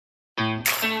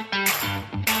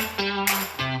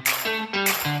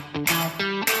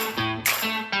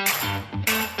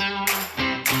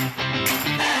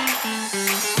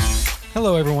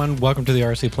Hello, everyone. Welcome to the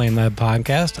RC Plane Lab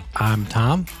podcast. I'm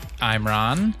Tom. I'm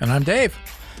Ron. And I'm Dave.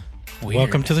 Weird.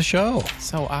 Welcome to the show.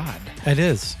 So odd. It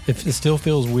is. It still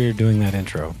feels weird doing that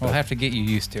intro. We'll have to get you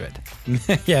used to it.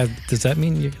 Yeah. Does that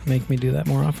mean you can make me do that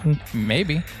more often?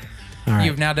 Maybe. All right.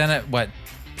 You've now done it, 4%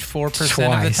 Twice.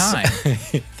 of the time?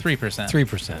 3%.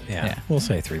 3%. Yeah. Yeah. We'll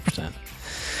say 3%.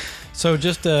 So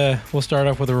just we'll start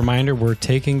off with a reminder. We're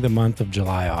taking the month of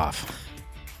July off.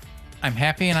 I'm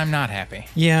happy and I'm not happy.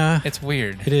 Yeah. It's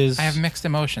weird. It is. I have mixed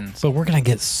emotions. But we're going to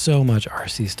get so much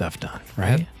RC stuff done,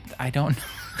 right? I don't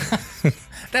know.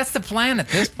 That's the plan at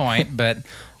this point, but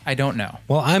I don't know.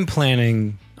 Well, I'm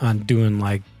planning on doing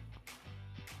like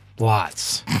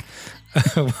lots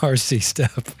of RC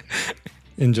stuff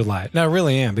in July. No, I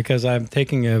really am, because I'm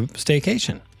taking a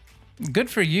staycation.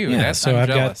 Good for you. Yeah, so I'm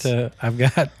I've jealous.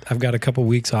 I've got a couple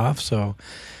weeks off, so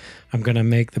I'm going to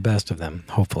make the best of them,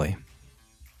 hopefully.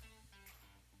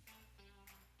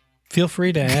 Feel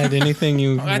free to add anything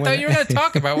you I thought you were going to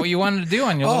talk about what you wanted to do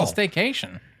on your little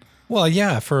staycation. Well,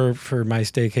 yeah, for my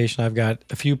staycation, I've got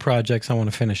a few projects I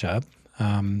want to finish up.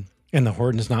 And the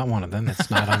Horton's not one of them. It's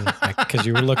not on, because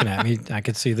you were looking at me. I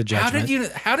could see the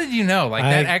judgment. How did you know? Like,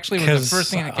 that actually was the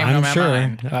first thing that came to my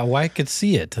mind. Well, I could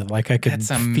see it. Like, I could That's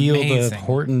feel the amazing.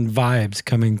 Horton vibes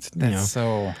coming.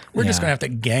 So We're just going to have to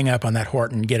gang up on that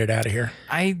Horton and get it out of here.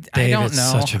 I Dave, don't it's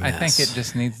know. such a I think mess. it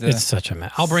just needs to. It's such a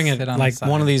mess. I'll bring it, sit on like the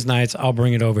one of side. these nights, I'll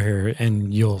bring it over here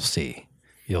and you'll see.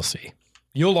 You'll see.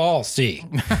 You'll all see.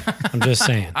 I'm just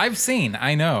saying. I've seen.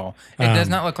 I know. It does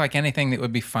not look like anything that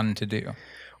would be fun to do.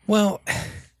 Well,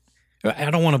 I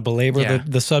don't want to belabor Yeah.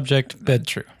 the subject, but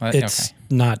True. it's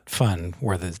not fun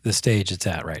where the stage it's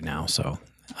at right now. So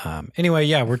anyway,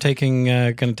 yeah, we're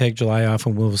going to take July off,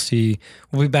 and we'll see.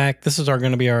 We'll be back. This is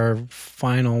going to be our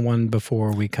final one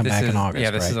before we come back in August. Yeah,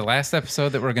 this right? is the last episode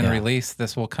that we're going to Yeah. release.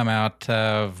 This will come out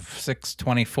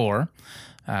 6/24,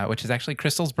 which is actually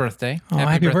Crystal's birthday. Oh,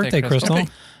 happy birthday, Crystal.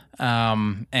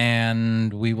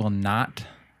 And we will not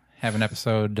have an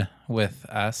episode with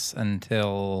us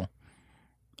until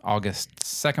August,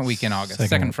 second week in August,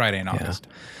 second Friday in August.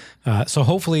 So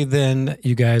hopefully then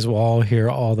you guys will all hear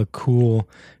all the cool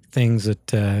things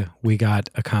that we got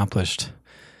accomplished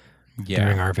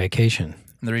during our vacation.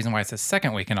 And the reason why it's the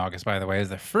second week in August, by the way, is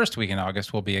the first week in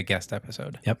August will be a guest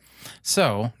episode. Yep.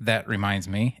 So that reminds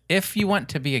me, if you want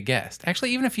to be a guest,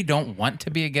 actually, even if you don't want to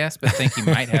be a guest, but think you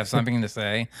might have something to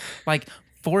say, like,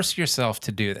 force yourself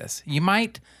to do this. You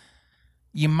might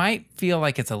feel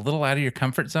like it's a little out of your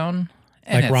comfort zone.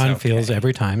 And Like it's Ron okay. feels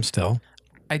every time still.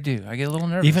 I do. I get a little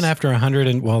nervous. Even after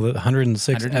 106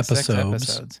 106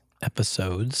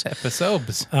 episodes.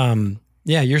 Episodes.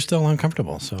 Yeah, you're still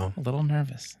uncomfortable. So A little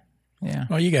nervous. Yeah.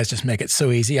 Well, you guys just make it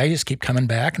so easy. I just keep coming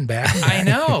back and back. And back. I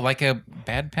know, like a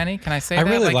bad penny. Can I say I that?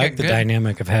 really like like a the good-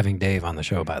 dynamic of having Dave on the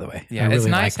show, by the way. Yeah, I really it's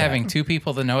nice like that. having two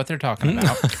people that know what they're talking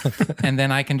about, and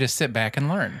then I can just sit back and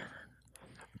learn.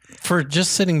 For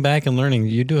just sitting back and learning,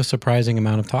 you do a surprising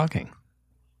amount of talking.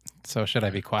 So should I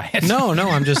be quiet? No,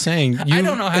 I'm just saying. I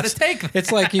don't know how to take that.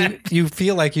 It's like you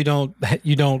feel like you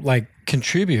don't like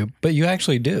contribute, but you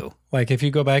actually do. Like if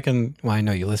you go back and, well, I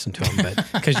know you listen to them, but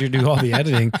because you do all the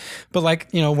editing, but like,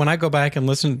 when I go back and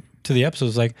listen to the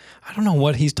episodes, like, I don't know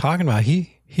what he's talking about.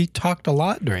 He talked a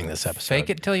lot during this episode. Fake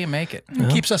it till you make it.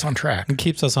 It keeps us on track. It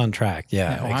keeps us on track.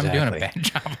 Yeah, Well, exactly. I'm doing a bad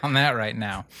job on that right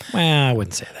now. Well, I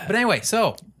wouldn't say that. But anyway,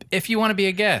 so if you want to be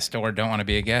a guest or don't want to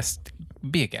be a guest,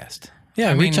 be a guest.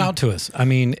 Yeah, I reach mean- out to us. I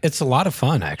mean, it's a lot of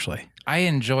fun, actually. I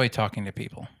enjoy talking to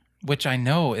people, which I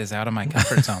know is out of my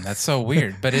comfort zone. That's so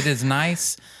weird, but it is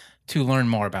nice to learn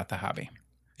more about the hobby.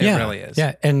 It really is.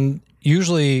 Yeah, and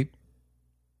usually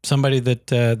somebody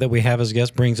that we have as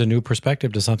guest brings a new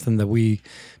perspective to something that we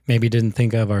maybe didn't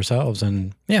think of ourselves.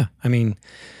 And yeah, I mean,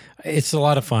 it's a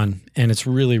lot of fun, and it's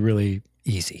really, really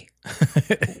easy.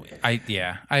 I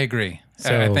agree.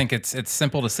 So- I think it's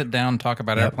simple to sit down and talk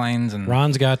about airplanes and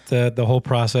Ron's got the whole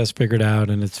process figured out,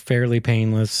 and it's fairly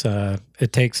painless.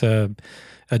 It takes a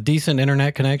decent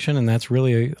internet connection, and that's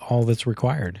really all that's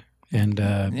required. And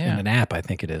an app, I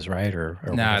think it is, right? Or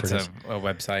no, whatever it's it is. a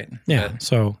website. Yeah, But-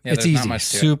 so yeah, it's there's not easy, much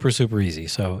to it. super, super easy.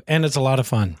 So, and it's a lot of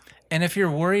fun. And if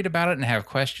you're worried about it and have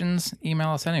questions, email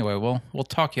us anyway. We'll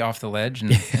talk you off the ledge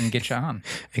and get you on.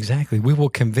 Exactly. We will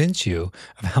convince you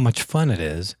of how much fun it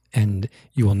is, and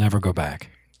you will never go back.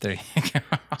 There you go.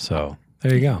 So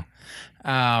there you go.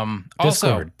 Also,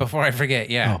 Discord. before I forget,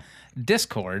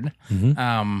 Discord.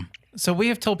 So we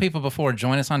have told people before,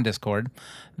 join us on Discord.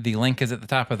 The link is at the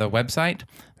top of the website.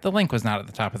 The link was not at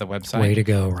the top of the website. Way to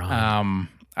go, Ron.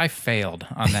 I failed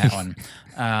on that one.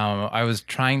 I was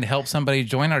trying to help somebody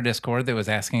join our Discord that was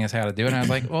asking us how to do it. And I was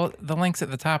like, well, the link's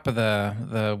at the top of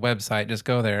the website. Just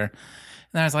go there.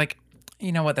 And I was like,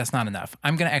 you know what? That's not enough.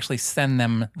 I'm going to actually send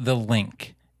them the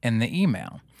link in the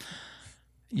email.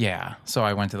 Yeah. So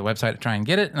I went to the website to try and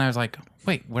get it. And I was like,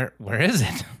 wait, where is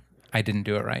it? I didn't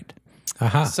do it right.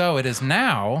 Aha. So it is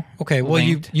now. Okay. Well,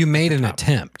 linked you made an up.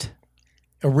 attempt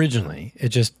originally. It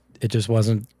just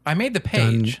wasn't. I made the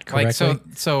page. Done Like so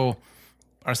correctly?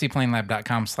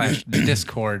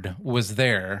 rcplanelab.com/discord was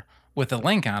there with a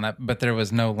link on it, but there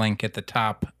was no link at the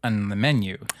top on the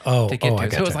menu Oh, to get I to. So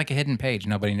it gotcha. was like a hidden page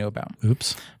nobody knew about.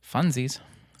 Oops. Funsies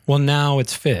Well, now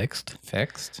it's fixed.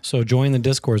 fixed. So join the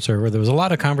Discord server. There was a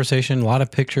lot of conversation, a lot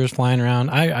of pictures flying around.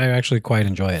 I actually quite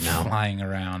enjoy it now. Flying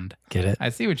around. Get it? I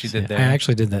see what you did I there.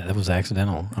 actually did that. That was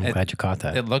accidental. I'm glad you caught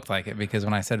that. It looked like it because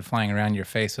when I said flying around, your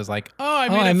face was like, "Oh, I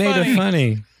I made made it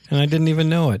funny, and I didn't even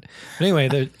know it. But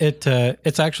anyway,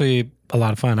 it's actually a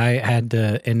lot of fun. I had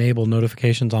to enable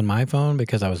notifications on my phone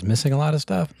because I was missing a lot of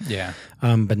stuff. Yeah,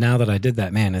 But now that I did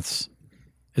that, man, it's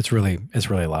really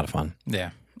a lot of fun. yeah.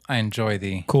 I enjoy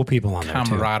the Cool people on there too.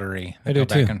 camaraderie. I Go do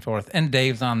back too. and forth. And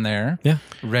Dave's on there. Yeah,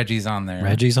 Reggie's on there.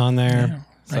 Reggie's on there.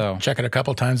 So Check it a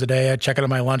couple times a day. I check it on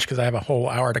my lunch because I have a whole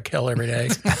hour to kill every day.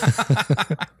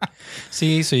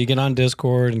 See, so you get on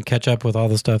Discord and catch up with all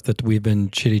the stuff that we've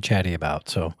been chitty chatty about.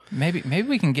 So maybe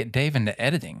we can get Dave into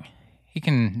editing. He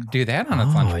can do that on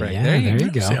his lunch break. yeah, there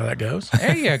you go. See how that goes.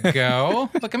 There you go.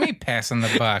 Look at me passing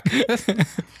the buck.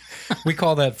 we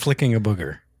call that flicking a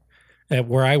booger. At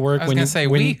where I work, I was going to say,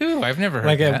 wee-hoo. I've never heard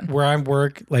like that. where I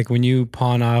work, like when you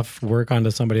pawn off work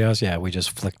onto somebody else, yeah, we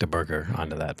just flicked a burger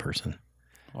onto that person.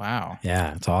 Wow.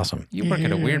 Yeah, it's awesome. You work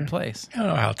at a weird place. I don't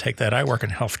know how I'll take that. I work in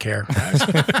healthcare.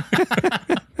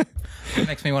 It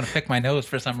makes me want to pick my nose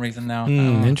for some reason now.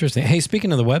 Interesting. Hey,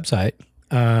 speaking of the website,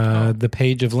 the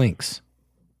page of links,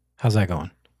 how's that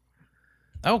going?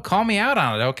 Oh, call me out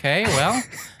on it. Okay. Well,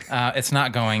 it's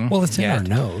not going. Well, it's yet.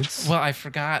 in our notes. Well, I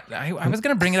forgot. I was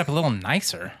going to bring it up a little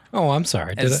nicer. Oh, I'm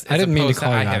sorry. As I didn't mean to opposed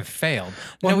call you I out. have failed.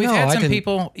 Well, no, we've no, had I some didn't-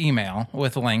 people email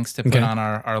with links to put Okay. on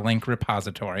our link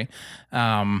repository.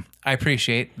 I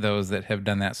appreciate those that have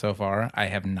done that so far. I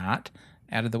have not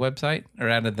added the website or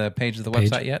added the page of the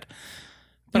website yet,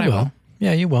 but You I will.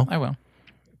 Yeah, you will. I will.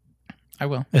 I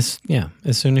will. As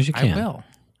soon as you can. I will.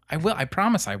 I will. I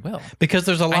promise I will. Because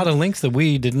there's a lot of links that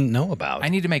we didn't know about. I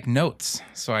need to make notes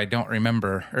so I don't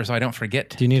remember or so I don't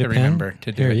forget Do you need to a pen? remember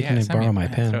to do Here, it. you can send me borrow a my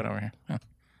pen. Throw it over here. Oh.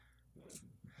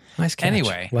 Nice catch.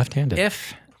 Anyway, left-handed. Well,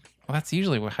 that's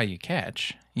usually how you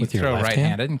catch. You With your throw left hand?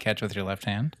 right-handed and catch with your left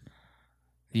hand.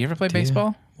 Do you ever play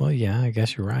baseball? Well, yeah, I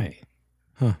guess you're right.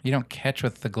 You don't catch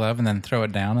with the glove and then throw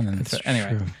it down and then That's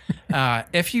anyway. true.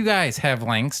 If you guys have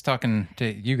links, talking to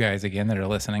you guys again that are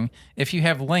listening, if you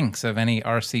have links of any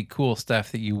RC cool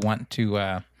stuff that you want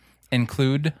to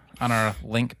include on our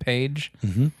link page,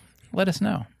 let us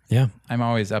know. Yeah, I'm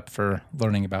always up for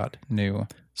learning about new.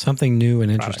 something new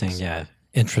and interesting. Products. Yeah,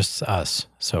 interests us.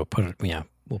 So put it. Yeah,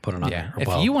 we'll put it on Yeah, there. Or, if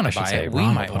well, you want I to should buy say it, we Ron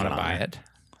will might put want to on buy there. it.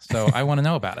 So I want to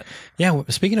know about it. Yeah.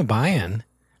 Speaking of buying,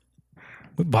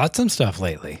 we bought some stuff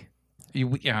lately.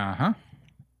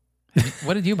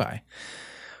 What did you buy?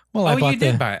 Well, I Oh, bought you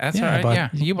did buy it. That's yeah, all I right. bought- Yeah,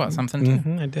 you bought something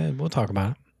too. I did. We'll talk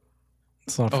about it.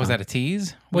 It's not Oh, was fun. that a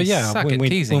tease? Well, We yeah. suck when at we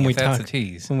teasing when we if that's talk a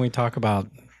tease. when we talk about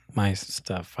my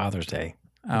stuff, Father's Day,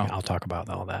 Oh. I'll talk about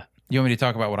all that. You want me to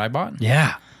talk about what I bought?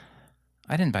 Yeah.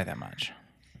 I didn't buy that much.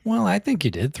 Well, I think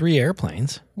you did 3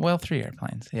 airplanes. Well, 3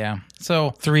 airplanes. Yeah. So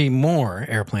 3 more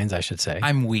airplanes, I should say.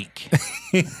 I'm weak.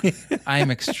 I am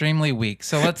extremely weak.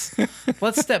 So let's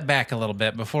step back a little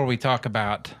bit before we talk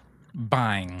about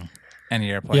buying any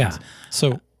airplanes. Yeah.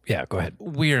 So, yeah, go ahead.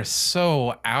 We are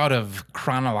so out of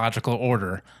chronological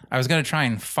order. I was going to try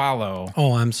and follow.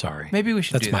 Oh, I'm sorry. Maybe we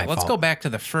should That's do my that. Let's fault. go back to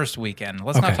the first weekend.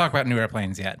 Let's not Okay. talk about new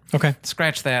airplanes yet. Okay.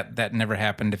 Scratch that. That never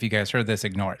happened. If you guys heard this,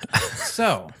 ignore it.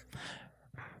 So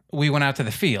we went out to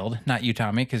the field. Not you,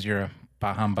 Tommy, because you're a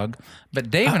bah humbug. But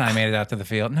Dave and I made it out to the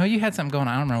field. No, you had something going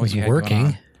on. I don't remember what was you had going working.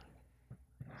 on.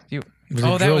 You, was a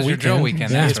oh, that drill was your drill weekend.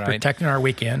 weekend. Yeah. That's It's right. protecting our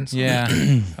weekends. Yeah.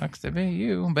 Sucks to be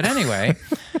you. But anyway,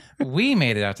 we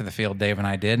made it out to the field, Dave and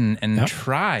I did, and Yep.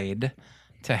 tried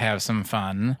to have some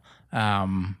fun.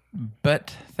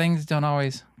 But things don't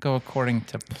always go according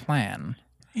to plan.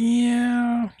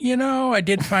 Yeah. I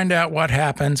did find out what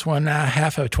happens when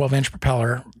half a 12-inch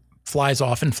propeller flies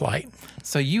off in flight.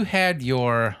 So you had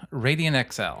your Radiant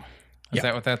XL. Is Yep.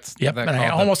 that what that's Yep. that And I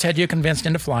called? almost had you convinced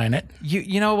into flying it.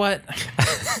 You know what?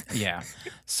 Yeah.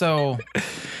 So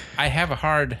I have a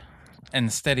hard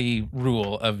and steady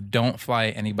rule of don't fly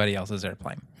anybody else's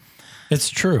airplane. It's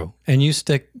true. And you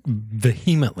stick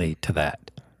vehemently to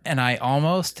that. And I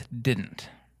almost didn't.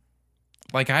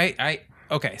 Like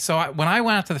okay. So when I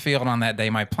went out to the field on that day,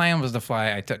 my plan was to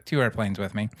fly. I took 2 airplanes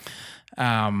with me.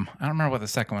 I don't remember what the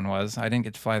second one was. I didn't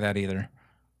get to fly that either.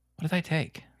 What did I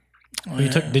take? Well,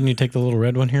 didn't you take the little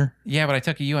red one here? Yeah, but I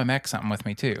took a UMX something with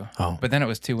me too. Oh. But then it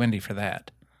was too windy for that.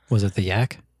 Was it the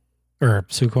Yak or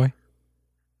Sukhoi?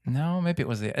 No, maybe it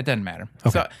was it doesn't matter. Okay.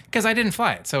 So, because I didn't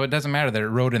fly it, so it doesn't matter that it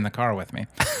rode in the car with me.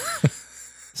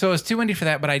 So it was too windy for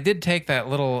that, but I did take that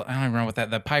little, I don't even remember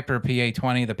what the Piper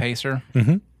PA-20, the Pacer.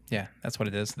 Mm-hmm. Yeah, that's what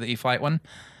it is, the E-Flight one.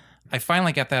 I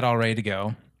finally got that all ready to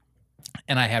go,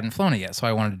 and I hadn't flown it yet, so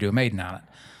I wanted to do a maiden on it.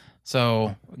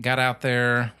 So got out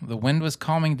there. The wind was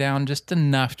calming down just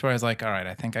enough to where I was like, all right,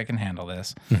 I think I can handle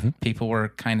this. Mm-hmm. People were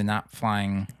kind of not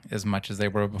flying as much as they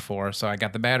were before, so I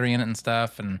got the battery in it and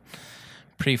stuff, and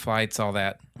pre-flights, all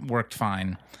that worked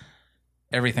fine.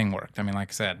 Everything worked. I mean, like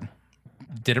I said,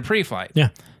 did a pre-flight. Yeah.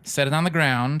 Set it on the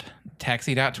ground,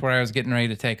 taxied out to where I was getting ready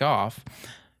to take off.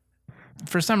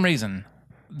 For some reason,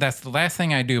 that's the last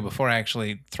thing I do before I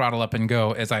actually throttle up and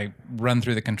go is I run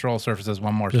through the control surfaces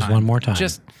one more time. Just one more time.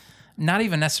 Just not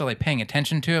even necessarily paying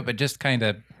attention to it, but just kind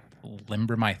of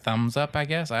limber my thumbs up, I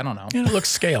guess. I don't know. And it looks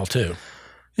scale too.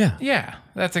 Yeah. Yeah,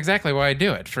 that's exactly why I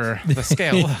do it, for the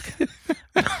scale look.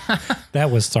 That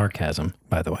was sarcasm,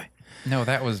 by the way. No,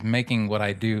 that was making what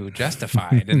I do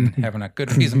justified and having a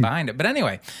good reason behind it. But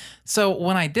anyway, so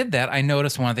when I did that, I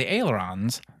noticed one of the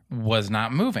ailerons was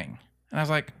not moving. And I was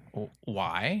like,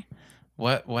 why?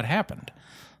 What happened?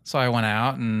 So I went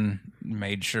out and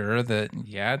made sure that,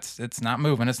 yeah, it's not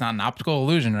moving. It's not an optical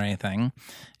illusion or anything.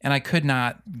 And I could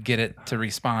not get it to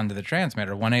respond to the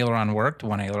transmitter. One aileron worked,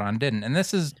 one aileron didn't. And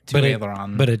this is two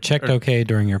aileron. But it checked okay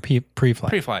during your pre-flight.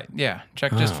 Pre-flight, yeah.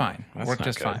 Checked just fine. that's Worked not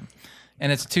just good. fine.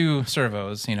 And it's two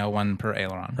servos, one per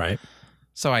aileron. Right.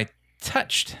 So I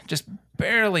just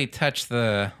barely touched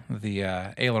the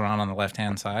aileron on the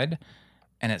left-hand side,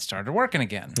 and it started working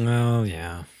again. Oh,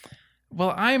 yeah.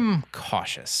 Well, I'm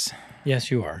cautious. Yes,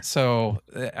 you are. So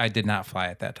I did not fly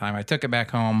at that time. I took it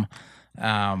back home.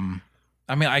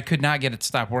 I could not get it to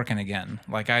stop working again.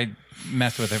 Like, I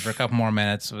messed with it for a couple more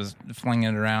minutes, was flinging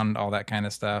it around, all that kind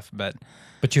of stuff. But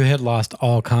you had lost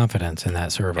all confidence in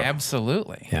that servo.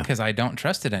 absolutely, Yeah. because I don't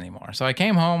trust it anymore. So I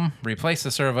came home, replaced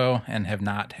the servo, and have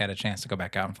not had a chance to go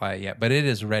back out and fly it yet. But it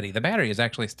is ready. The battery is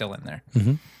actually still in there.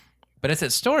 Mhm. But it's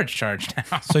at storage charge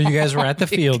now. So you guys were at the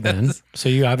field then. Because So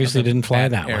you obviously didn't fly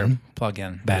Bad that air one.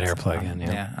 plug-in. Bad That's air the plug-in,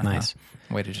 problem. yeah. Uh-huh. Nice.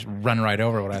 Way to just run right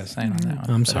over what I was saying on that one.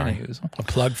 I'm But sorry. anyways, A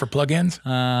plug for plug-ins.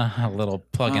 a little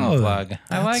plug-in Oh, plug. I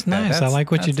that's like that. nice. I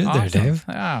like what you that's did there, awesome. Dave.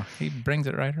 Oh, he brings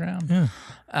it right around.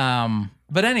 Yeah.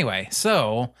 But anyway,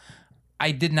 so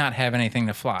I did not have anything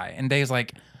to fly. And Dave's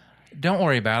like, don't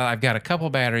worry about it. I've got a couple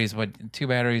batteries, 2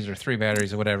 batteries or 3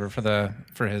 batteries or whatever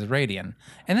for his Radian.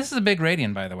 And this is a big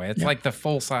Radian, by the way. It's like the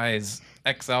full-size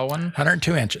XL one.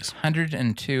 102 inches.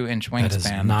 102-inch That is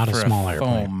wingspan not a for small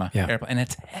foam airplane. Yeah. airplane. And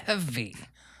it's heavy.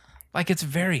 Like, it's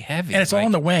very heavy. And it's all Like-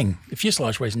 in the wing. The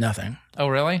fuselage weighs nothing. Oh,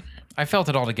 really? I felt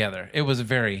it all together. It was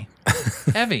very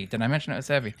heavy. Did I mention it was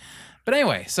heavy? But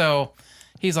anyway, so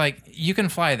he's like, you can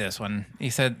fly this one. He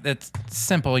said, it's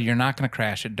simple. You're not going to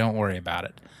crash it. Don't worry about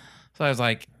it. So I was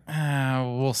like,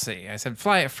 we'll see. I said,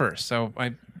 fly it first. So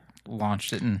I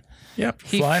launched it and Yep.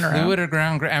 he flying flew around. it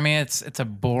around. I mean, it's a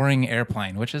boring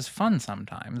airplane, which is fun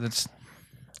sometimes. It's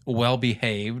well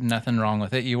behaved. Nothing wrong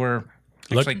with it. You were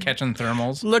actually catching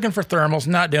thermals. Looking for thermals.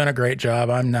 Not doing a great job.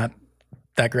 I'm not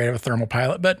that great of a thermal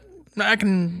pilot, but I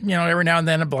can, every now and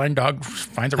then a blind dog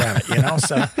finds a rabbit,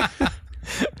 So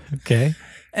Okay.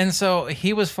 And so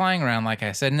he was flying around, like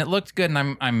I said, and it looked good.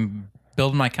 And I'm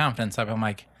building my confidence up. I'm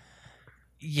like,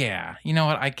 yeah, you know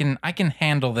what? I can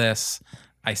handle this.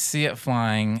 I see it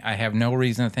flying. I have no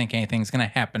reason to think anything's going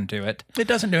to happen to it. it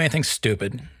doesn't do anything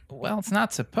stupid. Well, it's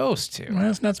not supposed to. Well,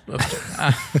 it's not supposed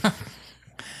to.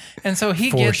 And so he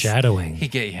Foreshadowing.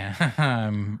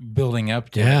 I'm building up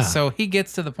to Yeah. it. So he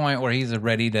gets to the point where he's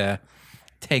ready to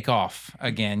take off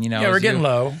again. Yeah, we're getting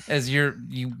low. As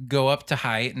you go up to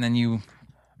height, and then you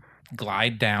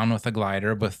glide down with a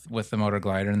glider with the motor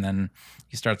glider, and then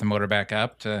you start the motor back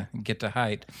up to get to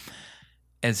height.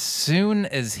 As soon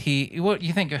as what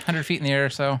you think, 100 feet in the air or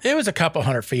so? It was a couple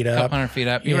 100 feet A couple up. 100 feet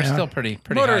up. You were Yeah. still pretty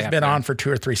Motor's high up been there. on for 2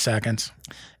 or 3 seconds.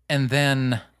 And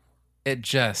then it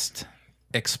just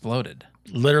exploded.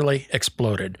 Literally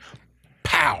exploded.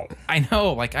 Pow. I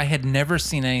know, like, I had never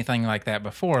seen anything like that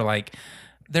before. Like,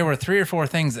 there were 3 or 4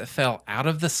 things that fell out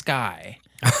of the sky.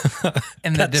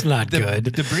 And That's not good.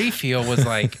 The debris field was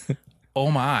like, oh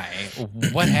my,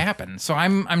 what happened? So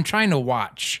I'm trying to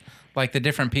watch like the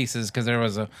different pieces, because there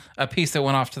was a piece that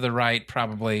went off to the right,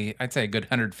 probably, I'd say a good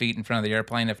 100 feet in front of the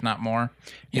airplane, if not more,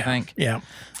 you think? Yeah.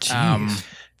 Um,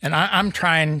 And I'm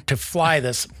trying to fly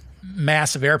this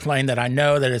massive airplane that I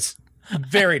know that it's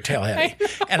very tail heavy.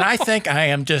 And I think I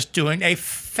am just doing a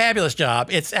fabulous job.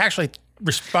 It's actually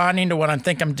responding to what I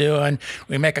think I'm doing.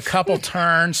 We make a couple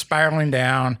turns, spiraling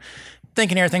down,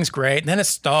 thinking everything's great. And then it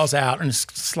stalls out and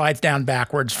slides down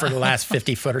backwards for the last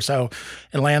 50 foot or so.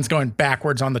 It lands going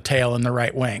backwards on the tail in the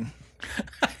right wing.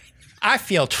 I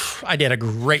feel I did a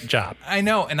great job. I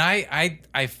know, and I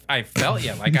felt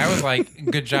you. Like I was like,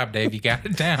 "Good job, Dave. You got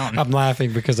it down." I'm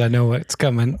laughing because I know what's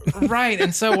coming. Right,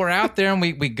 and so we're out there, and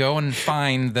we go and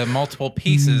find the multiple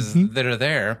pieces that are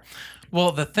there.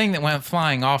 Well, the thing that went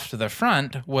flying off to the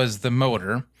front was the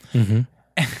motor and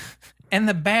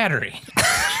the battery.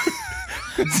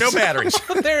 No batteries.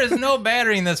 There is no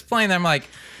battery in this plane. I'm like,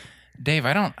 Dave,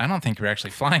 I don't think you're actually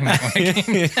flying that when it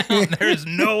came down. There is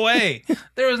no way.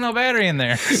 There was no battery in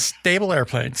there. Stable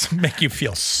airplanes make you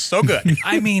feel so good.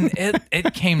 I mean,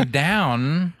 it came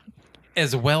down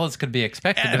as well as could be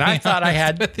expected. And I thought I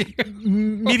had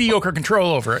mediocre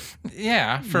control over it.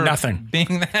 Yeah, for Nothing.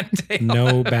 being that tail.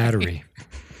 No battery.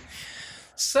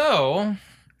 So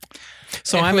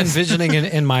I'm envisioning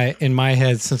in my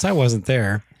head, since I wasn't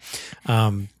there,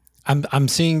 I'm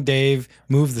seeing Dave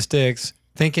move the sticks,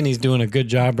 thinking he's doing a good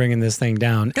job bringing this thing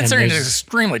down. Considering and it's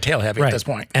extremely tail heavy at this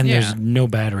point. And Yeah. there's no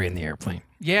battery in the airplane.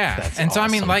 yeah, That's and so I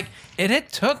mean, awesome. like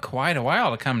it took quite a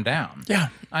while to come down. Yeah.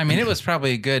 I mean, it was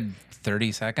probably a good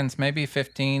 30 seconds, maybe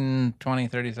 15, 20,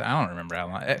 30 seconds. I don't remember how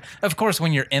long. Of course,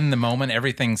 when you're in the moment,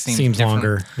 everything seems different.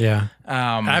 longer. Yeah.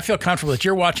 I feel comfortable that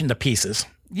you're watching the pieces.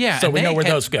 Yeah, So and we know they where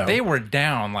those go. They were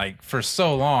down like for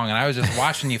so long, and I was just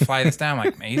watching you fly this down.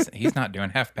 Like, man, he's not doing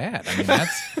half bad. I mean,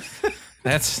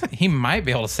 that's he might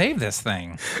be able to save this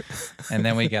thing. And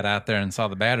then we got out there and saw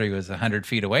the battery was 100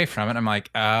 feet away from it. I'm like,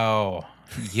 oh,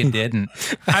 you didn't.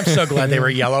 I'm so glad they were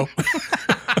yellow.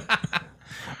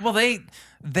 Well,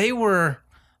 they were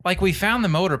like, we found the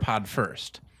motor pod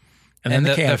first, And then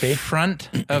the canopy. the front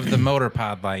of the motor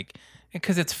pod, like,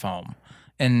 because it's foam.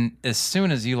 And as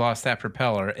soon as you lost that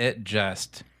propeller, it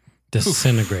just,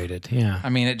 Disintegrated. Yeah. I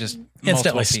mean, it just Instantly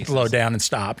multiple pieces. slowed down and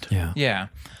stopped. Yeah. Yeah.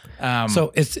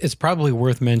 So it's probably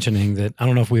worth mentioning that, I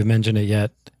don't know if we've mentioned it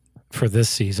yet for this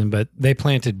season, but they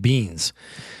planted beans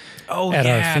Oh, at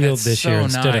yeah, our field that's this so year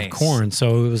instead nice. of corn.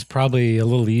 So it was probably a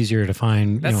little easier to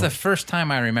find. That's the first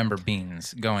time I remember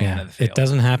beans going into the field. it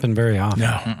doesn't happen very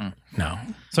often. No.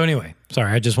 So anyway,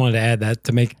 sorry, I just wanted to add that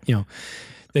to make,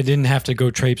 they didn't have to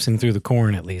go traipsing through the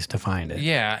corn at least to find it.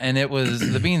 Yeah, and it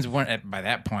was the beans weren't by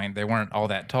that point. They weren't all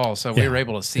that tall, so we Yeah, were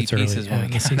able to see it's early, pieces when yeah,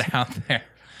 we in the got out there.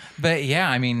 But yeah,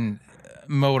 I mean,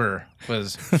 motor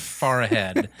was far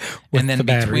ahead, and then the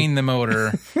battery. between the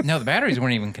motor, no, the batteries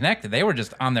weren't even connected. They were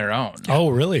just on their own. Oh,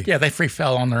 really? Yeah, they free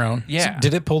fell on their own. Yeah,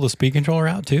 Did it pull the speed controller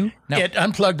out too? No. It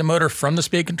unplugged the motor from the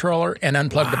speed controller and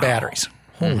unplugged the batteries.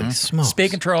 Holy smokes.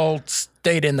 Speed control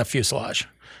stayed in the fuselage.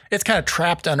 It's kind of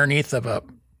trapped underneath of a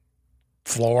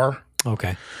floor.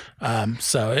 Okay.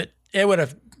 So it would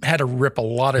have had to rip a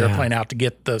lot of airplane out to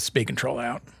get the speed control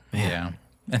out. Yeah,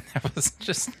 and that was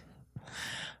just.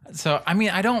 So I mean,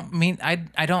 I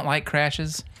don't like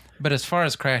crashes, but as far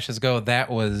as crashes go, that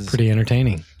was Pretty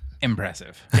entertaining.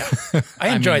 impressive. I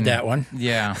enjoyed that one.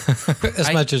 Yeah.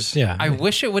 As much as, yeah. I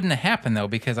wish it wouldn't have happened though,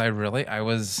 because I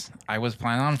was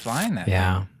planning on flying that.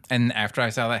 Yeah. thing. And after I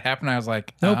saw that happen, I was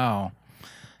like, Nope. oh,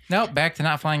 nope, back to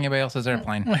not flying anybody else's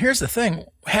airplane. Well, here's the thing.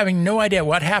 Having no idea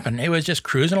what happened, it was just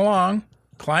cruising along,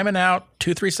 climbing out,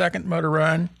 2-3 second motor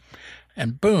run,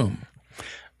 and boom,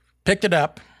 picked it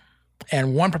up,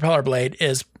 and one propeller blade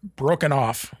is broken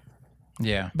off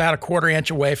Yeah. about a 1/4 inch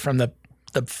away from the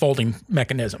folding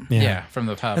mechanism. Yeah. From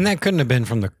the pub. And that couldn't have been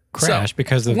from the crash So,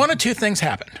 because of one of two things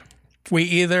happened. We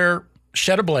either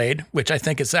shed a blade, which I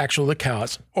think is actually the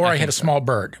cause, or I hit a small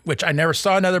bird, which I never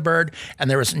saw another bird, and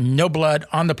there was no blood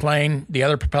on the plane, the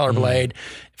other propeller blade.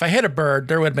 If I hit a bird,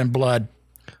 there would have been blood.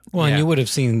 well, and Yeah. you would have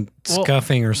seen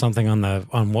scuffing or something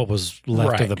on what was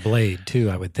left Right. of the blade too,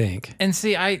 I would think. and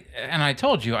see, I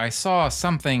told you, I saw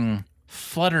something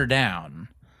flutter down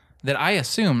that I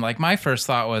assumed, like my first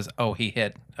thought was, oh, he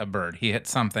hit a bird. He hit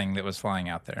something that was flying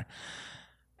out there.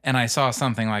 And I saw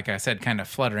something, like I said, kind of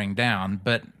fluttering down,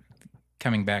 but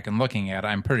coming back and looking at it,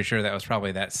 I'm pretty sure that was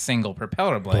probably that single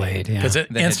propeller blade. Yeah. Because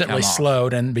it That had instantly come off.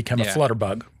 slowed and became a Yeah. flutter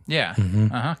bug. Yeah.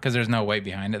 Because there's no weight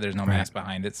behind it. There's no mass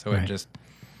behind it. So it Right. just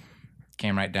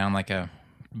came right down like a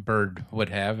bird would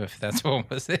have, if that's what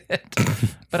was it.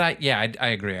 But I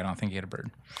agree. I don't think he hit a bird.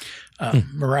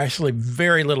 Miraculously,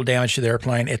 very little damage to the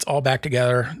airplane. It's all back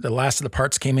together. The last of the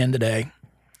parts came in today.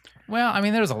 Well, I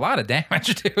mean, there was a lot of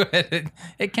damage to it.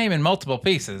 It came in multiple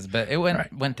pieces, but it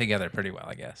went together pretty well,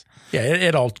 I guess. Yeah,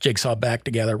 it all jigsaw back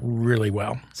together really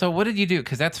well. So what did you do?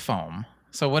 Because that's foam.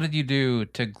 So what did you do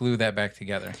to glue that back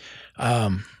together?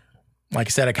 like I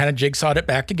said, I kind of jigsawed it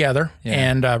back together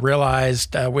and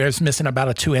realized we was missing about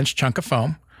a 2-inch chunk of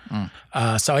foam.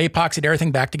 So I epoxied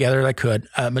everything back together that I could.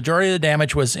 Majority of the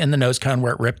damage was in the nose cone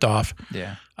where it ripped off.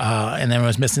 Yeah. And then I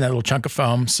was missing that little chunk of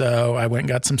foam. So I went and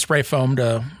got some spray foam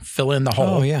to fill in the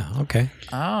hole. Oh, yeah. Okay.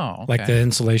 Oh, okay. Like the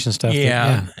insulation stuff.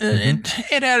 Yeah.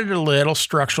 It added a little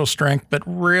structural strength, but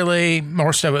really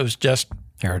most of it was just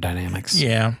Aerodynamics.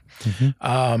 Yeah.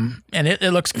 And it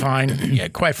looks fine. Yeah,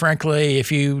 quite frankly,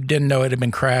 if you didn't know it had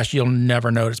been crashed, you'll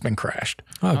never know it's been crashed.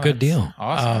 Oh, good deal.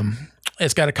 Awesome.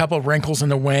 It's got a couple of wrinkles in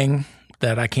the wing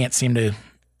that I can't seem to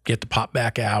get to pop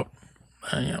back out.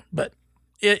 But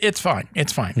it's fine.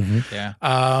 It's fine. Yeah.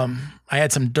 I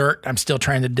had some dirt I'm still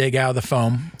trying to dig out of the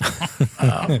foam.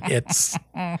 It's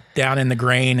down in the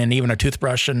grain, and even a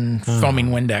toothbrush and foaming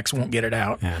Windex won't get it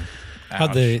out. Yeah.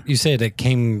 You said it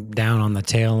came down on the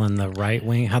tail and the right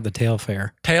wing. How'd the tail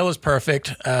fare? Tail is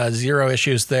perfect. Zero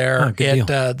issues there. Oh, good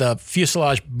deal. The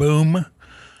fuselage boom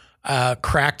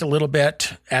cracked a little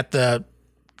bit at the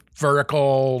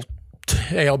vertical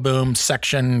tail boom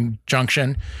section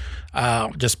junction.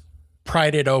 Just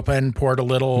pried it open, poured a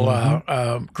little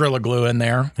Gorilla Glue in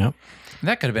there. Yep.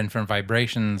 That could have been from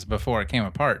vibrations before it came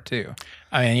apart, too.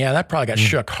 I mean, yeah, that probably got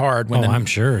shook hard when I'm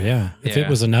sure, yeah. If it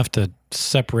was enough to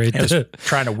separate it was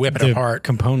trying to whip it apart.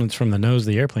 Components from the nose of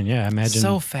the airplane, yeah, I imagine.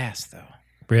 So fast, though.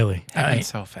 Really? Happened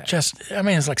so fast.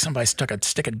 It's like somebody stuck a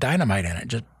stick of dynamite in it.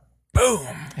 Just boom.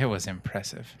 It was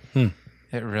impressive.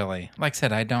 It really, like I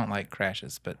said, I don't like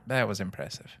crashes, but that was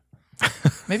impressive.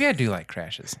 Maybe I do like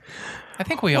crashes. I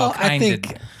think we all kind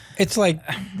of. It's like,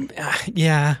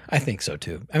 yeah, I think so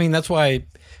too. I mean, that's why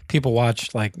people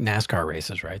watch like NASCAR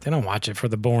races, right? They don't watch it for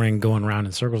the boring going around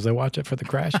in circles. They watch it for the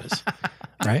crashes,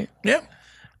 right? Yep.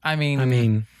 I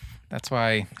mean, that's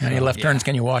why. How many left turns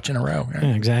can you watch in a row? Right?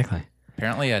 Yeah, exactly.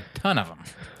 Apparently, a ton of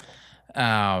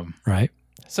them. Right.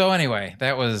 So anyway,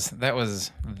 that was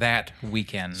that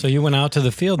weekend. So you went out to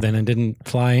the field then and didn't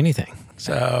fly anything.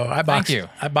 So I boxed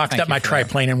Thank up my you for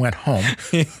triplane and went home.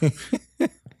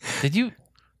 Did you?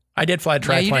 I did fly a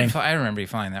Yeah, you triplane. did I remember you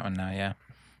flying that one now, yeah.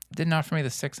 Didn't offer me the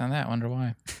 6 on that. Wonder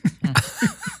why.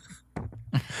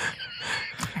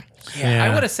 Yeah.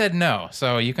 I would have said no,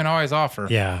 so you can always offer.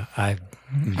 Yeah, I'm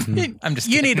just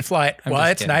You kidding. need to fly it. I'm Well,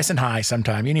 just it's kidding. nice and high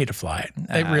sometime. You need to fly it.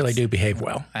 They really do behave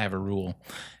well. I have a rule.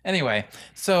 Anyway,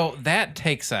 so that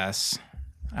takes us.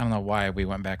 I don't know why we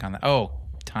went back on that. Oh,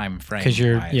 time frame. because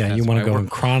you want to go in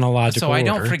chronological So I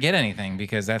don't order. forget anything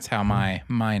because that's how my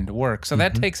mind works. So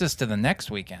that takes us to the next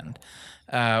weekend,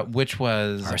 which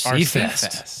was RC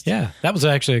Fest. Yeah, that was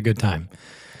actually a good time.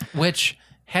 Which,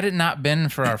 had it not been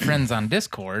for our friends on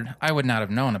Discord, I would not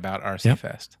have known about RC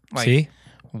Fest. Like, See,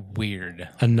 weird.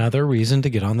 another reason to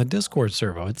get on the Discord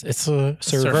servo. It's a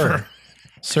server.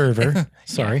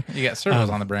 Sorry, You got servos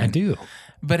on the brain. I do.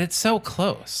 But it's so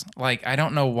close. Like, I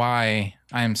don't know why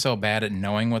I am so bad at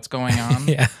knowing what's going on.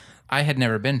 Yeah. I had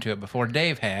never been to it before.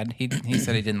 Dave had. He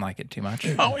said he didn't like it too much.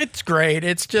 Oh, it's great.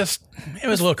 It was a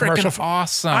little commercial. Freaking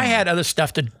awesome. I had other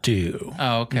stuff to do.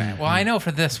 Oh, okay. Well, I know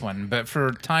for this one, but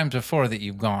for times before that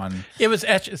you've gone.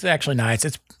 It's actually nice.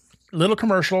 It's a little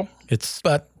commercial,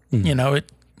 but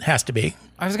it has to be.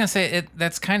 I was gonna say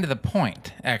that's kind of the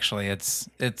point. Actually, it's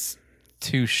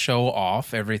to show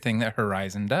off everything that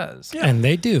Horizon does, And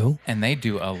they do. and they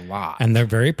do a lot. And they're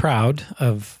very proud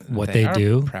of what they are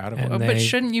do. Proud of and it. But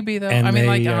shouldn't you be though? And I mean,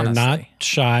 like they are honestly, not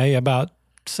shy about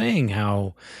saying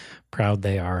how proud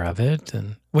they are of it,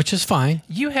 and which is fine.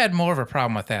 you had more of a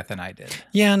problem with that than I did.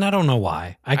 Yeah, and I don't know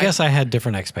why. I guess I had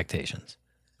different expectations.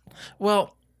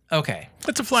 Well, okay.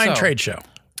 It's a flying So- trade show.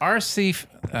 RC.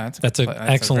 That's an a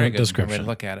excellent very good way description. to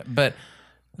look at it, but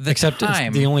the Except time.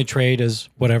 it's the only trade is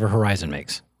whatever Horizon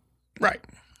makes. Right.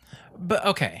 But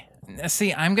okay,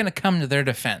 see, I'm going to come to their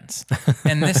defense,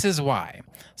 and this is why.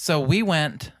 So we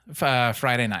went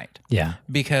Friday night Yeah.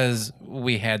 because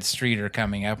we had Streeter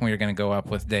coming up, and we were going to go up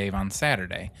with Dave on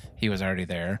Saturday. He was already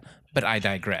there, but I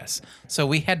digress. So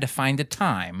we had to find a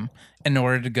time in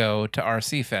order to go to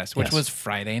RC Fest, which Yes. was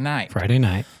Friday night. Friday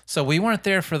night. So we weren't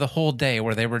there for the whole day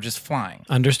where they were just flying.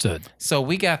 Understood. So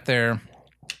we got there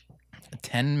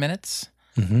 10 minutes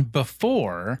Mm-hmm.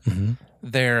 before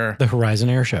their The Horizon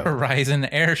Air Show. Horizon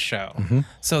Air Show.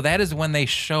 So that is when they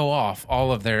show off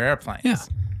all of their airplanes. Yeah.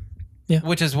 Yeah.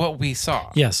 Which is what we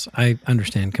saw. Yes, I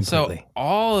understand So completely.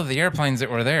 all of the airplanes that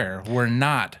were there were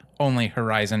not only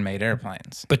Horizon made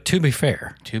airplanes. But to be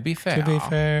fair, To be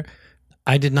fair.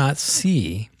 I did not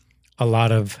see a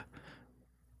lot of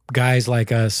guys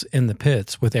like us in the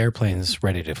pits with airplanes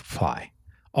ready to fly.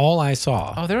 All I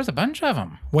saw, Oh, there was a bunch of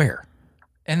them where?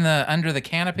 in the under the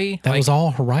canopy. That was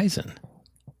all Horizon.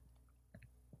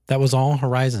 That was all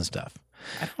Horizon stuff.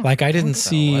 Like I didn't so,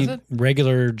 see was it?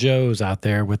 regular Joes out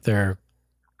there with their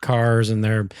cars and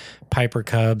their Piper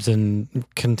Cubs and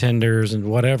Contenders and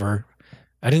whatever.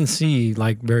 I didn't see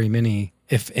like very many,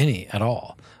 if any, at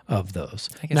all of those.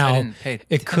 I guess I Now, didn't pay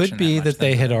it could attention be much that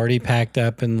they then. had already packed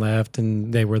up and left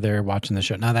and they were there watching the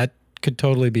show. Now, that could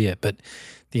totally be it. But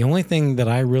the only thing that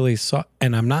I really saw,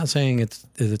 and I'm not saying it's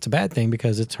a bad thing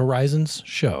because it's Horizon's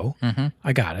show.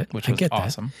 I got it. Which I was get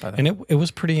awesome, by that. the And it was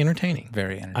pretty entertaining.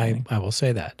 Very entertaining. I will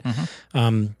say that.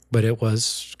 But it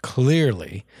was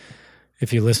clearly,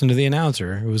 if you listen to the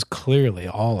announcer, it was clearly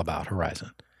all about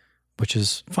Horizon, which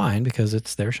is fine because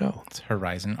it's their show. It's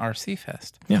Horizon RC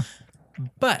Fest. Yeah.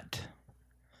 But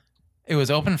it was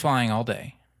open flying all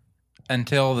day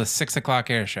until the 6 o'clock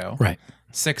air show. Right.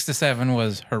 6 to 7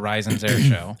 was Horizon's air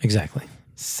show. Exactly.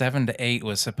 7 to 8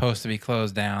 was supposed to be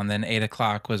closed down. Then 8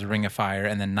 o'clock was Ring of Fire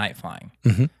and then night flying.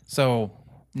 So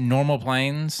normal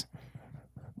planes,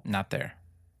 not there.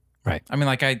 Right. I mean,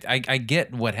 like, I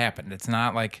get what happened. It's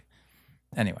not like,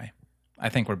 anyway, I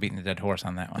think we're beating the dead horse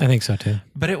on that one. I think so too.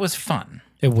 But it was fun.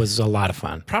 It was a lot of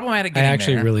fun. Problematic I getting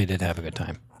actually there. really did have a good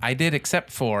time. I did,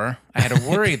 except for I had to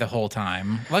worry the whole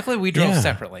time. Luckily, we drove Yeah.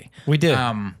 separately. We did.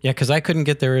 Yeah, because I couldn't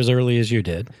get there as early as you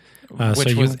did. Which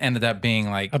so was you, ended up being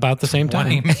like about the same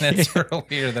 20 time. minutes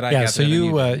earlier that I Yeah, got so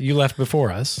there than you left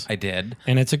before us, I did,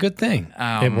 and it's a good thing.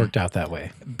 It worked out that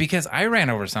way. because I ran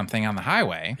over something on the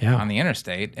highway, Yeah. on the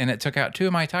interstate, and it took out 2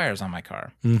 of my tires on my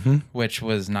car, which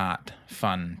was not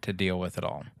fun to deal with at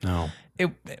all. No.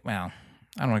 Well,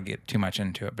 I don't want to get too much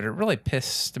into it, but it really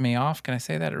pissed me off. Can I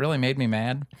say that? It really made me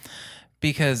mad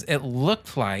because it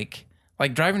looked like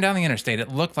driving down the interstate, it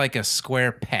looked like a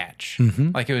square patch.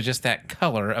 Like it was just that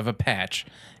color of a patch.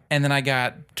 And then I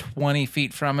got 20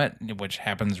 feet from it, which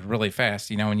happens really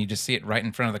fast, when you just see it right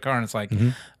in front of the car and it's like,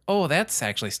 oh, that's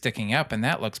actually sticking up and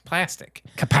that looks plastic.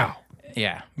 Kapow.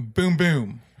 Yeah. Boom,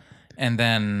 boom. And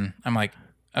then I'm like,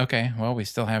 okay, well, we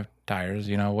still have tires,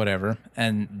 whatever.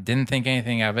 And didn't think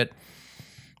anything of it.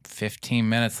 15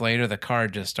 minutes later, the car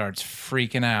just starts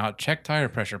freaking out. Check tire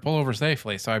pressure, pull over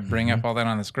safely. So I bring up all that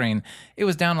on the screen. It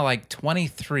was down to like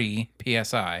 23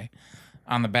 PSI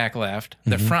on the back left.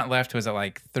 The front left was at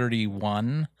like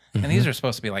 31. And these are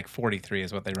supposed to be like 43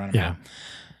 is what they run them Yeah. at.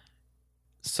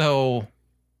 So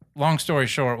long story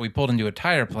short, we pulled into a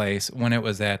tire place when it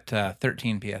was at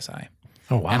 13 PSI.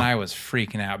 Oh, wow. And I was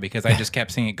freaking out because I just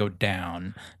kept seeing it go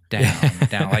down, down,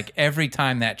 down. Like every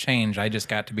time that changed, I just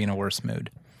got to be in a worse mood.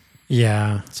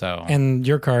 Yeah. So And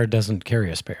your car doesn't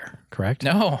carry a spare, correct?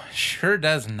 no, sure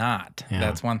does not. Yeah.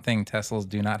 That's one thing Teslas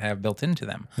do not have built into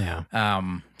them. Yeah.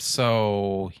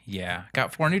 So yeah,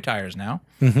 got 4 new tires now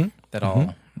that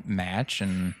all match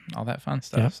and all that fun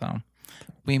stuff. Yep. So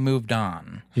we moved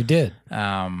on. You did.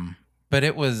 But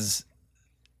it was,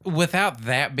 without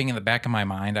that being in the back of my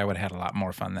mind, I would have had a lot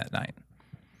more fun that night.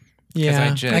 Yeah.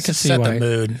 I just I could see Set why. the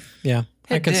mood. Yeah.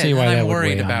 I It could did, see why and that I'm would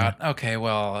worried weigh on you. about, okay,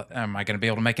 well, am I going to be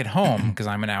able to make it home because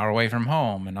I'm an hour away from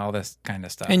home and all this kind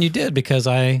of stuff. And you did because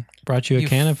I brought you a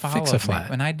can of followed me, Fix-A-Flat.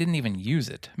 and I didn't even use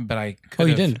it, but I could Oh,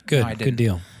 you have. didn't? Good. No, I Good didn't.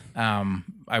 deal.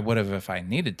 I would have if I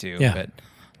needed to, Yeah. but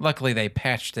luckily they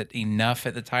patched it enough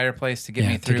at the tire place to get Yeah,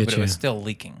 me to through, get but it you- was still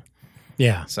leaking.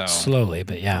 Yeah. So- slowly,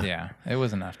 but yeah. Yeah, it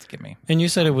was enough to get me. And you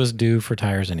said it was due for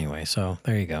tires anyway, so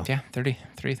there you go. Yeah,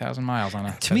 33,000 miles on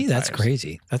a To me, that's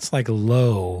crazy. That's like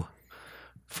low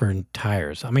for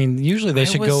tires. I mean, usually they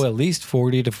should go at least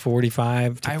 40 to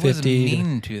 45 to I 50. was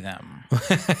mean to them.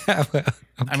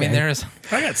 I mean, there's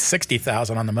I got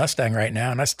 60,000 on the Mustang right now,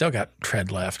 and I still got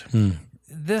tread left.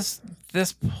 this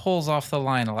pulls off the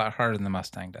line a lot harder than the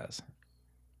Mustang does.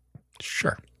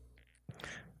 Sure.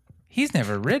 He's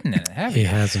never ridden in it, have He you?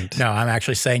 hasn't. No, I'm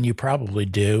actually saying you probably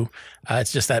do.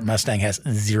 It's just that Mustang has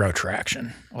 0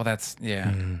 traction. Well, that's, yeah.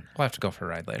 We'll have to go for a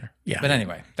ride later. Yeah. But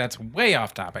anyway, that's way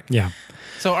off topic. Yeah.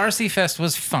 So RC Fest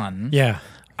was fun. Yeah.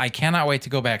 I cannot wait to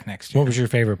go back next year. What was your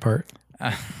favorite part?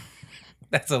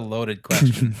 That's a loaded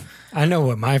question. I know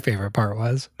what my favorite part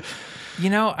was.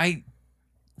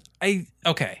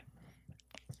 Okay.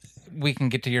 We can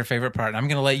get to your favorite part. I'm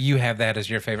going to let you have that as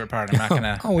your favorite part. I'm not going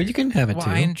to. Oh, well, you can have it Well,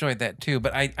 too. I enjoyed that too,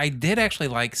 but I did actually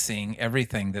like seeing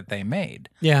everything that they made.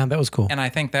 Yeah, that was cool. And I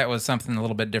think that was something a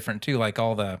little bit different too, like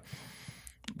all the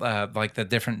like the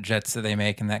different jets that they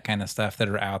make and that kind of stuff that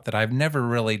are out that I've never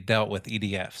really dealt with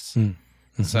EDFs.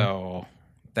 So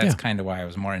that's kind of why I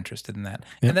was more interested in that.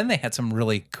 And then they had some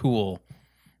really cool,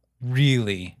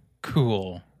 real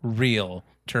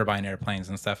turbine airplanes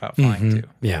and stuff out flying too.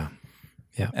 Yeah.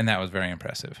 And that was very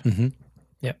impressive.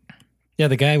 Yep. Yeah,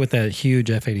 the guy with that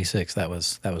huge F-86, that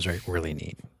was really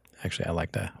neat. Actually, I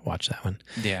like to watch that one.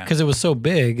 Yeah. Because it was so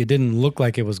big, it didn't look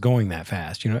like it was going that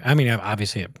fast. I mean,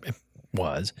 obviously it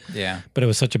was. Yeah. But it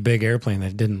was such a big airplane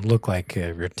that it didn't look like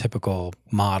your typical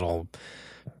model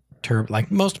like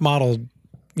most model,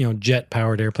 jet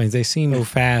powered airplanes. They seem so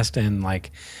fast and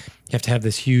like you have to have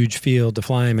this huge field to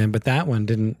fly them in. But that one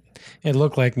didn't. It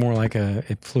looked like more like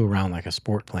it flew around like a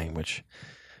sport plane, which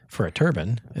for a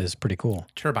turbine is pretty cool.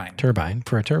 Turbine.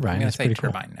 For a turbine, I'm going it's to say pretty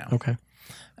turbine cool. now.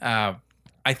 Okay.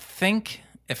 I think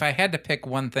if I had to pick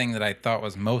one thing that I thought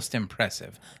was most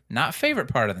impressive, not favorite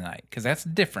part of the night, because that's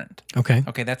different. Okay.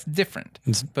 Okay, that's different.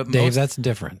 But Dave, that's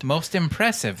different. most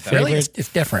impressive, though. Really? It's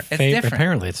different. It's different.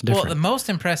 Apparently, it's different. Well, the most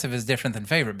impressive is different than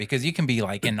favorite because you can be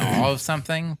like in awe of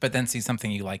something, but then see something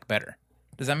you like better.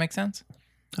 Does that make sense?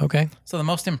 Okay. So the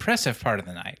most impressive part of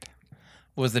the night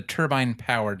was the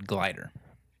turbine-powered glider.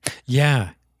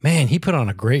 Yeah. Man, he put on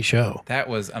a great show. That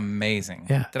was amazing.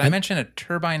 Yeah. Did I mention a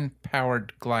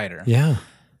turbine-powered glider? Yeah.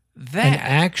 An That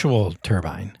actual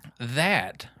turbine.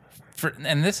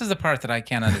 and this is the part that I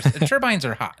can't understand. Turbines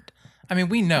are hot. I mean,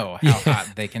 we know how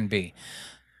hot they can be.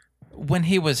 When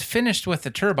he was finished with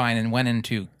the turbine and went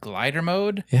into glider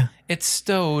mode, Yeah. it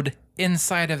stowed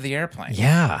inside of the airplane.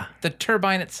 Yeah. The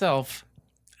turbine itself.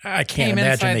 I can't Came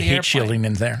imagine inside the the heat airplane. shielding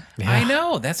in there. Yeah. I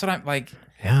know. That's what I'm like.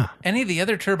 Yeah. Any of the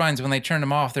other turbines, when they turned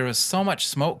them off, there was so much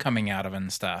smoke coming out of it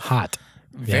and stuff. Hot.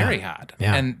 Very hot.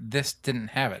 Yeah. And this didn't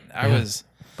have it. I was.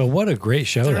 But what a great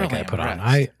show that Thoroughly guy put on.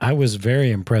 impressed. I was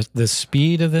very impressed. The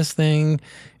speed of this thing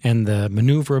and the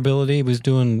maneuverability. He was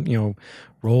doing,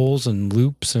 rolls and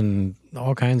loops and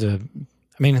all kinds of,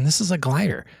 and this is a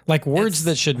glider. Like words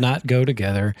that should not go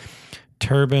together.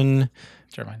 Turbine,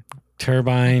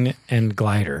 Turbine. and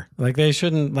glider. Like they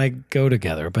shouldn't like go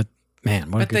together, but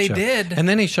man, what a But good they show. did. And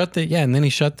then he shut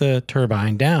the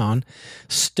turbine down,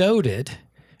 stowed it,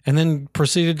 and then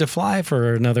proceeded to fly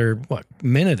for another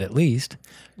minute at least.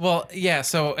 Well, yeah,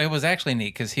 so it was actually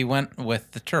neat because he went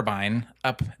with the turbine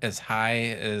up as high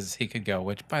as he could go,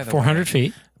 which, by the 400 way,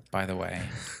 feet. By the way,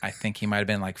 I think he might have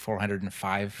been like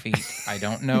 405 feet. I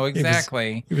don't know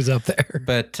exactly, He was up there.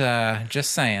 but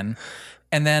just saying.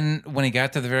 And then when he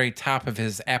got to the very top of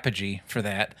his apogee for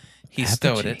that, he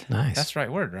stowed Apogee, it. nice. That's the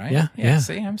right word, right? Yeah.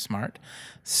 See, I'm smart.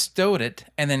 Stowed it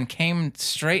and then came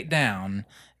straight down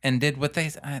and did what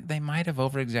they might have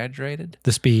over-exaggerated.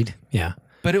 The speed, yeah.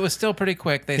 But it was still pretty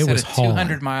quick. They It said was a hauling.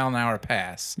 200-mile-an-hour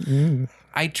pass.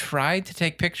 I tried to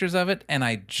take pictures of it, and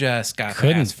I just got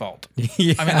Couldn't. the asphalt.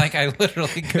 Yeah. I mean, like I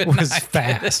literally could It was not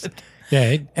fast. get it.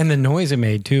 Yeah, and the noise it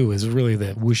made too was really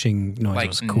the whooshing noise Like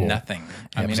was cool. nothing.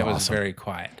 I It mean, was it was awesome. very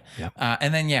quiet. Yep.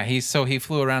 And then he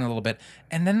flew around a little bit,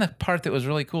 and then the part that was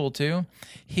really cool too,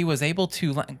 he was able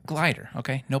to glider.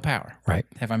 Okay, no power. Right.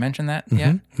 Have I mentioned that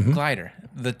yet? Glider.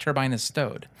 The turbine is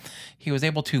stowed. He was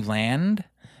able to land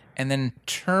and then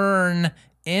turn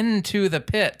into the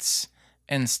pits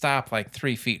and stop like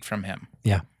 3 feet from him.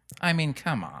 Yeah. I mean,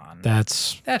 come on.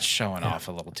 That's That's showing off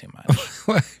a little too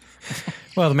much.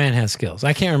 well, the man has skills.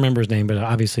 I can't remember his name, but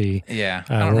obviously Yeah.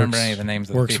 I don't remember any of the names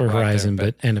of the works people for out there, Horizon,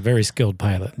 but and a very skilled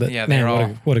pilot. But Yeah, man, they're all-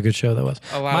 what a good show that was.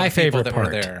 a lot My of the people favorite that part.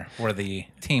 were there were the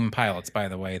team pilots, by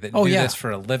the way, that Oh, do yeah. this for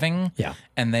a living. Yeah.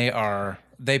 And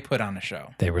they put on a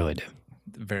show. They really do.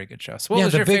 Very good show. So what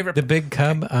was the your big, favorite? The big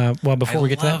Cub. Well, before I we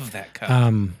get to love that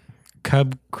Cub.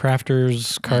 Cub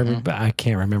Crafters Carbon. I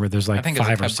can't remember. There's I like think it's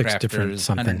 5 a or Cub 6 different Crafters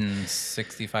something.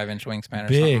 165-inch wingspan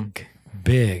or something.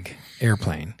 Big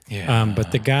airplane. Yeah.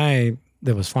 But the guy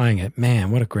that was flying it, man,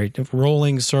 what a great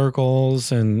rolling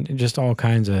circles and just all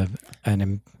kinds of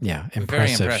Very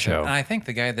impressive show. And I think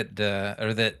the guy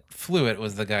that flew it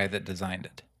was the guy that designed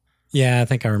it. Yeah, I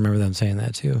think I remember them saying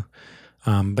that too.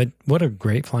 But what a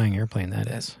great flying airplane that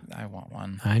is. I want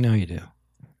one. I know you do.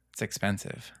 It's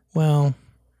expensive. Well,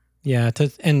 yeah,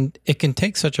 and it can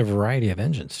take such a variety of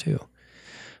engines too.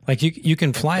 Like you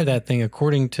can fly that thing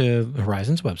according to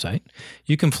Horizon's website.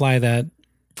 You can fly that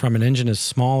from an engine as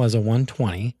small as a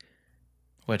 120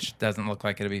 Which doesn't look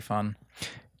like it'd be fun.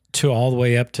 to all the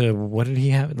way up to what did he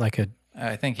have? Like a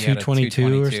I think he had a 222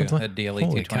 or 222, something? a DLE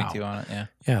Holy 222 cow. on it. Yeah.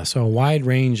 yeah, so a wide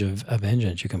range of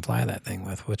engines you can fly that thing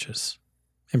with, which is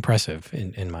impressive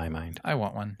in my mind. I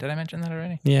want one. Did I mention that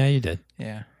already? Yeah, you did.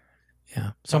 Yeah.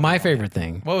 Yeah. So my favorite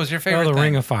thing. What was your favorite the thing?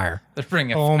 Ring of Fire. The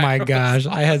Ring of Oh my Fire. gosh,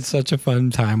 I had such a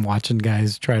fun time watching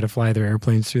guys try to fly their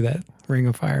airplanes through that Ring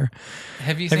of Fire.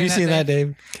 Have you Have you seen that,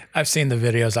 Dave? I've seen the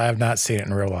videos. I have not seen it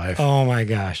in real life. Oh my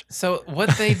gosh. So what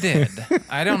they did,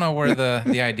 I don't know where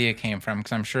the idea came from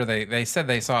because I'm sure they said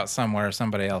they saw it somewhere.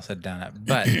 Somebody else had done it,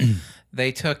 but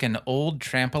they took an old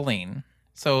trampoline.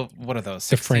 So what are those?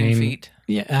 16 frame. feet?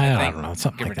 Yeah, I don't know,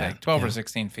 something give like or that. take, 12 Yeah. or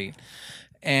 16 feet.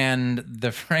 And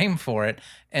the frame for it,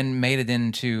 and made it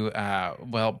into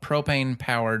propane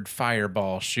powered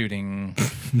fireball shooting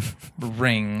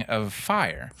ring of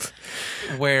fire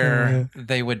where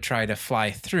they would try to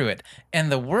fly through it.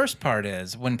 And the worst part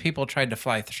is when people tried to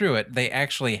fly through it, they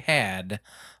actually had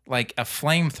like a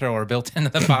flamethrower built into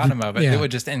the bottom of it Yeah. that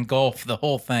would just engulf the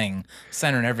whole thing,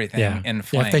 centering everything in Yeah,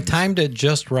 flames. if they timed it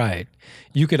just right,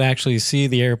 you could actually see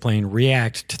the airplane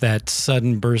react to that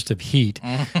sudden burst of heat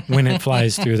when it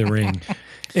flies through the ring.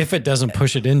 If it doesn't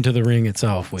push it into the ring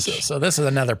itself, which So this is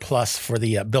another plus for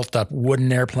the built-up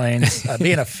wooden airplanes.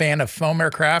 Being a fan of foam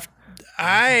aircraft,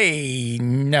 I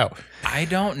know. I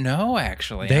don't know,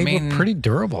 actually. they I mean, were pretty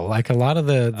durable. Like a lot of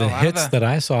the lot of hits the- that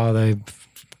I saw, they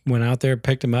went out there,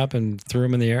 picked them up, and threw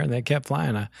them in the air, and they kept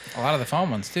flying. a lot of the foam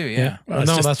ones too, Yeah. Well,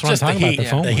 no, it's that's what I'm just talking the about. heat, The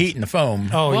foam. the ones. heat and the foam.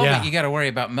 Oh well, yeah. but you got to worry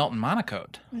about melting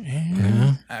monocoat.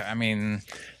 I mean,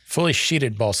 Fully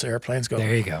sheeted balsa airplanes go.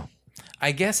 There you go.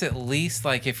 I guess at least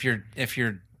like if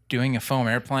you're doing a foam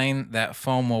airplane, that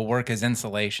foam will work as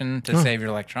insulation to save your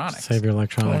electronics. Save your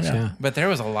electronics. Oh, yeah. yeah. But there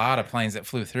was a lot of planes that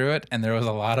flew through it, and there was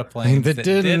a lot of planes That that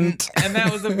didn't. and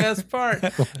that was the best part.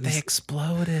 They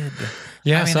exploded.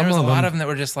 Yeah, I mean, some there was of a lot them. of them that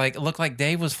were just like looked like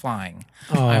Dave was flying.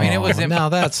 Oh, I mean, it was. no,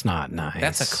 that's not nice.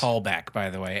 That's a callback, by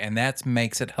the way, and that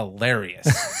makes it hilarious.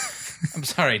 I'm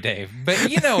sorry, Dave, but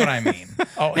you know what I mean.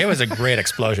 Oh, it was a great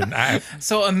explosion.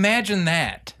 So imagine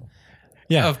that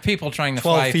Yeah, of people trying to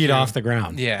 12 fly feet through. off the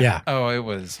ground. Yeah. yeah, Oh, it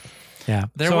was. yeah.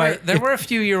 There So were a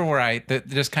few you were right that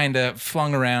just kind of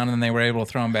flung around and they were able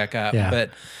to throw them back up. Yeah. But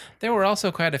there were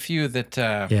also quite a few that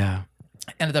yeah.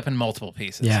 ended up in multiple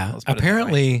pieces. Yeah, Let's put it that way.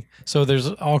 apparently, so there's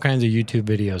all kinds of YouTube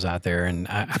videos out there, and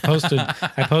I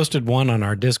posted one on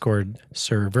our Discord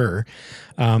server.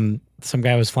 Some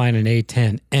guy was flying an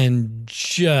A10 and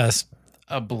just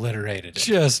Obliterated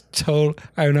it. total.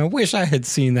 I don't know. Wish I had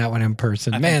seen that one in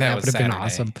person. I think Man, that was would have been Saturday.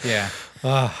 awesome. Yeah.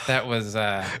 Ugh.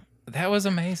 That was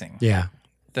amazing. Yeah,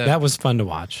 The- that was fun to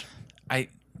watch.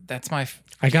 That's my.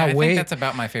 I got I way- think that's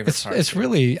about my favorite part. It's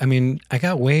really. I mean, I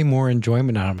got way more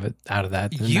enjoyment out of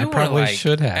that than You I were probably like-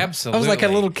 should have. I was like a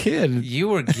absolutely. little kid. You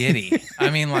were giddy. I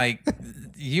mean, like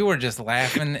you were just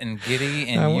laughing and giddy,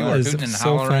 and I you were was. hooting It and was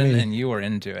so hollering, funny. and you were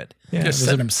into it. Yeah, Just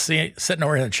it was sitting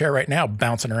over in a chair right now,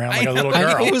 bouncing around like a little I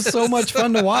know, girl. it was so much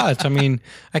fun to watch. I mean,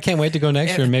 I can't wait to go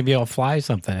next year and maybe I'll fly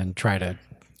something and try to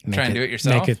and do it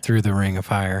yourself? Make it through the ring of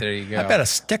fire. There you go. I bet a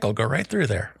stick will go right through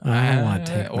there. I don't want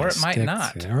to take or my it might stick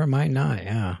not. to- or it might not.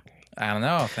 Yeah, I don't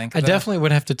know. Think I of that. definitely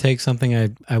would have to take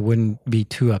something I wouldn't be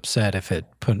too upset if it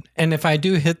put. And if I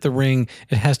do hit the ring,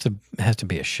 it has to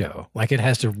be a show. Like it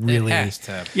has to really. It has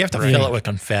to. You have to fill it with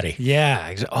confetti.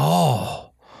 Yeah. Oh,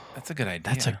 That's a good idea.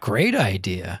 that's a great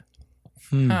idea.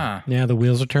 Huh. Yeah, the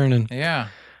wheels are turning. Yeah.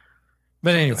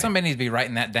 But anyway, Somebody needs to be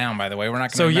writing that down. By the way, we're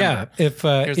not so going to. yeah, if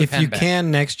Here's the pen you back. can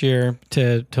next year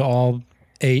to all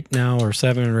 8 now or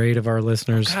 7 or 8 of our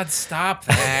listeners. God, stop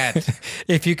that.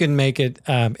 If you can make it,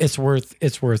 it's worth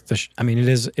the. I mean, it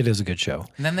is a good show.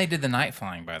 And then they did the night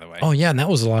flying. By the way, Oh yeah, and that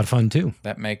was a lot of fun too.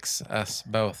 that makes us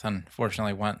both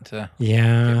unfortunately want to.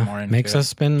 Yeah, more into makes it. us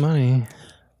spend money.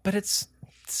 But it's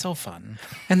so fun.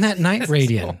 And that night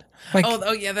radiant, like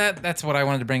Oh yeah, that's what I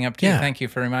wanted to bring up too. Yeah. Thank you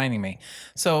for reminding me.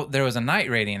 So there was a night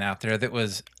radiant out there that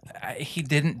was he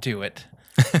didn't do it,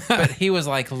 but he was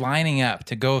like lining up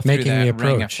to go through Making the that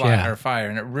ring of approach, yeah. or fire,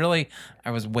 and it really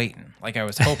I was waiting, like I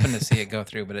was hoping to see it go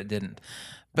through, but it didn't.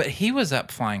 But he was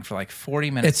up flying for like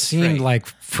 40 minutes. it seemed straight like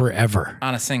forever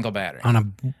on a single battery.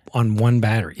 on one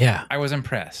battery. Yeah, I was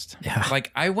impressed. Yeah. Like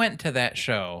I went to that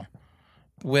show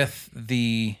with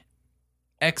the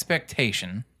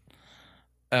expectation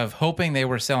of hoping they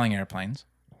were selling airplanes,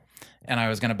 and I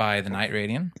was going to buy the Night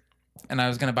Radian, and I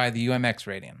was going to buy the UMX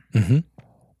Radian. Mm-hmm.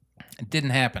 It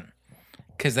didn't happen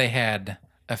because they had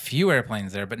a few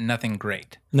airplanes there, but nothing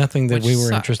great nothing that Which we were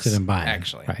sucks, interested in buying.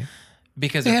 actually. right?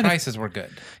 because They the had a- prices were good.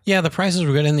 Yeah, the prices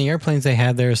were good, and the airplanes they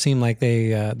had there seemed like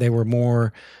they were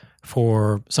more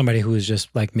for somebody who was just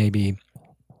like maybe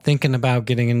thinking about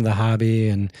getting into the hobby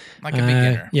and Like a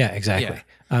beginner. Yeah, exactly.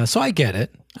 So I get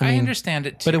it. I mean, understand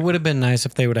it too. but it would have been nice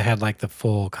if they would have had like the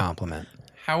full complement.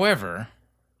 However,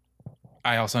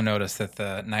 I also noticed that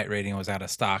the night rating was out of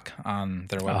stock on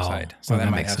their website. So well, that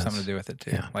that might makes have sense. something to do with it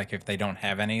too. Yeah. Like if they don't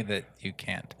have any, that you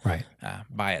can't Right.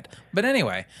 buy it. But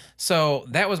anyway, so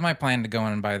that was my plan to go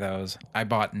in and buy those. I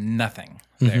bought nothing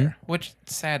Mm-hmm. there, which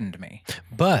saddened me.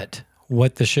 But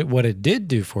what what it did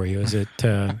do for you is it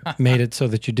made it so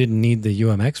that you didn't need the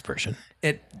UMX version.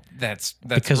 That's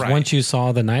Because right. once you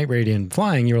saw the Night Radiant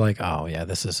flying, you were like, oh yeah,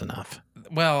 this is enough.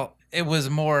 Well, it was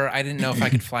more, I didn't know if I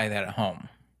could fly that at home.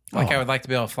 Like I would like to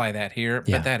be able to fly that here,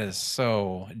 Yeah. but that is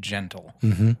so gentle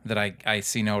that I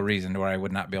see no reason to where I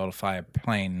would not be able to fly a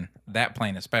plane, that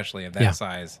plane especially of that Yeah.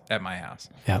 size, at my house.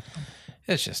 Yep.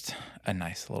 It's just a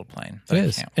nice little plane. It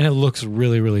is. And it looks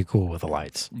really, really cool with the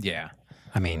lights. Yeah.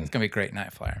 I mean, It's going to be a great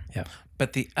night flyer. yeah.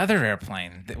 But the other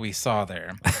airplane that we saw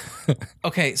there,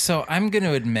 okay, so I'm going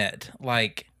to admit,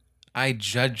 like, I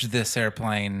judged this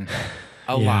airplane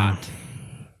a lot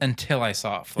until I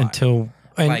saw it fly.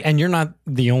 And you're not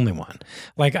the only one.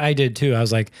 Like I did too. I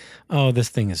was like, oh, this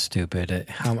thing is stupid.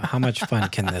 How much fun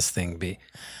can this thing be?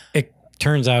 It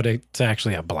turns out it's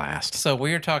actually a blast. So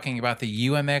we are talking about the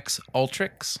UMX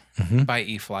Ultrix by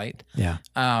eFlight. Yeah.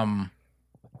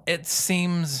 It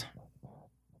seems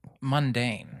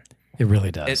mundane. It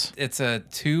really does. It's a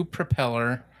 2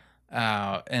 propeller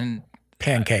and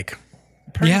Pancake.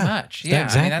 pretty much. Yeah.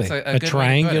 Exactly. I mean, that's a good way to put it.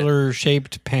 triangular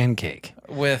shaped pancake.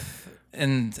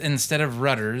 And instead of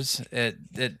rudders, it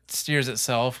steers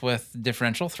itself with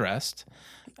differential thrust,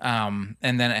 and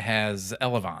then it has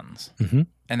elevons,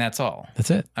 and that's all.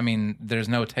 That's it. I mean, there's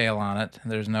no tail on it.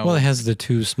 There's no. Well, it has the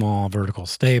 2 small vertical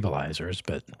stabilizers,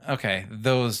 but Okay,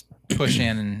 those push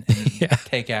in and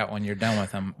take out when you're done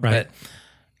with them. Right. But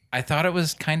I thought it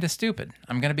was kind of stupid.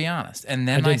 I'm going to be honest. And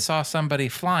then I saw somebody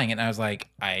flying it, and I was like,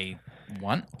 I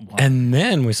want one. and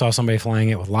then we saw somebody flying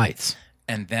it with lights.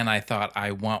 And then I thought,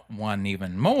 I want one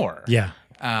even more. Yeah.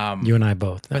 You and I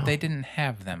both. But no. they didn't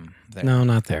have them there. No,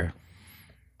 not there.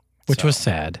 Which was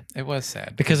sad. It was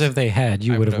sad. Because if they had,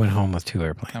 you would have would've went home with 2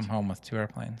 airplanes. Come home with 2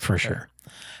 airplanes. For sure.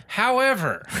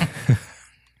 However,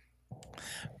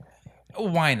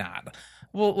 why not?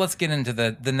 Well, let's get into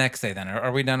the next day then.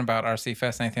 Are we done about RC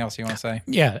Fest? Anything else you want to say?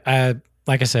 Yeah.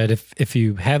 Like I said, if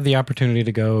you have the opportunity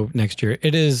to go next year,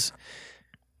 it is,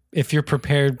 if you're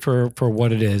prepared for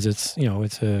what it is, it's,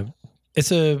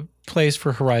 it's a place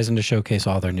for Horizon to showcase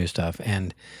all their new stuff.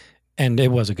 And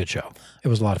it was a good show. It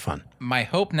was a lot of fun. My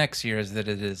hope next year is that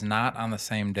it is not on the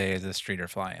same day as the Streeter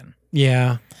Fly-In.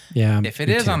 Yeah. Yeah. If it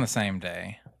is on the same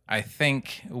day, I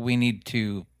think we need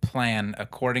to plan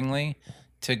accordingly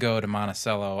to go to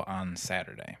Monticello on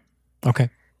Saturday. Okay.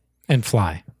 And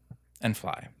fly. And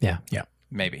fly. Yeah. Yeah.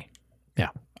 Maybe. Yeah.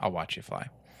 I'll watch you fly.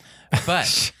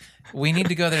 But we need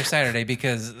to go there Saturday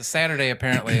because Saturday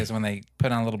apparently is when they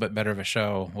put on a little bit better of a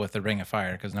show with the Ring of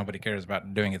Fire because nobody cares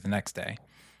about doing it the next day.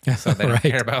 So they don't Right.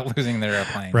 care about losing their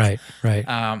airplanes. Right.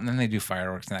 Then they do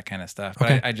fireworks and that kind of stuff.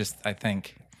 But Okay. I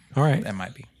think All right. that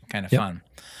might be kind of Yep. fun.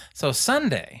 So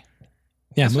Sunday.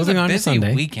 Yeah. This was Moving a on to busy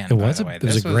Sunday. weekend, It by was the a, way. it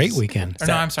was This a great was- weekend. Or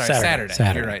no, I'm sorry, Saturday.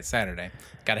 Saturday. You're right, Saturday.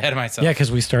 Got ahead of myself. Yeah,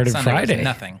 because we started Sunday was Friday.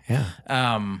 nothing.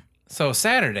 Yeah. So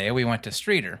Saturday we went to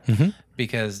Streeter Mm-hmm.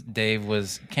 because Dave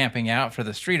was camping out for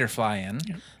the Streeter Fly-In.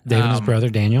 Dave and his brother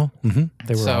Daniel. They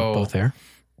were all so- both there.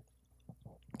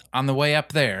 On the way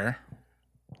up there,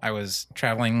 I was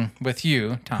traveling with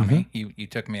you, Tommy. Mm-hmm. You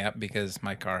took me up because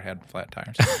my car had flat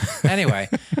tires. Anyway,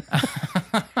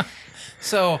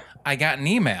 so I got an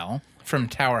email from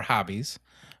Tower Hobbies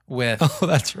with Oh,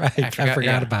 that's right. I forgot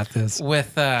yeah. about this.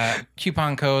 with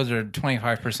coupon codes or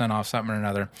 25% off something or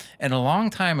another. And a long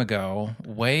time ago,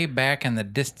 way back in the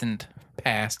distant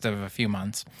past of a few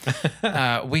months,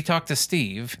 we talked to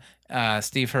Steve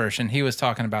Hirsch, and he was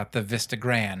talking about the Vista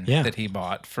Grand Yeah. that he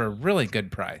bought for a really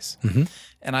good price.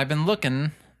 And I've been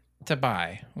looking to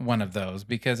buy one of those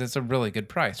because it's a really good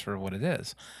price for what it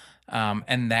is.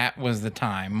 And that was the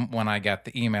time when I got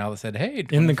the email that said, hey,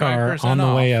 25% In the car on the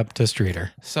off. way up to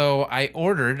Streeter. So I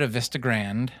ordered a Vista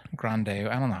Grande. I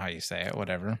don't know how you say it,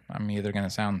 whatever. I'm either going to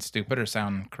sound stupid or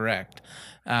sound correct.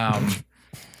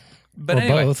 But Or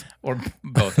anyway, both. or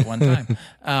both at one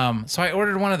time. So I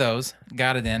ordered one of those,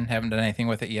 got it in, haven't done anything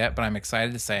with it yet, but I'm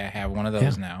excited to say I have one of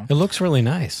those now. It looks really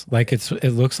nice. Like it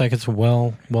looks like it's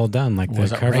well done. Like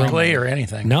Was the it covering. wrinkly or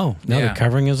anything? No, Yeah. the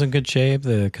covering is in good shape.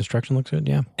 The construction looks good.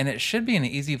 Yeah. And it should be an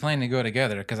easy plane to go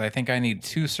together because I think I need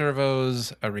 2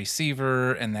 servos, a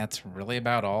receiver, and that's really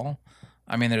about all.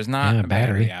 I mean, there's not Yeah, a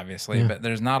battery, battery. obviously, but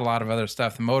there's not a lot of other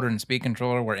stuff. The motor and speed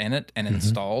controller were in it and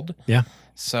installed. Yeah.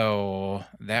 So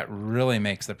that really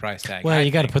makes the price tag. Well, I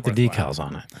you got to think, put the worthwhile. decals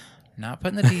on it. Not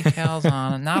putting the decals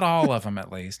on, not all of them at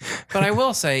least. But I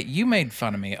will say, you made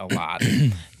fun of me a lot.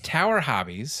 Tower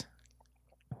Hobbies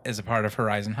is a part of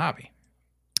Horizon Hobby.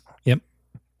 Yep.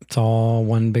 It's all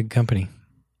one big company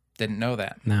Didn't know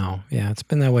that. now. Yeah, it's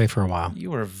been that way for a while.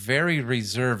 You were very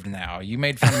reserved now. You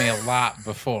made fun of me a lot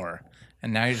before.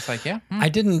 And now you're just like, yeah.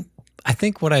 I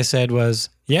think what I said was,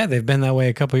 yeah, they've been that way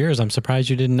a couple years. I'm surprised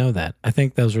you didn't know that. I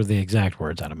think those were the exact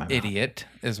words out of my mouth. Idiot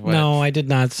is what. No, I did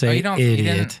not say you idiot.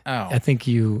 didn't? Oh. I think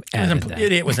you added that.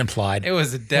 It was implied. It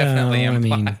was definitely Well,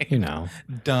 implied. I mean,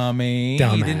 Dummy. You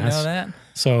didn't know Dumbass. that?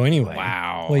 So anyway.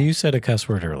 Wow. Well, you said a cuss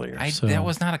word earlier. so, That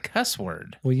was not a cuss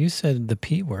word. Well, you said the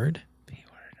P word. B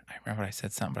word. I remember I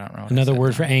said something, but I don't remember what Another I said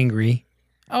word for now. angry.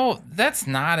 Oh, that's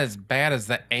not as bad as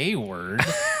the A word.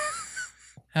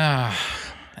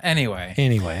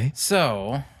 Anyway,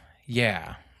 so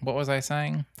yeah, what was I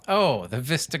saying? Oh, the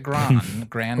Vista Grande,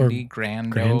 Grande.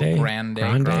 Well,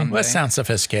 that sounds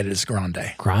sophisticated as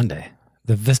Grande. Grande.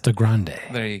 The Vista Grande.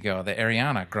 There you go. The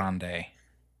Ariana Grande.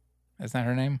 Isn't that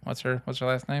her name? What's her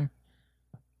last name?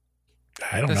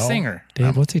 I don't know. The singer.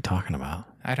 Dave, what's he talking about?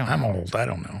 I don't know. I'm old. I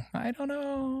don't know. I don't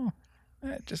know.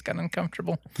 It just got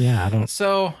uncomfortable. Yeah, I don't.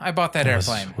 So I bought that was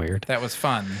airplane. weird. That was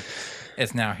fun.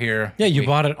 It's now here. Yeah, you We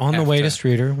bought it on the have way to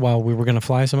Streeter while we were going to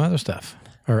fly some other stuff.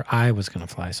 Or I was going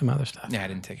to fly some other stuff. Yeah, I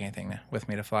didn't take anything with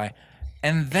me to fly.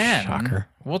 And then Shocker.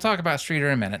 we'll talk about Streeter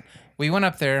in a minute. We went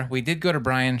up there. We did go to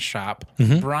Brian's shop.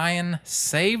 Mm-hmm. Brian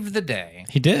saved the day.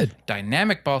 He did.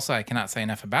 Dynamic balsa. I cannot say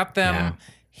enough about them. Yeah.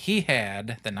 He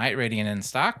had the Night Radiant in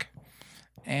stock.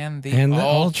 And the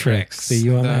Ultrix, the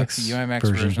UMX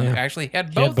version, yeah. Actually, he had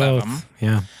He both, had of them.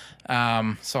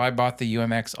 Yeah. So I bought the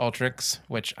UMX Ultrix,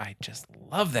 which I just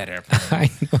love that airplane.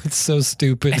 I know, it's so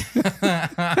stupid.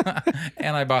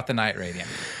 And I bought the Night Radiant,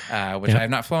 which I have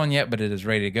not flown yet, but it is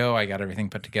ready to go. I got everything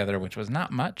put together, which was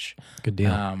not much. Good deal.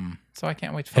 So I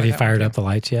can't wait to fly Have you that one fired too. up the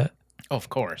lights yet? Oh, of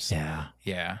course. Yeah.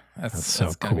 Yeah. That's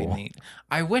so gonna be cool. neat.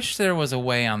 I wish there was a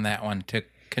way on that one to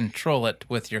control it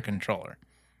with your controller.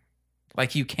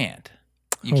 Like you can't.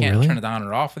 You Oh, can't really? turn it on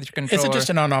or off with your controller. Is it just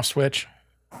an on-off switch?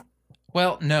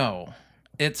 Well, no.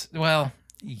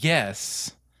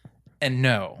 Yes and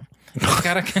no. It's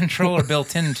got a controller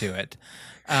built into it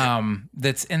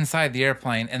that's inside the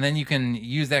airplane, and then you can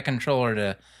use that controller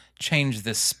to change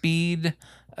the speed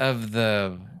of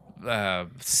the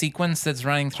sequence that's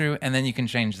running through, and then you can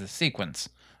change the sequence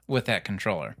with that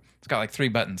controller. It's got like 3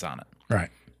 buttons on it. Right.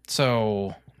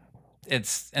 So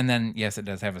and then, yes, it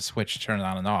does have a switch to turn it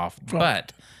on and off,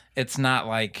 but it's not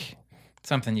like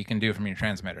something you can do from your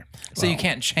transmitter. So you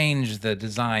can't change the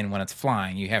design when it's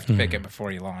flying. You have to pick it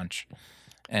before you launch.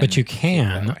 And But you keep it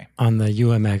that can way. on the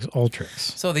UMX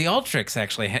Ultrix. So the Ultrix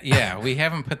actually, we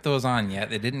haven't put those on yet.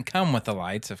 They didn't come with the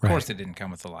lights. Of course, they didn't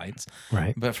come with the lights.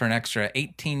 Right. But for an extra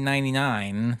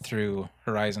 $18.99 through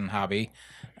Horizon Hobby,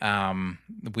 I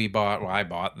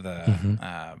bought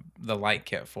the light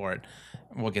kit for it.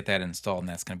 We'll get that installed, and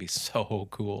that's going to be so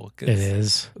cool. 'Cause It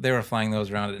is. They were flying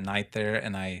those around at night there,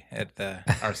 and at the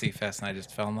RC Fest, and I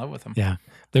just fell in love with them. Yeah.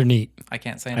 They're neat. I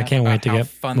can't say enough can't about wait to how get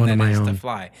fun one of that my is to own.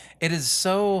 fly. It is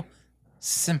so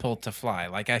simple to fly.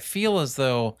 Like I feel as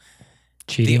though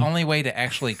Cheating. the only way to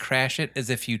actually crash it is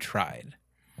if you tried,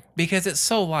 because it's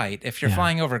so light. If you're Yeah.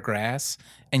 flying over grass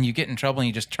and you get in trouble and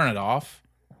you just turn it off,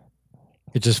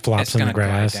 It just flops it's in going the to glide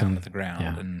grass. down And to the ground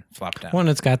yeah. and flop down. one,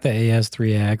 it's got the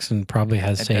AS3X and probably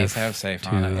has It safe. does have safe too,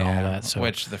 on it, and all yeah. that. So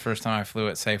Which the first time I flew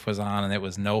it, safe was on, and it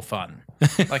was no fun.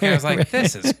 Like I was like,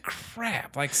 this is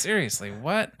crap. Like seriously,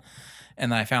 what?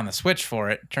 And then I found the switch for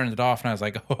it, turned it off, and I was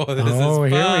like, oh, this is fun. here we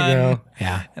go.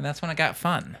 Yeah. And that's when it got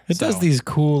fun. It does So, these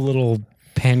cool little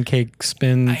pancake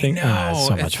spin I thing. know. It's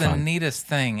so it's much the fun. neatest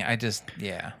thing. I just,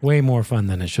 yeah. Way more fun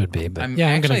than it should be. But I'm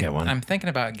going to get one. I'm thinking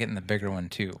about getting the bigger one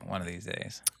too, one of these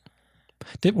days.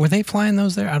 Were they flying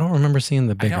those there? I don't remember seeing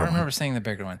the I bigger don't remember one. seeing the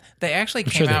bigger one. They actually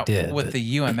sure came they out did, with but-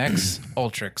 the UMX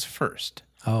Ultrix first.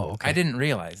 Oh, okay. I didn't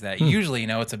realize that. Usually,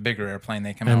 it's a bigger airplane.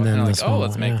 They come And out then and they're the like, small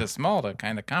let's one, make yeah. this small to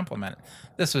kind of complement it.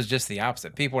 This was just the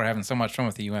opposite. People were having so much fun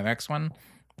with the UMX one,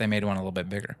 they made one a little bit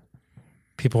bigger.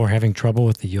 People were having trouble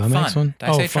with the UMX Fun. one? Did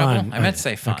I say fun. trouble? I meant to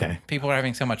say fun. Okay. People were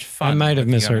having so much fun. I might have with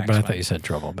the misheard, UMX but I one. thought you said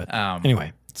trouble. But Um,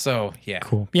 anyway, So, yeah.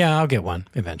 cool. Yeah, I'll get one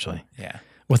eventually Yeah.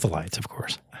 with the lights, of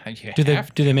course. You Do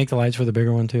have they make the lights for the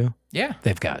bigger one too? Yeah.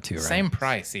 They've got to, right? Same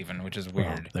price, even, which is Well,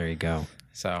 weird. there you go.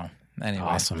 So, anyway.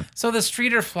 Awesome. So, the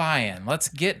Streeter fly-in. Let's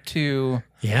get to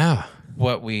Yeah.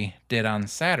 what we did on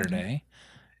Saturday.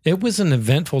 It was an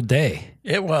eventful day.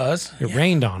 It was. It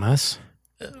rained on us.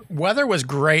 Weather was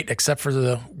great except for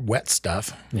the wet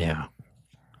stuff. Yeah.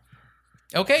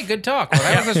 Okay, good talk. Well,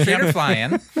 that was a Streeter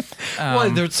fly-in.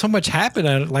 Well, there's so much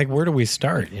happened. Like, where do we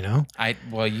start, you know?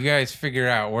 Well, you guys figure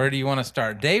out, where do you want to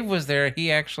start? Dave was there.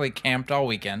 He actually camped all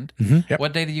weekend. Yep.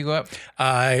 What day did you go up?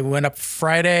 I went up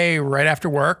Friday right after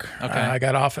work. Okay. I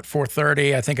got off at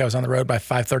 4:30. I think I was on the road by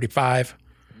 5:35.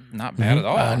 Not bad at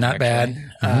all. Not actually.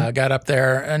 bad. Got up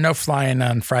there. No flying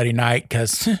on Friday night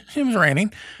because it was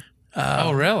raining.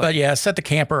 Oh, really? But yeah, set the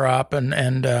camper up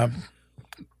and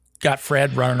got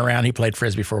Fred running around. He played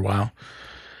Frisbee for a while.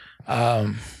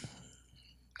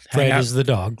 Fred out. is the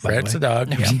dog. By Fred's the the way.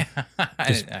 dog. Yeah.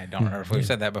 I don't remember if we've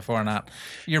said that before or not.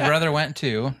 Your brother went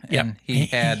too, and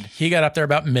Yep. He got up there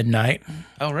about midnight.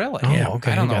 Oh, really? Oh,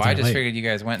 okay. I don't He know. got I there just late. figured you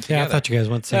guys went Yeah, together. I thought you guys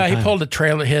went the same He time. pulled the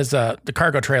trailer, the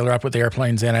cargo trailer up with the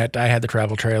airplanes in it. I had the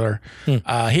travel trailer.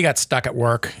 He got stuck at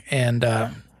work, and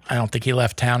I don't think he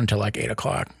left town until like 8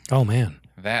 o'clock. Oh, man.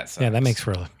 That sucks. Yeah, that makes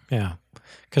for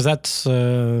because that's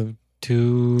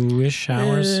 2-ish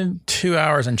hours. 2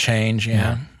 hours and change.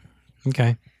 Yeah.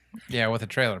 Okay. Yeah, with a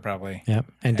trailer probably. Yep.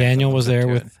 And Daniel was there to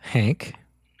with Hank.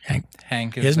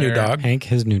 Hank is His new there. dog. Hank,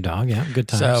 his new dog. Yeah, good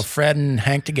So times. Fred and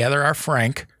Hank together are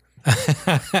Frank.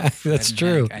 That's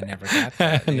true. I never got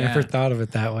that. I never yeah. thought of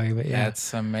it that way, but yeah,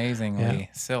 That's amazingly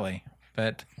silly.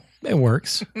 But it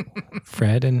works.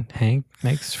 Fred and Hank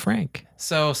makes Frank.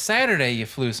 so Saturday you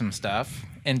flew some stuff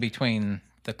in between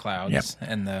the clouds Yep.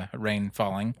 and the rain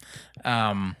falling.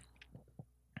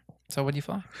 So what did you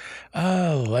fly?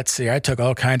 Oh, let's see. I took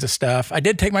all kinds of stuff. I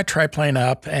did take my triplane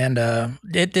up, and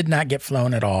it did not get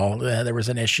flown at all. There was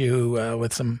an issue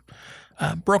with some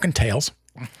broken tails.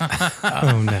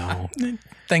 Oh no,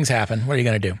 Things happen. What are you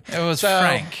going to do? It was So-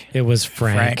 Frank. it was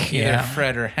Frank. Frank, Either yeah.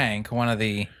 Fred or Hank, one of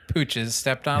the pooches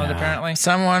stepped on it apparently.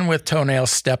 Someone with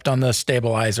toenails stepped on the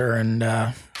stabilizer,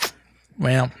 and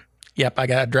well, yep, I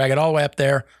got to drag it all the way up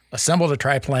there, assembled a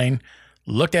triplane,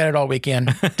 looked at it all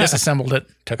weekend, disassembled it,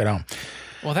 took it home.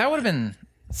 Well, that would have been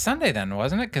Sunday then,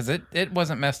 wasn't it? Because it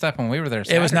wasn't messed up when we were there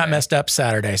Saturday. It was not messed up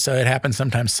Saturday, so it happened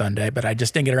sometimes Sunday, but I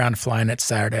just didn't get around to flying it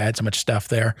Saturday. I had so much stuff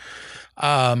there.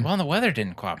 Well, and the weather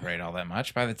didn't cooperate all that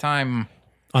much. By the time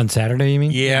On Saturday, you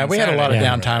mean? Yeah, on we had a lot of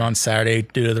Saturday. downtime on Saturday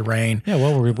due to the rain Yeah.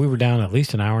 Well, we were down at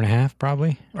least an hour and a half,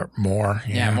 probably. or more.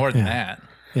 yeah, more than that.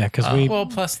 Yeah, because we. Well,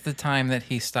 plus the time that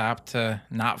he stopped to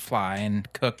not fly and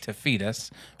cook to feed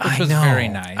us, which I was know. very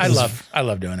nice. I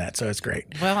love doing that, so it's great.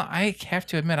 Well, I have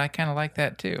to admit, I kind of like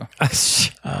that too.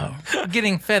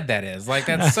 Getting fed, that is. Like,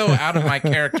 that's so out of my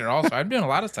character. Also, I'm doing a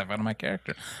lot of stuff out of my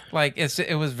character. Like,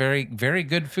 it was very, very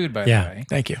good food, by Yeah. the way.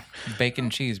 Thank you. Bacon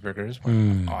cheeseburgers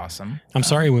were awesome. I'm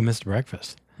sorry we missed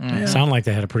breakfast. Sound like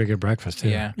they had a pretty good breakfast too.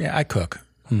 Yeah. Yeah, I cook.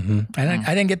 I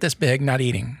didn't get this big not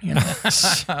eating. You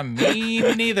know.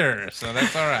 Me neither. So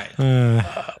that's all right.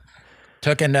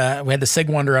 Took and we had the Sig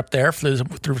Wonder up there. Flew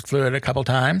it a couple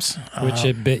times. Which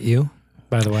it bit you,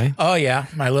 by the way. Oh yeah,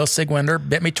 my little Sig Wonder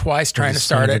bit me twice trying to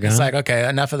son start of a it. It's gun. like, okay,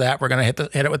 enough of that. We're gonna hit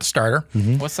it with the starter.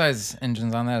 What size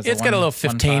engine's on that? Is it It's got a little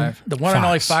 15, 1.5? the one and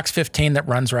only Fox. Fox 15 that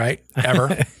runs right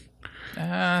ever.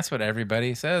 That's what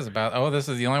everybody says about, oh, this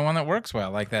is the only one that works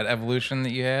well, like that Evolution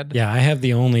that you had. Yeah, I have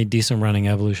the only decent running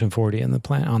Evolution 40 on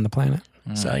the planet.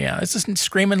 So yeah, it's just a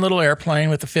screaming little airplane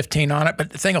with the 15 on it,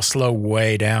 but the thing will slow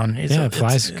way down. It's Yeah, it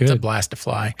flies It's a good. blast to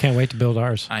fly. Can't wait to build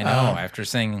ours. I know. After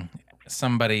seeing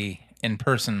somebody in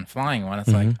person flying one, it's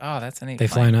like, oh, that's a neat They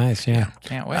fly plane. nice. Yeah.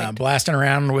 Can't wait. Blasting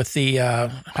around with the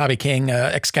Hobby King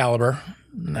Excalibur,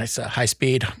 nice high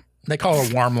speed. They call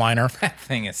it a warm liner. That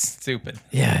thing is stupid.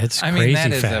 Yeah, it's I crazy mean,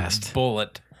 that is fast. a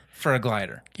bullet for a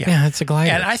glider. Yeah, it's a glider.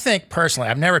 And I think personally,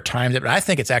 I've never timed it, but I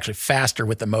think it's actually faster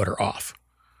with the motor off.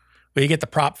 When you get the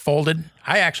prop folded,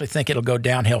 I actually think it'll go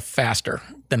downhill faster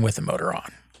than with the motor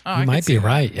on. Oh, I you could might see be that.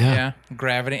 right. Yeah, Yeah.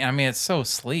 Gravity. I mean, it's so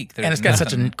sleek. And it's got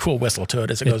such a cool whistle to it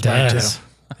as it goes it by too. does.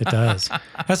 It does.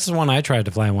 That's the one I tried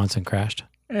to fly once and crashed.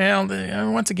 Well,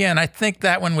 once again, I think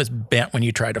that one was bent when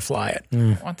you tried to fly it.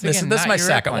 Once This again, is not my your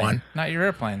second airplane. one. Not your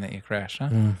airplane that you crashed, huh?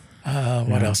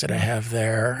 What else did I have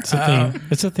there? It's a theme.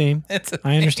 It's a theme. It's a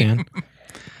I understand.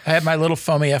 I had my little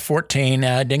foamy F-14.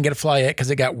 I didn't get to fly it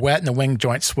because it got wet and the wing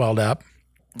joint swelled up.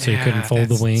 So you couldn't fold the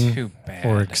that's wing too bad.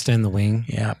 or extend the wing.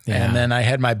 Yeah. Yeah. And then I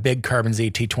had my big Carbon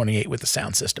Z T28 with the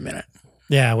sound system in it.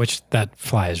 Yeah, which that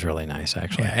flies really nice,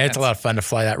 actually. Yeah, it's a lot of fun to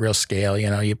fly that real scale. You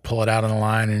know, you pull it out on the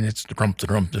line and it's drum,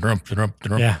 drum, drum, drum,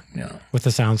 drum. Yeah. You know. With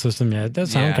the sound system, yeah, it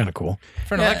does sound Yeah. kind of cool.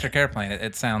 For an electric airplane,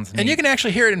 it sounds neat. And you can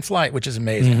actually hear it in flight, which is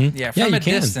amazing. Yeah, Yeah, from you a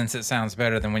can. distance, it sounds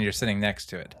better than when you're sitting next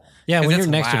to it. Yeah, 'Cause when it's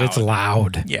you're next to it, it's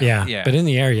loud. Yeah. Yeah. But in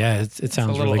the air, yeah, it It's sounds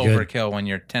a little really good. overkill when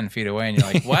you're 10 feet away and you're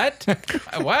like, what?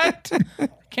 What?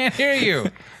 Can't hear you.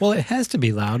 Well, it has to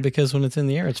be loud because when it's in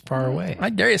the air, it's far away. I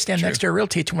dare you to stand next to a real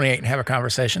T28 and have a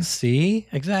conversation. See?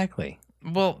 Exactly.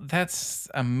 Well, that's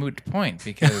a moot point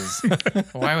because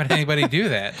why would anybody do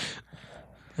that?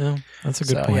 Well, that's a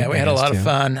good So point. yeah, we I had a guess, lot of too.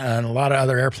 fun and a lot of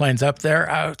other airplanes up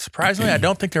there. Surprisingly, I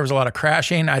don't think there was a lot of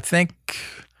crashing. I think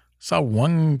saw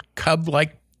one Cub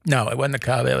no, it wasn't a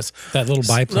Cub. It was That little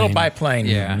biplane. little biplane.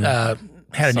 Yeah.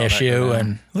 Had an Saw that issue go down.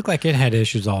 and Looked like it had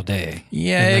issues all day.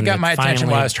 yeah, And it then got my attention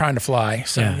finally- while I was trying to fly.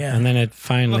 So yeah, And then it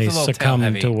finally Looked a little succumbed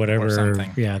tail-heavy to or whatever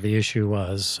something. the issue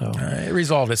was. So it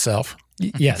resolved itself.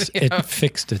 yes, it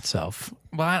fixed itself.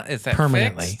 Well, is that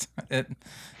Permanently. fixed?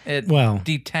 It Well-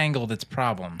 detangled its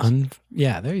problems,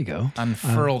 Yeah, there you go.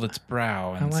 unfurled its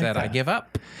brow, and like said, "I that. give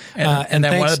up." And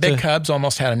then one thanks of the big to- cubs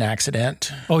almost had an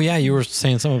accident. Oh yeah, you were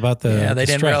saying something about the Yeah, they the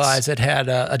didn't struts. realize it had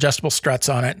adjustable struts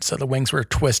on it, so the wings were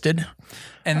twisted.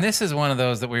 And this is one of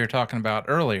those that we were talking about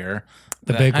earlier.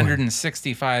 The big one.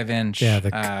 165-inch. Yeah, the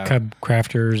Cub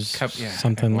Crafters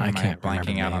something. Why I am can't blanking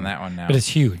remember the out on name. that one now. But it's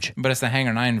huge. But it's the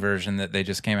Hangar 9 version that they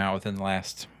just came out with in the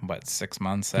last, 6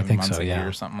 months, 7 think months, so, a yeah. year,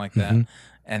 or something like that.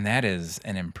 And that is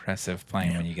an impressive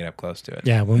plane when you get up close to it.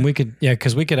 Yeah, when we could,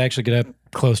 because we could actually get up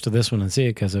close to this one and see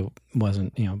it because it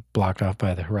wasn't, blocked off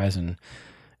by the Horizon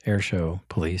Air Show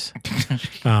police.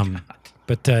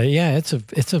 But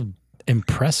it's a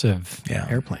impressive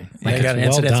airplane. They it's got an well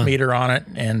incidence done. meter on it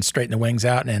and straightened the wings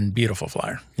out, and beautiful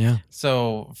flyer. Yeah,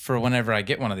 So for whenever I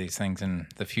get one of these things in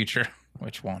the future,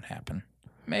 which won't happen,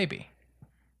 maybe.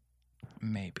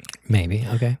 maybe.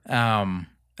 Okay.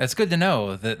 It's good to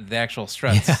know that the actual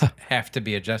struts Yeah. have to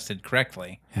be adjusted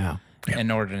correctly Yeah,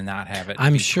 in order to not have it.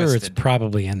 I'm be sure twisted. it's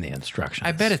probably in the instructions.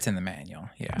 I bet it's in the manual.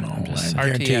 Yeah. I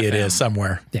guarantee you it is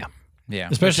somewhere. Yeah, Yeah.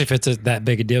 especially if it's that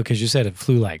big a deal because you said it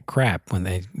flew like crap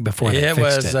before they It fixed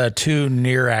was it. 2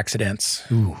 near accidents.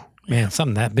 Ooh, man,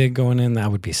 something that big going in,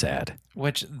 that would be sad.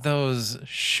 Which those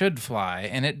should fly,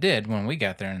 and it did when we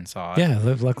got there and saw it. Yeah,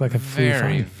 it looked like a flew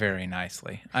Very, fine. very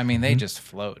nicely. I mean, they just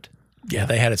float. Yeah,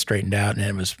 they had it straightened out, and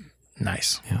it was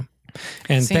nice. Yeah.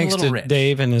 And Seemed a thanks little to rich.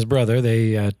 Dave and his brother,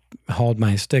 they hauled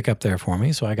my stick up there for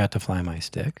me, so I got to fly my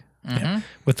stick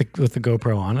with the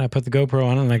GoPro on. I put the GoPro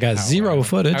on, and I got zero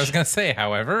footage. I was going to say,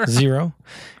 however, Zero,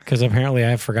 because apparently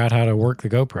I forgot how to work the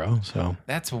GoPro. So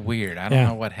that's weird. I don't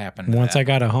know what happened. To once that. I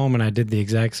got it home and I did the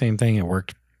exact same thing, it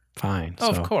worked fine.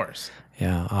 Oh, so, of course.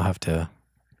 yeah, I'll have to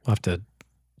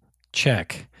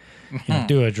check.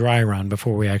 Do a dry run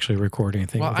before we actually record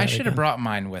anything. Well, with I that should have again. brought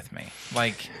mine with me.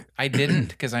 Like, I didn't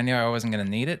because I knew I wasn't going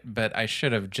to need it, but I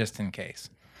should have just in case.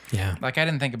 Yeah, Like, I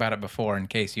didn't think about it before in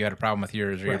case you had a problem with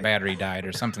yours or your battery died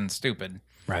or something stupid.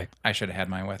 right. I should have had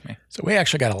mine with me. So we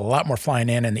actually got a lot more flying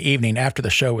in the evening after the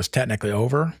show was technically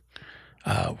over.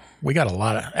 We got a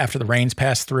lot of after the rains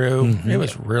passed through. It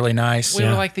was really nice. We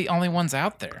were like the only ones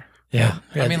out there. Yeah.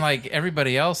 I mean, like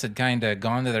everybody else had kind of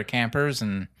gone to their campers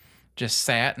and just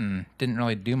sat and didn't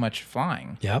really do much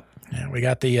flying. Yep. Yeah, we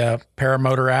got the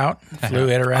paramotor out, flew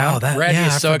it around. that- Reggie yeah,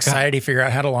 is I so forgot. excited to figure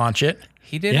out how to launch it.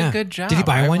 He did a good job. Did he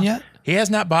buy one yet? He has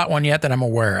not bought one yet that I'm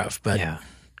aware of, but Yeah.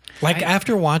 Like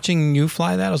after watching you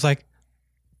fly that, I was like,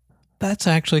 that's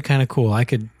actually kind of cool. I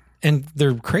could, and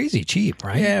they're crazy cheap,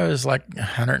 right? yeah, it was like $150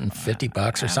 or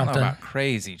I don't know something. about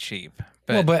crazy cheap,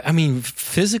 but, Well, but I mean,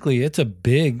 physically, it's a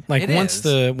big, like It once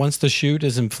is. once the chute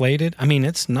is inflated, I mean,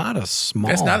 it's not a small.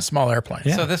 It's not a small airplane.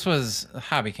 Yeah. so this was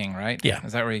Hobby King, right? Yeah.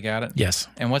 Is that where you got it? Yes.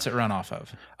 And what's it run off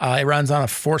of? It runs on a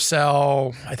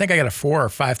 4-cell. I think I got a 4 or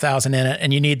 5,000 in it,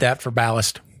 and you need that for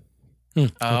ballast. Oh,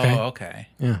 okay.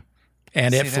 Yeah.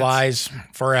 And See, it that's- flies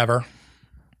forever.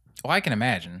 Well, I can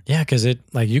imagine. Yeah. Cause it,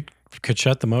 like, you could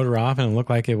shut the motor off and it looked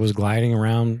like it was gliding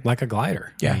around like a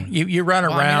glider. Yeah, you run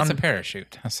Well, I mean, around. it's a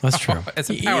parachute. That's true. It's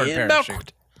a powered Yeah, about-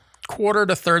 parachute. Quarter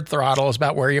to third throttle is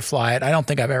about where you fly it. I don't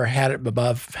think I've ever had it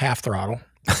above half throttle.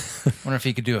 Wonder if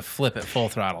you could do a flip at full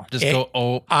throttle. Just It-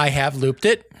 go, I have looped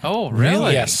it.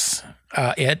 really? Yes.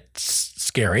 It's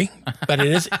scary, but it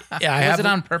is. I Was have it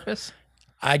on purpose?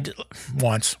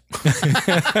 once.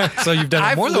 So you've done it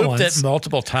I've more than looped once. it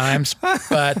multiple times,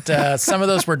 but some of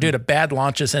those were due to bad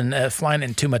launches and flying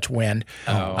in too much wind.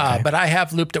 But I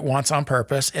have looped it once on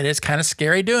purpose. It is kind of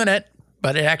scary doing it,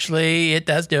 but it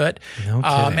does do it. No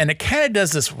kidding. And it kind of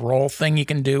does this roll thing you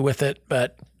can do with it,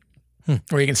 but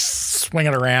where you can swing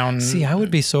it around. See, I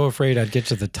would be so afraid I'd get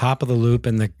to the top of the loop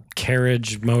and the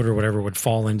carriage motor, whatever, would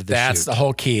fall into the That's chute. the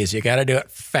whole key is you got to do it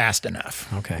fast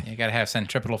enough. Okay. You got to have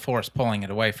centripetal force pulling it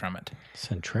away from it.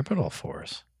 Centripetal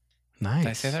force. Nice. Did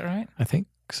I say that right? I think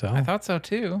so. I thought so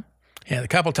too. Yeah, the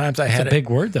couple times I it's had a it. big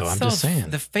word, though. I'm So just saying.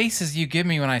 The faces you give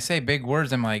me when I say big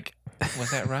words, I'm like,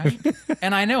 was that right?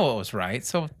 And I know it was right,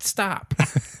 so stop.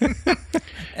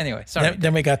 Anyway, sorry.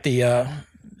 Then we got the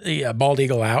bald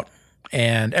eagle out,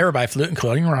 and everybody flew it,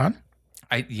 including Ron.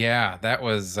 Yeah, that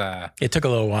was. It took a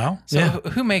little while. So Yeah.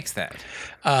 who makes that?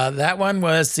 That one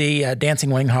was the Dancing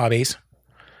Wing Hobbies.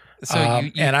 So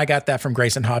And I got that from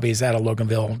Grayson Hobbies out of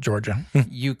Loganville, Georgia.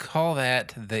 you call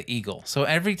that the Eagle. So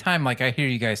every time, like I hear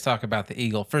you guys talk about the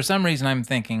Eagle, for some reason I'm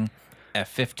thinking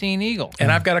F-15 Eagle.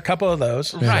 And I've got a couple of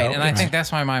those. Right, So and I think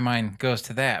that's why my mind goes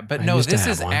to that. But no, used to this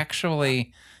have is one.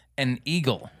 actually an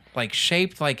eagle, like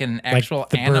shaped like an actual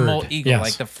the animal bird, eagle, yes.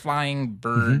 like the flying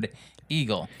bird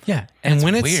eagle. yeah. And And it's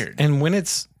when weird. and when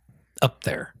it's up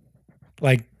there,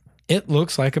 like it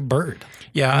looks like a bird.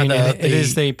 Yeah, I mean, it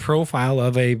is the profile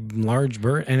of a large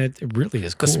bird, and it really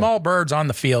is cool. the small birds on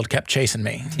the field kept chasing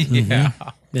me. Yeah.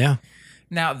 Yeah.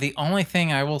 Now, the only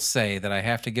thing I will say that I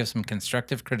have to give some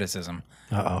constructive criticism,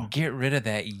 get rid of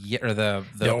that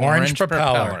the orange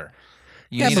propeller.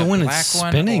 You Yeah, need but a when black it's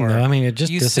one spinning, or- though, I mean, it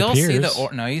just you still see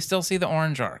disappears. no, you still see the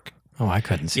orange arc. Oh, I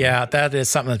couldn't see. Yeah, that is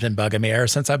something that's been bugging me ever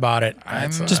since I bought it.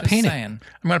 I'm just paint it. saying.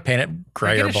 I'm going to paint it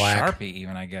gray Get or a black. Sharpie,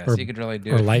 even I guess Or- you could really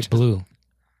do Or it. light blue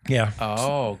Yeah.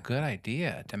 Oh, good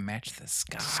idea to match the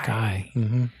sky. sky.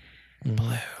 Mm-hmm.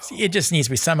 It just needs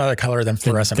to be some other color than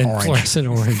fluorescent Then orange. fluorescent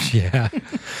orange, yeah.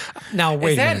 Now,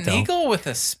 wait Is that a minute, an though. eagle with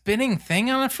a spinning thing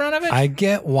on the front of it? I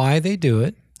get why they do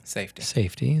it. Safety.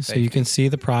 Safety. So you can see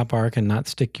the prop arc and not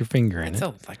stick your finger in It's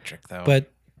it. electric though.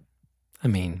 But, I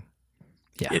mean,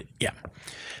 yeah.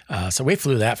 Yeah. So we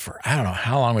flew that for, I don't know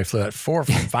how long we flew it. 4 or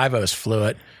 5 of us flew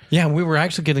it. Yeah, we were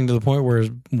actually getting to the point where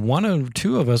one or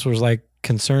two of us was like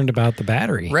concerned about the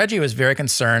battery. Reggie was very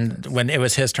concerned when it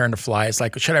was his turn to fly. It's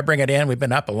like, should I bring it in? We've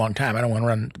been up a long time. I don't want to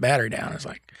run the battery down. It's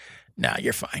like, no,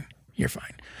 you're fine. You're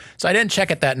fine. So I didn't check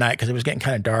it that night because it was getting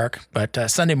kind of dark. But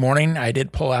Sunday morning, I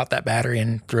did pull out that battery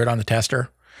and threw it on the tester.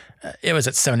 It was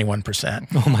at 71%.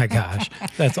 Oh my gosh,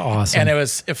 that's awesome. And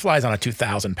it flies on a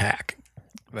 2000 pack.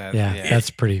 yeah, that's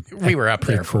pretty. We were up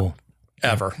pretty there cool.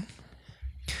 Ever.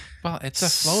 Well, it's a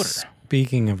floater.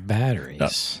 Speaking of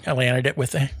batteries, I landed it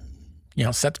with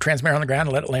set the transmitter on the ground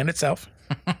and let it land itself.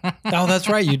 oh, that's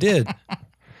right, you did,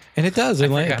 and it does. It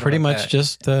forgot pretty about much that.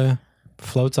 just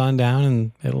floats on down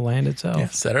and it'll land itself. Yeah,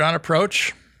 set it on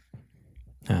approach.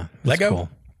 Yeah, Let that's go. cool.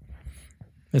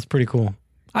 It's pretty cool.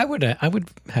 I would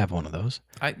have one of those,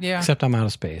 Yeah. except I'm out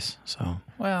of space, so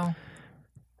Well,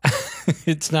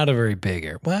 it's not a very big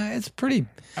air. Well, it's pretty.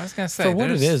 I was gonna say For what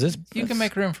it there's- is, you can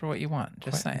make room for what you want.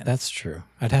 Just saying. That's true.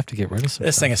 I'd have to get rid of some.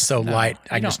 This stuff. thing is so light,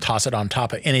 I can you just toss it on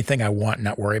top of anything I want and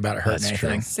not worry about it hurting That's true.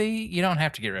 anything. See, you don't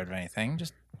have to get rid of anything.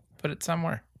 Just put it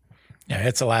somewhere. Yeah,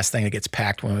 it's the last thing that gets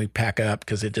packed when we pack up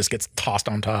because it just gets tossed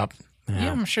on top.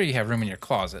 Yeah, I'm sure you have room in your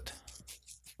closet.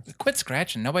 Quit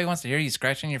scratching. Nobody wants to hear you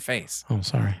scratching your face. Oh,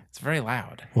 sorry. It's very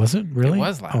loud. Was it really? It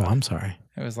was loud. Oh, I'm sorry.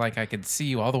 It was like I could see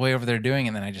you all the way over there doing it,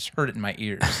 and then I just heard it in my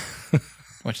ears,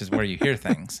 which is where you hear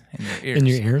things in your ears. In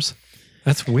your ears?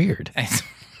 That's weird.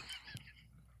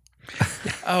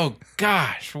 Oh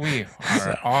gosh, we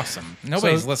are awesome.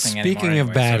 Nobody's So, listening speaking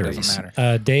anymore. of anyway, so it batteries, doesn't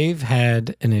matter. Dave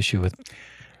had an issue with.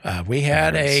 We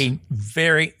had a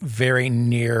very, very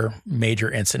near major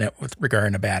incident with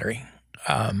regarding a battery.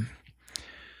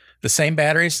 The same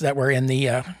batteries that were in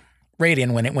the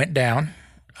Radian when it went down.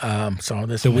 So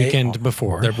this The weekend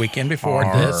before. the weekend before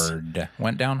this. Hard.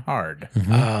 Went down hard.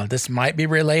 This might be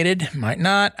related, might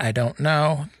not. I don't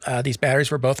know. These batteries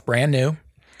were both brand new.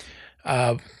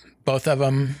 Both of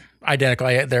them identical.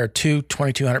 There are two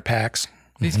 2200 packs.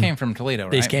 These came from Toledo,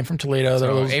 right? These came from Toledo. They're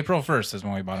So little- April 1st is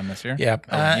when we bought them this year. Yeah, Or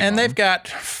when you and bought they've them. got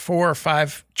 4 or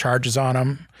 5 charges on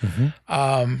them.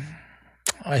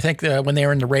 I think when they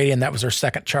were in the Radian, that was their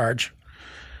second charge.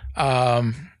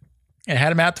 And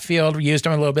had them out the field. We used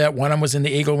them a little bit. One of them was in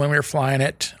the Eagle when we were flying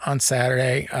it on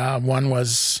Saturday. One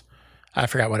was, I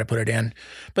forgot what I put it in.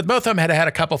 But both of them had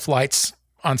a couple flights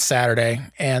on Saturday.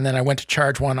 And then I went to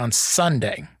charge one on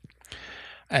Sunday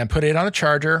and put it on the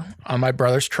charger on my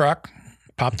brother's truck,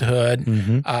 popped the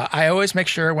hood. I always make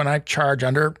sure when I charge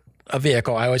under a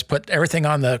vehicle, I always put everything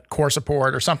on the core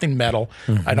support or something metal.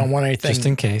 I don't want anything. Just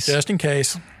in case. Just in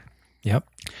case. Yep.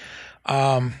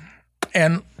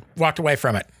 And walked away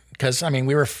from it. Because, I mean,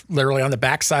 we were literally on the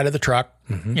back side of the truck.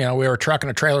 We were a truck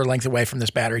and a trailer length away from this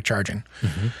battery charging.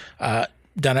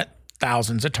 Done it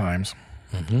thousands of times.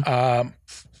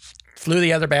 Flew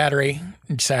the other battery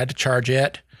and decided to charge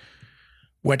it.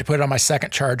 Went to put it on my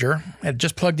second charger. I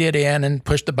just plugged it in and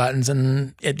pushed the buttons,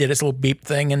 and it did its little beep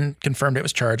thing and confirmed it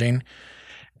was charging.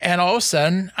 And all of a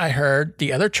sudden, I heard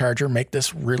the other charger make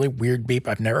this really weird beep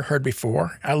I've never heard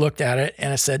before. I looked at it,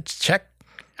 and it said, check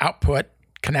output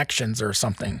connections or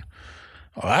something.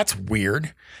 Oh, that's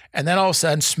weird. And then all of a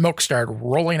sudden, smoke started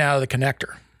rolling out of the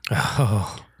connector.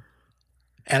 Oh,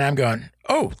 And I'm going,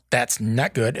 oh, that's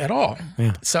not good at all.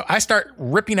 Yeah. So I start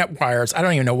ripping up wires. I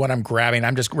don't even know what I'm grabbing.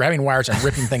 I'm just grabbing wires and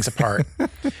ripping things apart.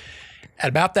 At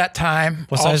about that time,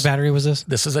 what size battery was this?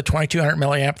 this is a 2200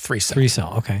 milliamp 3-cell.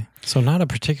 3-cell. Okay. So not a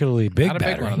particularly big Not a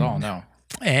battery. big one at all, no.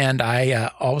 And I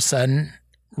all of a sudden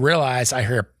realize I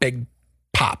hear a big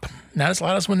pop. Not as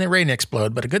loud as when the Radian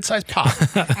explode, but a good sized pop.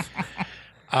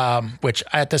 Which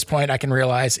at this point I can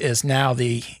realize is now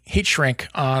the heat shrink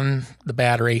on the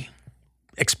battery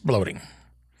exploding.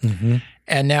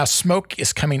 And now smoke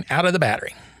is coming out of the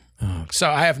battery. So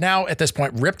I have now at this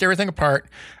point ripped everything apart.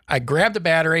 I grabbed the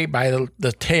battery by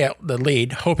the tail, the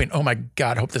lead, hoping, oh my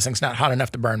God, I hope this thing's not hot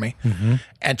enough to burn me,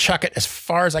 and chuck it as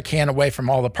far as I can away from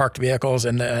all the parked vehicles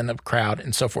and the crowd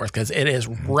and so forth, because it is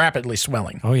rapidly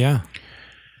swelling. Oh yeah.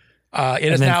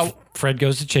 It is now. Fred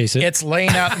goes to chase it. It's laying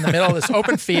out in the middle of this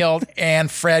open field, and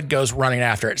Fred goes running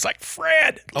after it. It's like,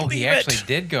 Fred, Oh, he leave actually it.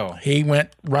 did go. He went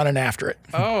running after it.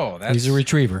 Oh, that's He's a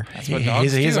retriever. that's what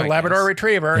dogs He's do, a I Labrador guess.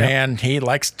 retriever, and he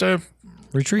likes to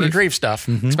retrieve stuff,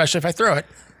 especially if I throw it.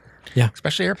 Yeah.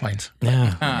 Especially airplanes.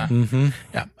 Yeah.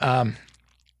 Yeah.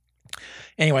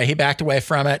 Anyway, he backed away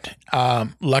from it.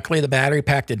 Luckily, the battery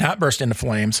pack did not burst into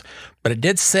flames, but it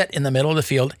did sit in the middle of the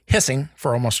field hissing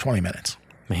for almost 20 minutes.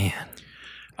 Man.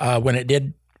 When it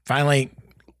did finally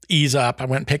ease up, I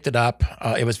went and picked it up.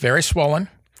 It was very swollen,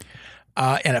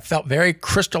 and it felt very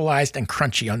crystallized and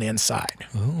crunchy on the inside.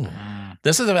 Ooh.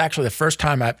 This is actually the first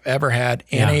time I've ever had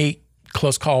any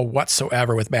close call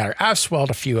whatsoever with battery. I've swelled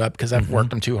a few up because I've worked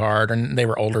them too hard, and they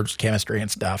were older chemistry and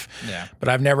stuff. Yeah. But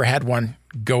I've never had one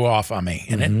go off on me.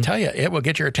 And I tell you, it will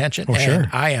get your attention. Oh, and sure.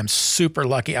 I am super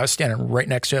lucky. I was standing right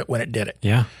next to it when it did it.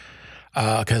 Yeah.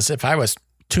 Because if I was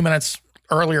 2 minutes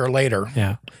earlier or later,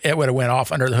 Yeah. it would have went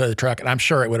off under the hood of the truck, and I'm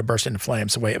sure it would have burst into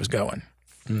flames the way it was going.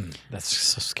 That's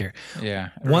so scary. Yeah.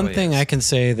 it One really thing is. I can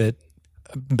say that,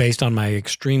 based on my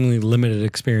extremely limited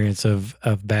experience of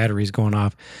batteries going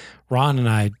off, Ron and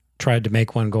I tried to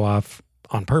make one go off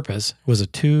on purpose. It was a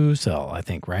 2-cell, I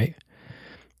think, right?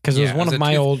 Because it Yeah, was it one was of a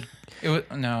my two- old. It was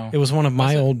no. It was one of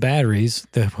my old batteries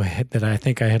that I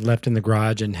think I had left in the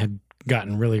garage and had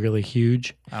gotten really, really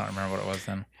huge. I don't remember what it was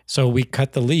then. So we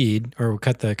cut the lead, or we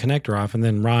cut the connector off, and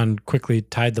then Ron quickly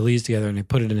tied the leads together and he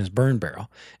put it in his burn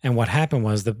barrel. And what happened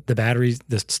was the batteries,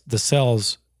 the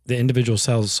cells, the individual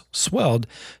cells swelled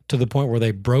to the point where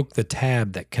they broke the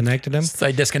tab that connected them So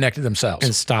they disconnected themselves.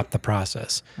 and stopped the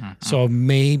process. So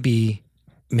maybe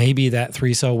that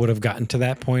 3-cell would have gotten to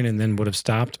that point and then would have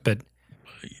stopped, but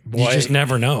Boy, you just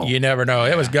never know. You never know.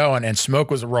 It was going, and smoke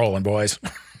was rolling, boys.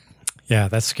 Yeah,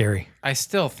 that's scary. I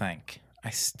still think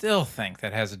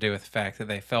that has to do with the fact that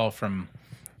they fell from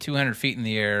 200 feet in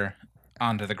the air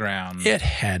onto the ground. It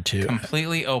had to.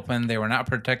 Completely open. They were not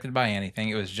protected by anything.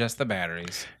 It was just the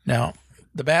batteries. Now,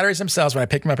 the batteries themselves, when I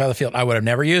picked them up out of the field, I would have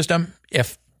never used them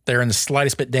if they're in the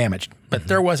slightest bit damaged. But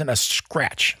there wasn't a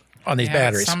scratch on these Yeah,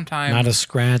 batteries. Sometimes, Not a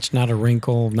scratch, not a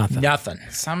wrinkle, nothing. Nothing.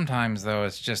 sometimes though,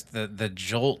 it's just the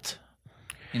jolt.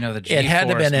 You know, the It had to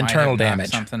have G-force been might internal have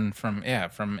knocked damage. Something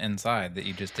from inside that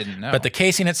you just didn't know. But the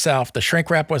casing itself, the shrink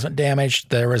wrap wasn't damaged.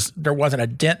 There wasn't a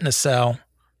dent in the cell.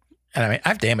 And I mean,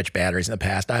 I've damaged batteries in the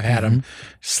past. I've had them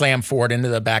slam forward into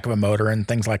the back of a motor and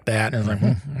things like that. And I was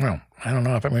like, well, I don't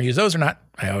know if I'm going to use those or not.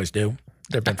 I always do.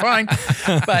 They've been fine.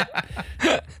 But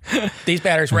these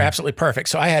batteries were absolutely perfect.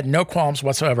 So I had no qualms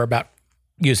whatsoever about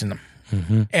using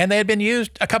them. And they had been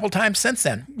used a couple times since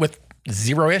then with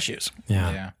zero issues.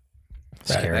 Yeah. yeah,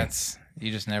 Scary. that's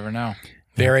you just never know.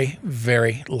 Very,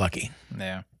 very lucky.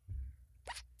 Yeah.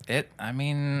 I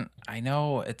mean, I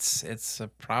know it's a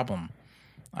problem.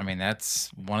 I mean,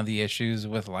 that's one of the issues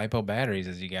with LiPo batteries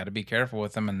is you got to be careful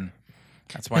with them, and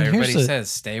that's why And here's everybody the- says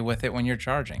stay with it when you're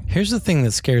charging. Here's the thing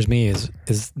that scares me is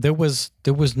there was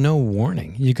no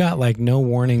warning. You got like no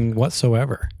warning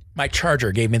whatsoever. My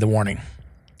charger gave me the warning.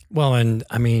 Well, and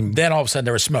I mean, Then all of a sudden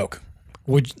there was smoke.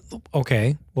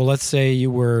 okay. Well, let's say you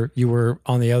were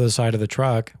on the other side of the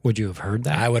truck. Would you have heard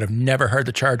that? I would have never heard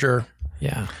the charger.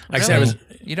 Yeah. Like I said, it was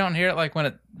You don't hear it like when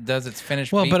it does its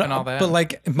finished Well, beep but and all that. but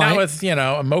like not my with,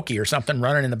 a Moki or something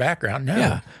running in the background. No.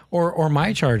 yeah, or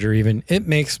my charger even, it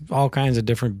makes all kinds of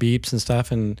different beeps and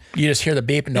stuff, and You just hear the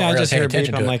beep and don't yeah, I really just pay hear a beep.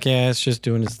 attention I'm to it. like, yeah, it's just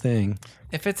doing its thing.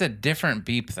 if it's a different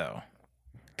beep though,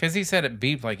 because he said it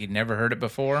beeped like he'd never heard it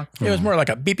before. It was more like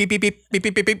a beep, beep, beep, beep, beep,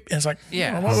 beep, beep, beep. It's like,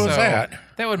 Yeah, what was so that?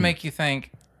 That would make you think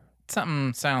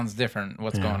something sounds different.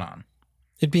 What's going on?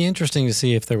 It'd be interesting to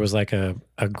see if there was like a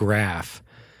graph.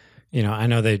 I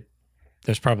know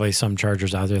there's probably some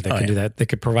chargers out there that can do that. They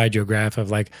could provide you a graph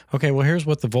of like, okay, well, here's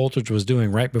what the voltage was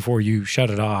doing right before you shut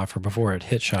it off or before it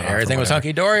hit shut off. or Everything was whatever.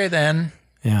 hunky dory then.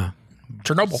 Yeah.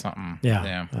 Chernobyl. Something.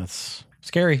 Yeah. That's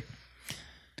scary.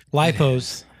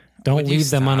 Lipos, don't Would you leave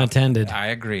them stop? unattended. I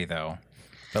agree though,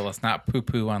 but let's not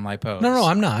poo-poo on lipos. No,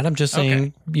 I'm not. I'm just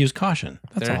saying use caution.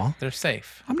 That's They're, all. they're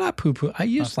safe. I'm not poo-poo. I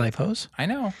use lipos. I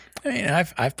know. I mean,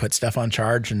 I've put stuff on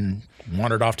charge and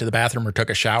wandered off to the bathroom or took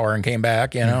a shower and came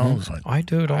back, It was like, I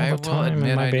do it all I the will time admit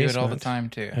in my I do basement. it all the time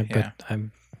too. But Yeah,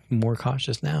 I'm more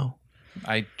cautious now.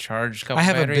 I charged a couple I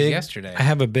have batteries a big yesterday. I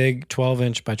have a big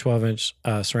 12-inch by 12-inch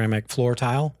ceramic floor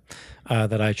tile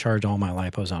that I charge all my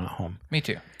lipos on at home. Me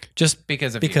too. Just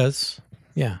Because of you. because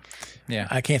Yeah. Yeah.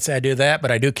 I can't say I do that,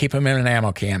 but I do keep them in an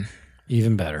ammo can.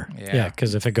 Even better. Yeah. Yeah.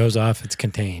 Because if it goes off, it's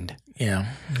contained.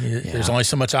 There's only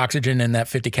so much oxygen in that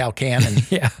 50 cal can.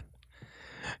 And Yeah.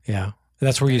 Yeah.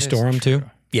 That's where you That is store them too? true.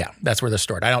 yeah, that's where they're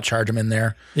stored. I don't charge them in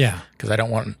there Yeah. because I don't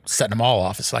want setting them all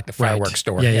off. It's like the fireworks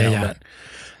store. Yeah, you yeah, know,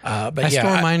 yeah. But I yeah,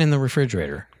 store mine in the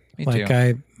refrigerator. Me like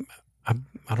too.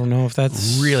 I don't know if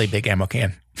that's really big ammo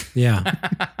can. Yeah.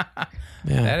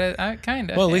 Yeah. That is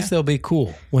kind of. Well, at least they'll be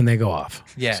cool when they go off.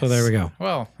 Yes. So there we go.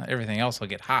 Well, everything else will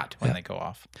get hot when they go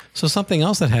off. So something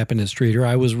else that happened at Streeter,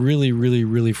 I was really, really,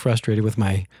 really frustrated with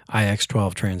my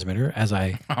IX12 transmitter, as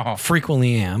I Oh.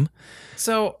 frequently am.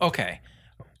 So, okay.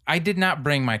 I did not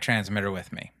bring my transmitter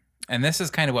with me. And this is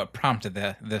kind of what prompted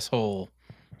this whole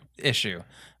issue.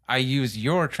 I used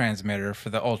your transmitter for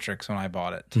the Ultrix when I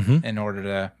bought it in order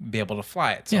to be able to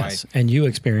fly it. So Yes. And you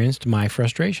experienced my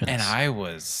frustrations. I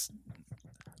was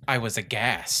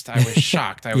aghast. I was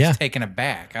shocked. I was Yeah. taken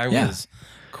aback. I Yeah. was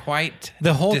quite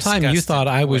the whole time you disgusted thought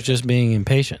I was with it. just being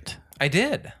impatient. I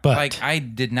did. But- like I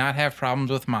did not have problems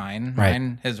with mine. Right.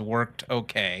 Mine has worked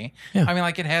okay. Yeah. I mean,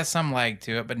 like it has some lag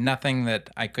to it, but nothing that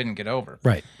I couldn't get over.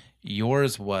 Right.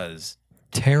 Yours was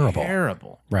Terrible.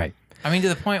 terrible. Right. I mean, to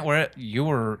the point where you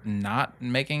were not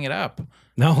making it up.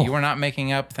 No. You were not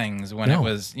making up things when No. it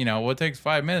was, well, it takes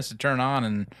 5 minutes to turn on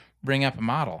and bring up a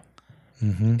model.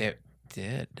 Mm-hmm. It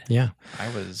did. Yeah. I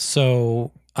was.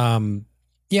 So,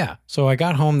 yeah. So I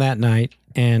got home that night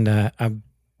and I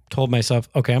told myself,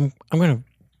 okay, I'm going to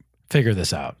figure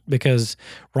this out because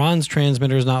Ron's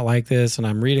transmitter is not like this. And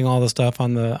I'm reading all the stuff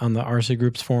on the RC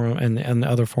Groups forum and the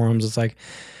other forums. It's like,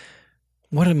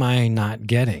 what am I not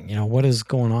getting? What is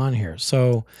going on here?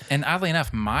 So, And oddly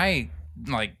enough,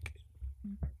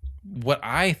 what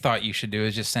I thought you should do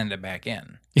is just send it back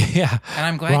in. yeah. And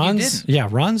I'm glad you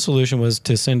didn't. Ron's solution was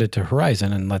to send it to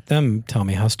Horizon and let them tell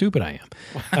me how stupid I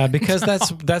am, because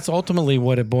that's ultimately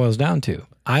what it boils down to.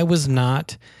 I was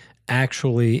not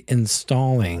actually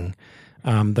installing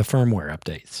the firmware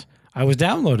updates. I was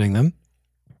downloading them,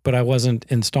 but I wasn't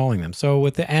installing them. So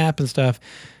with the app and stuff,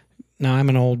 now I'm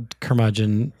an old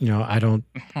curmudgeon. I don't.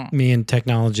 Me and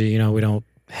technology, we don't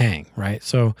hang, right?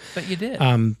 So. But you did.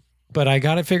 But I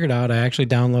got it figured out. I actually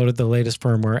downloaded the latest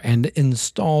firmware and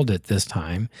installed it this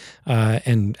time,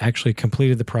 and actually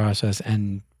completed the process.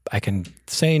 And I can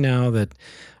say now that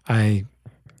I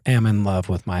am in love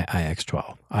with my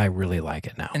IX12. I really like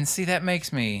it now. And see, that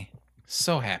makes me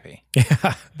so happy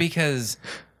Yeah. because,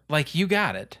 you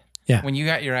got it. Yeah. When you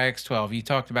got your IX12, you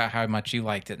talked about how much you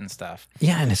liked it and stuff.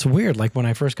 Yeah, and it's weird. Like when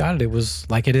I first got it, it was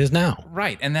like it is now.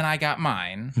 Right. And then I got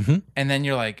mine. Mm-hmm. And then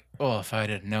you're like, oh, if I'd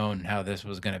have known how this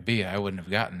was going to be, I wouldn't have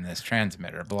gotten this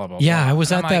transmitter, blah, blah, Yeah, blah. I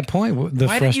was And at I'm that like, point. The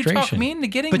why frustration. didn't you talk me into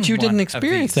getting But you one didn't of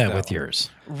experience these, that with though? yours.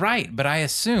 Right. But I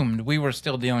assumed we were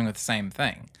still dealing with the same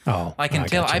thing. Oh,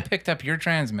 Until I gotcha. picked up your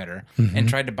transmitter and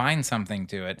tried to bind something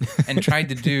to it and tried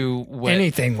to do what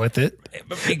Anything with it.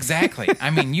 exactly. I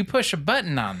mean, you push a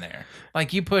button on there,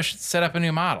 you push set up a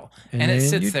new model, and it then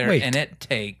sits you'd there, wait. and it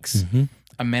takes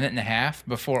a minute and a half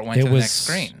before it went It to the was next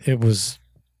screen. It was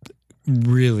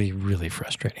really, really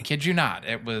frustrating. Kid you not,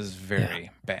 it was very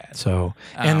bad. So,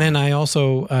 and then I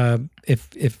also,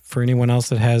 if for anyone else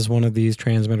that has one of these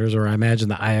transmitters, or I imagine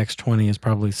the IX20 is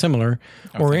probably similar,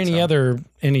 or think any so. other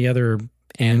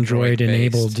Android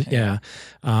enabled, Android-based, yeah,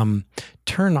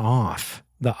 turn off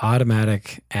the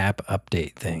automatic app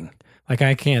update thing. Like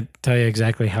I can't tell you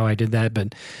exactly how I did that,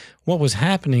 but what was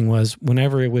happening was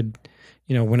whenever it would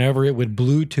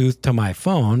Bluetooth to my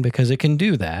phone, because it can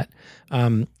do that,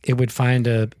 it would find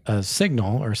a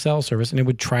signal or cell service, and it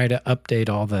would try to update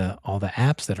all the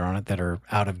apps that are on it that are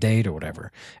out of date or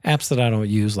whatever. Apps that I don't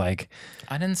use, like,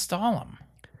 Uninstall them.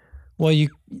 well,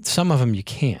 some of them you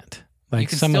can't. Like You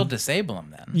can some still of, disable them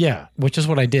then. yeah, which is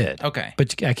what I did. Okay.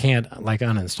 But I can't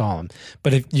uninstall them.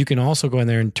 But if you can also go in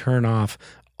there and turn off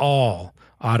all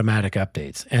automatic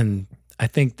updates, and I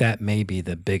think that may be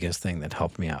the biggest thing that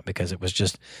helped me out, because it was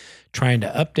just trying to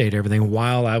update everything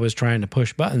while I was trying to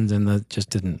push buttons, and that just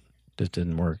didn't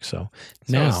work. So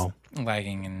now it's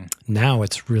lagging and now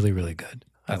it's really, really good.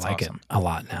 That's I like awesome. it a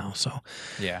lot now. So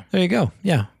yeah. there you go.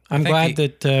 Yeah. I'm think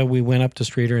glad that we went up to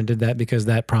Streeter and did that, because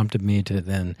that prompted me to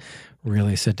then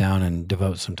really sit down and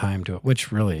devote some time to it,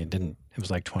 which really didn't. It was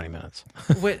like 20 minutes.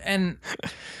 And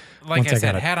like Once I I said,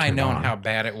 got it had I turned known on. how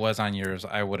bad it was on yours,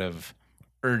 I would have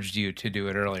urged you to do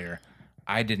it earlier.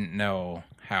 I didn't know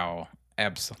how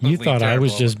absolutely You thought I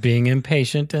was terrible- just being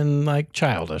impatient and like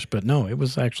childish, but no, it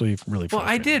was actually really Well,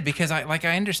 I frustrating. did, because I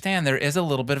understand there is a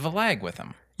little bit of a lag with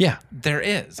them. Yeah. There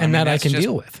is. And that I that's can just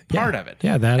deal with. Yeah. Part of it.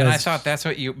 Yeah, that and I is- thought that's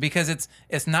what because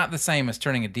it's not the same as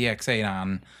turning a DX8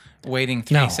 on, waiting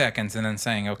 3 No. seconds, and then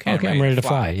saying, okay, Okay, I'm ready to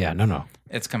fly. Yeah, no.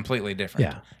 It's completely different.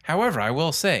 Yeah. However, I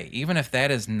will say, even if that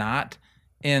is not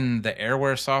in the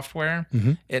Airware software,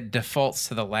 it defaults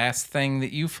to the last thing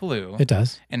that you flew. It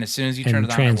does. And as soon as you turn And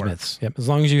it on, transmits. Yep. As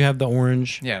long as you have the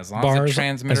orange Yeah, as long as the bars,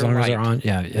 transmitter as long as they're light on,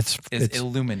 yeah, it's it is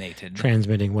illuminated.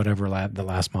 transmitting whatever the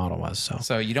last model was.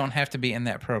 So you don't have to be in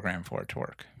that program for it to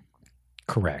work.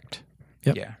 Correct.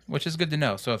 Yep. Yeah, which is good to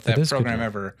know. So if That that is good to program know.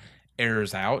 ever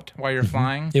errors out while you're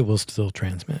flying, It will still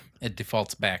transmit. it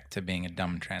defaults back to being a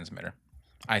dumb transmitter,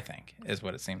 I think, is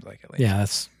what it seems like at least. Yeah,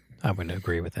 I would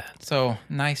agree with that. So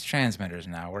nice transmitters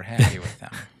now. We're happy with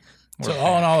them. So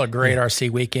all in all, a great RC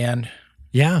weekend.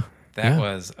 Yeah. That yeah.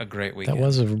 was a great weekend. That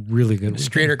was a really good weekend.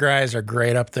 Streeter guys are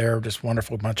great up there. Just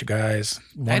wonderful bunch of guys.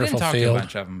 I Wonderful didn't talk to field. a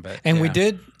bunch of them, but And we yeah.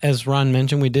 did, as Ron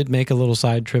mentioned, we did make a little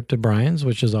side trip to Brian's,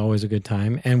 which is always a good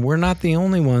time. And we're not the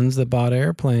only ones that bought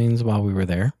airplanes while we were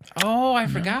there. Oh, I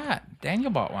forgot.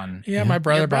 Daniel bought one. Yeah, my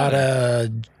brother Your bought brother.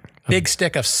 a big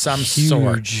stick of some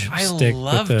sort. Huge I stick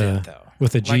loved with a, it, though.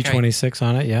 with a Like G26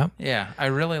 on it. Yeah. Yeah, I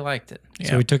really liked it.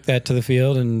 So we took that to the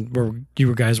field, and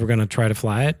you guys were going to try to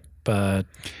fly it, but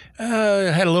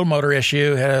Had a little motor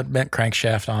issue, had a bent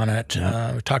crankshaft on it.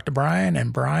 We talked to Brian,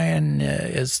 and Brian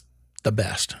is the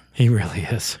best. he really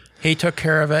is. He took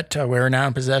care of it. We're now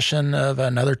in possession of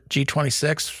another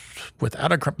G26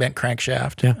 without a bent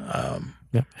crankshaft. Yeah.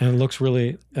 Yeah, and it looks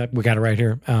really. We got it right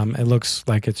here. It looks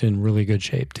like it's in really good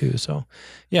shape too. So,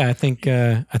 yeah, I think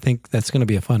that's going to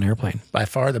be a fun airplane. By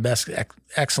far the best,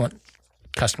 excellent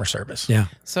customer service. Yeah,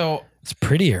 So it's a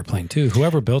pretty airplane too.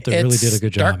 Whoever built it really did a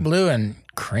good dark job. blue and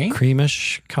cream.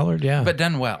 Creamish colored. Yeah, but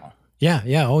done well. yeah.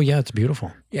 Oh yeah, it's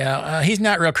beautiful. Yeah, he's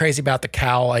not real crazy about the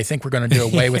cowl. I think we're going to do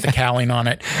away with the cowling on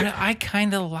it. But I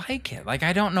kind of like it. Like,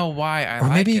 I don't know why I Or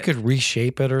like maybe it. you could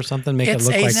reshape it or something, make It's it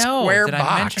look a like. No, square did I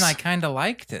box. mention I kind of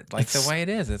liked it? Like the way it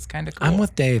is. It's kind of cool. I'm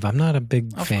with Dave. I'm not a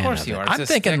big Of fan course of you it. are. It's I'm a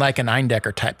thinking stick. like a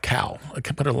 9-decker type cowl. I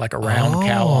could put it like a round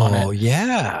cowl on Oh it.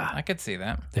 yeah, I could see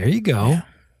that. there you go.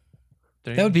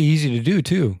 There That would be easy to do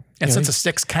too. And You know, since a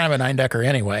stick's kind of a 9-decker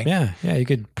anyway, yeah, you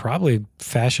could probably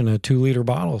fashion a 2-liter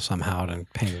bottle somehow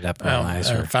and paint it up real nice.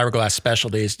 Or, Fiberglass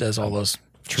Specialties does all those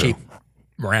cheap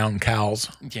round cowls.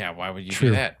 Yeah, why would you True.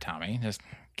 do that, Tommy? Just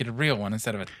get a real one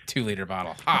instead of a 2-liter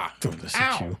bottle. Ha! this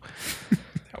at Ow! you.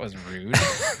 That was rude.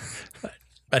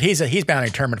 But he's bound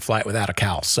and determined to fly it without a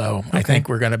cowl. So I think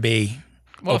we're going to be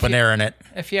Well, if open you- airing it,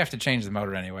 If you have to change the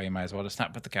motor anyway, you might as well just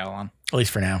not put the cowl on. at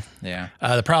least for now. Yeah.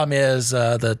 The problem is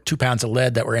the 2 pounds of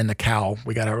lead that were in the cowl.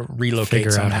 We got to relocate Figure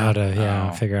out somehow. how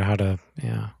to, figure out how to,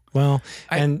 Well,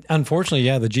 and unfortunately,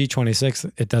 the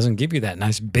G26, it doesn't give you that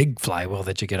nice big flywheel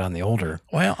that you get on the older.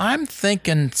 Well, I'm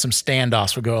thinking some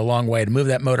standoffs would go a long way to move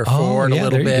that motor forward a yeah,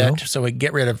 little there you bit go. so we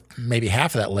get rid of maybe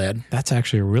half of that lead. That's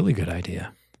actually a really good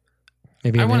idea.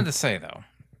 Maybe I an- wanted to say, though,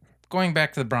 going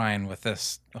back to the Brian with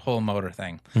this whole motor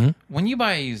thing, Mhm. when you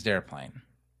buy a used airplane,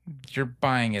 you're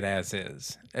buying it as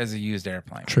is, as a used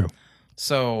airplane. True.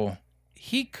 So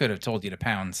he could have told you to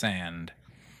pound sand.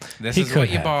 This He is could what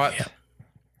you have, bought. yeah.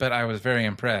 But I was very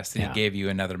impressed that Yeah. he gave you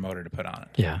another motor to put on it.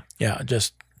 Yeah. Yeah,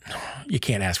 just you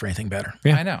can't ask for anything better.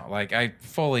 Yeah. I know. Like, I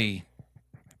fully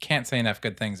can't say enough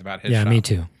good things about his Yeah, shop. me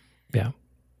too. Yeah.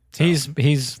 So-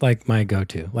 He's like my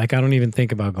go-to. Like, I don't even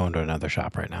think about going to another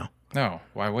shop right now. No,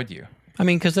 why would you? I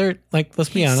mean, because they're like, let's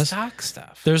be He honest. stock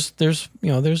stuff. There's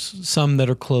some that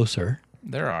are closer.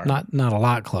 There are. Not a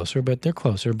lot closer, but they're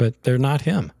closer. But they're not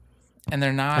him, And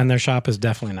they're not. and their shop is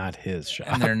definitely not his shop.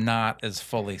 and they're not as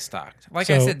fully stocked. Like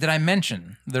I So- said, did I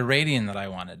mention the Radian that I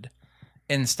wanted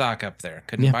in stock up there?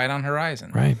 Couldn't Yeah. buy it on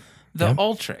Horizon. Right. The Yep.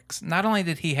 Ultrix, not only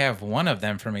did he have one of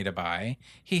them for me to buy,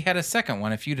 he had a second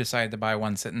one if you decide to buy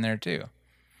one sitting there too.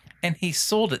 And he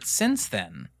sold it since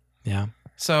then. Yeah.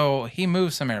 So he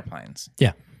moved some airplanes.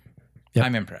 Yeah. Yep.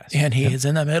 I'm impressed. And he is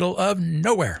in the middle of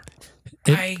nowhere.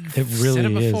 I've it really said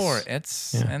it before. is.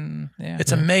 It's Yeah. and yeah.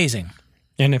 It's amazing.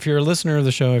 And if you're a listener of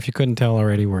the show, if you couldn't tell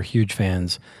already, we're huge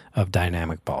fans of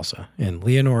Dynamic Balsa in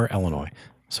Leonore, Illinois.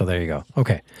 So there you go.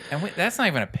 Okay. and that's not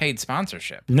even a paid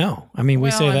sponsorship. No, I mean, we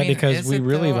Well, say I that mean, because is we it,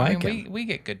 really though? I like mean, him. We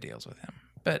get good deals with him,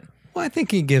 but Well, I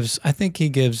think he gives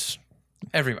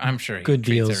I'm sure he good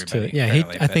treats deals to. everybody Yeah,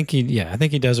 fairly, I but-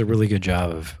 think he does a really good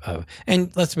job of.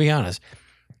 And let's be honest,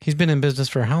 he's been in business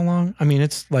for how long? I mean,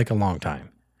 it's like a long time.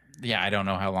 Yeah, I don't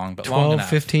know how long, but long 12, enough.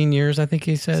 15 years, I think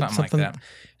he said. Something like that.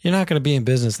 You're not going to be in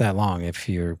business that long if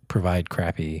you provide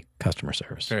crappy customer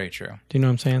service. Very true. Do you know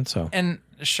what I'm saying? So And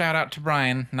shout out to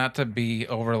Brian, not to be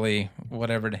overly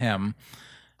whatever to him.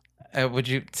 Would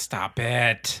you stop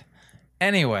it?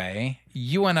 Anyway,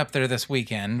 you went up there this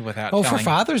weekend without Oh, telling, for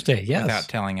Father's Day, yes. without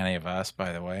telling any of us,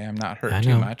 by the way. I'm not hurt I too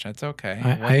know. much. It's okay. I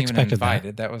wasn't even expected that.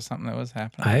 invited. That was something that was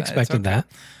happening. I It's expected okay.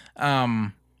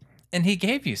 that. And he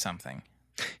gave you something.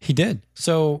 He did.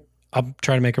 So I'll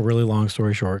try to make a really long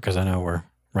story short because I know we're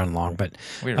running long. But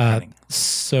We were running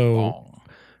so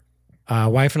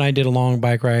long. wife and I did a long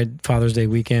bike ride Father's Day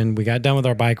weekend. We got done with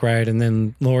our bike ride, and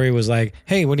then Lori was like,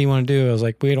 "Hey, what do you want to do?" I was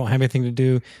like, "We don't have anything to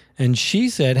do." And she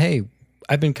said, "Hey,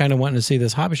 I've been kind of wanting to see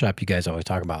this hobby shop you guys always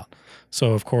talk about."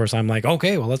 So of course I'm like,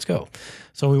 "Okay, well, let's go."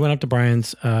 So we went up to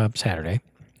Brian's Saturday,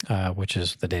 which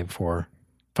is the day before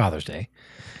Father's Day,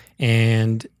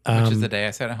 and Which is the day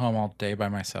I sat at home all day by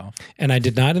myself. and I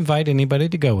did not invite anybody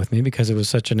to go with me because it was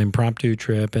such an impromptu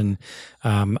trip, and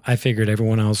I figured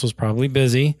everyone else was probably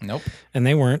busy, Nope. and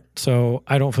they weren't. So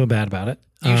I don't feel bad about it.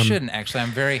 You shouldn't, actually. I'm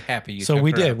very happy you So took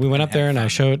we her did. We went up there, had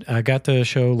and fun. I got to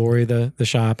show Lori the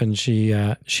shop, and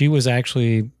she was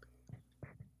actually,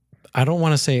 I don't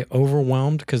want to say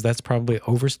overwhelmed because that's probably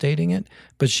overstating it,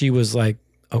 but she was like,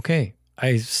 "Okay,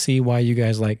 I see why you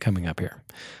guys like coming up here."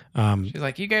 She's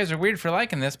like, you guys are weird for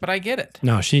liking this, but I get it.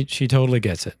 No, she totally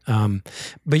gets it.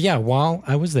 But yeah, while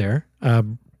I was there,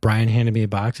 Brian handed me a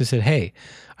box. He said, "Hey,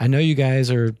 I know you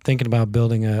guys are thinking about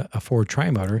building a Ford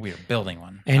Tri-Motor," We are building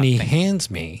one. and not he thinking.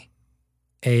 hands me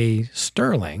a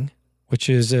Sterling, which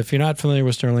is, if you're not familiar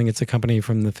with Sterling, it's a company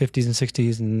from the 50s and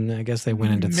 60s, and I guess they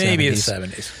went into the Maybe 70s.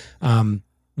 the 70s.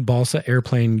 Balsa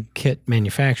airplane kit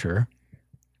manufacturer.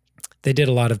 They did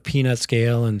a lot of peanut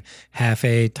scale and half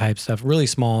A type stuff, really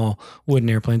small wooden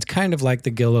airplanes, kind of like the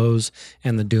Gillos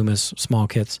and the Dumas small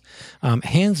kits.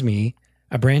 Hands me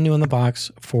a brand new in the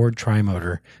box Ford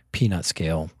Tri-Motor peanut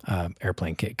scale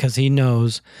airplane kit because he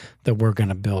knows that we're going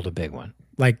to build a big one.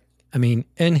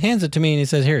 And hands it to me and he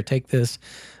says, "Here, take this.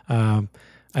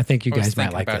 I think you I was guys might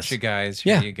thinking like about this." you guys.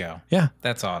 Here Yeah. you go. Yeah.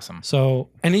 That's awesome. So,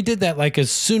 and he did that like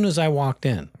as soon as I walked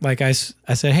in. Like I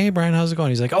said, "Hey, Brian, how's it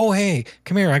going?" He's like, "Oh, hey,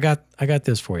 come here. I got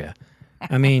this for you."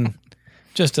 I mean,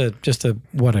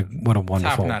 what a wonderful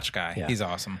Top-notch guy. Yeah. He's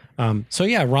awesome. So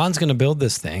yeah, Ron's going to build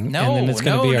this thing, No, and then it's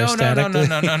going to be our static.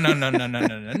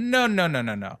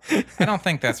 No. I don't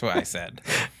think that's what I said.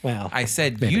 Well, I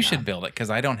said maybe you not. should build it because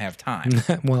I don't have time,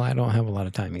 well, I don't have a lot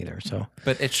of time either, so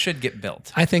but it should get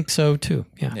built. I think so too.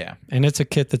 Yeah, Yeah. and it's a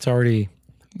kit that's already,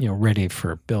 ready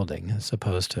for building, as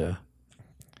opposed to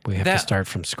we have to That- start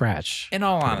from scratch. In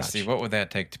all pretty honesty, much. what would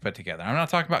that take to put together? I'm not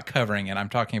talking about covering it. I'm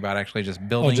talking about actually just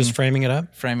building, Oh, just framing it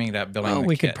up. framing it up, building Oh, the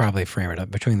we kit. could probably frame it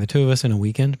up between the two of us in a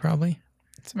weekend, probably.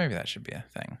 So maybe that should be a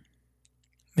thing.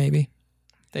 Maybe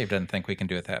Dave doesn't think we can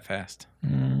do it that fast.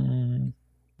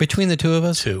 between the two of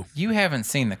us. 2. You haven't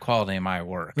seen the quality of my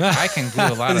work. I can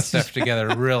glue a lot of stuff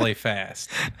together really fast.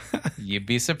 You'd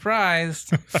be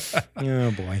surprised.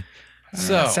 Oh boy.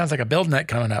 So That sounds like a build net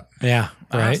coming up. Yeah.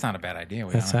 Right. that's not a bad idea.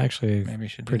 We That's don't- actually maybe we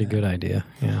should do pretty that. good idea.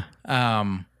 Yeah.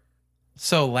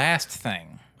 So last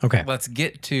thing. Okay. Let's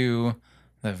get to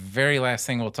the very last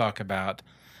thing we'll talk about.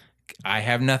 I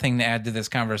have nothing to add to this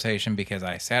conversation because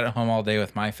I sat at home all day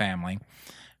with my family.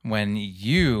 When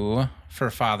you, for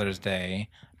Father's Day,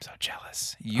 I'm so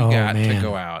jealous. You Oh, got to man.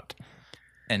 go out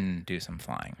and do some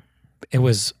flying. It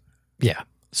was, yeah.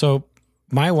 So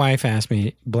my wife asked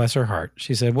me, bless her heart,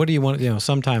 she said, "What do you want?"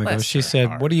 Some time ago, Bless she her said,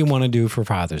 heart. "What do you want to do for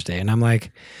Father's Day?" And I'm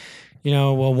like,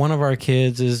 well, one of our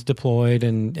kids is deployed,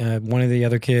 and one of the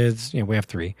other kids, we have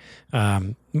 3.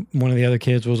 One of the other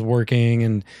kids was working,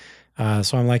 and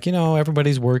so I'm like,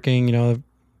 everybody's working.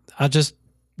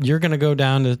 You're going to go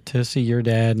down to see your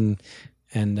dad, and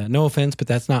no offense, but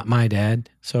that's not my dad.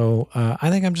 So I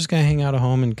think I'm just going to hang out at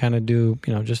home and kind of do,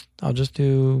 I'll just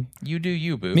do You do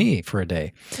you, boo. me for a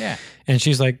day. Yeah. And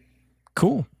she's like,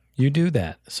 "Cool, you do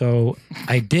that." So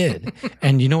I did.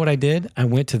 And you know what I did? I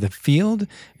went to the field,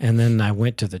 and then I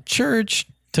went to the church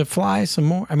to fly some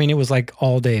more. I mean, it was like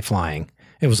all day flying.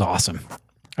 It was awesome.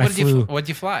 What'd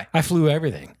you fly? I flew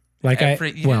everything. Like You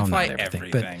didn't fly not everything,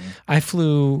 everything. but I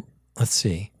flew, let's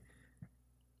see,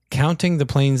 counting the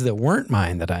planes that weren't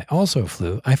mine that I also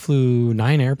flew, I flew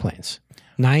 9 airplanes,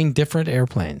 9 different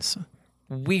airplanes.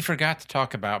 We forgot to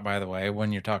talk about, by the way,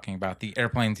 when you're talking about the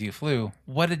airplanes you flew,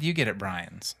 what did you get at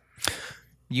Brian's?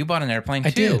 You bought an airplane I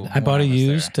too. did. I bought a when was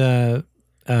used, there.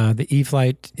 the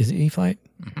E-Flight. Is it E-Flight?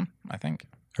 I think.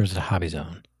 Or is it a Hobby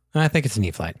Zone? I think it's an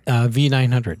E-Flight.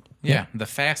 V900. Yeah, the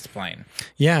fast plane.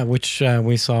 Yeah, which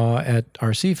we saw at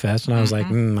RC Fest, and I was like,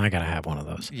 I gotta have one of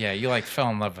those. Yeah, you fell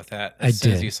in love with that I as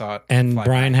soon as did. you saw it. And fly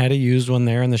Brian by. had a used one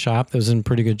there in the shop that was in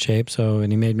pretty good shape.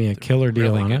 And he made me a killer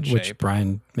deal Really on good it, which shape.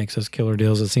 Brian makes us killer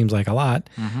deals. It seems like a lot.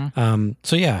 Mm-hmm.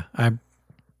 So yeah, I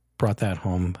brought that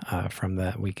home from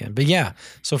that weekend. But yeah,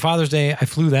 so Father's Day, I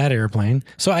flew that airplane.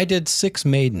 So I did 6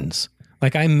 maidens.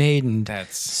 Like I maidened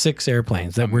That's 6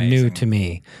 airplanes that were new to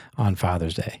me on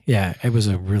Father's Day. Yeah, it was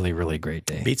a really, really great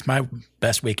day. Beats my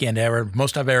best weekend ever.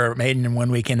 Most I've ever made in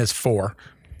one weekend is 4.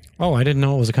 Oh, I didn't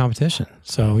know it was a competition.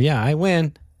 So yeah, I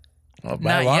win. Well,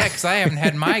 Not yet, because I haven't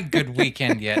had my good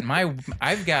weekend yet.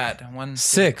 I've got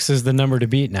 6 is the number to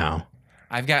beat now.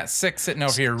 I've got 6 sitting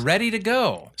over here ready to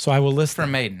go So I will list for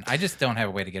them. maiden. I just don't have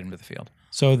a way to get them to the field.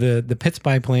 So the Pitts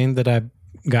biplane that I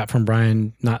got from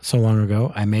Brian not so long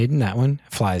ago, I made in that one.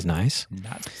 Flies nice.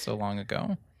 Not so long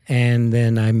ago. And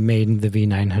then I made in the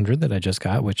V900 that I just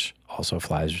got, which also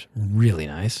flies really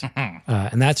nice.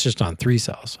 And that's just on 3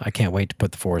 cells. I can't wait to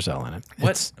put the 4 cell in it.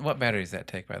 What battery does that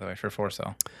take, by the way, for 4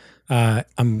 cell?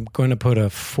 I'm going to put a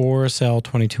 4 cell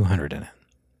 2200 in it.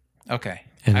 Okay.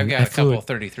 And I've got I a couple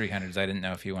flew it- 3300s. I didn't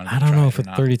know if you wanted to I don't try know it if or a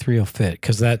not. 33 will fit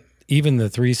because that even the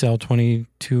 3 cell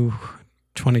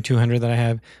 2200 that I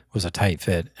have was a tight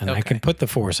fit, and I Okay. can put the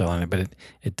 4 cell in it, but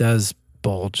it does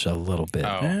bulge a little bit.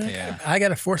 Oh, yeah. I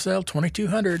got a 4-cell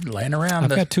 2200 laying around. I've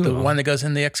got 2 the of them. one that goes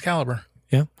in the Excalibur.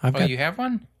 Yeah, I've Oh, got. you have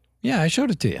one? Yeah, I showed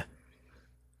it to you.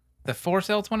 The 4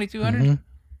 cell 2200? Mhm.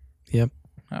 Yep.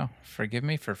 Oh, forgive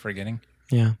me for forgetting.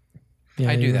 Yeah.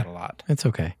 I do you- that a lot. It's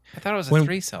okay. I thought it was a When-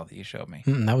 3 cell that you showed me.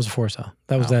 That was a 4 cell.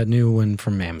 That was Oh. that new one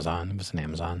from Amazon. It was an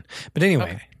Amazon. But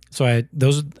anyway, Okay. so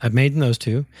I've made in those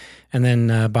 2, and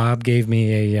then Bob gave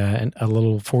me a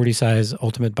little 40 size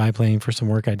ultimate biplane for some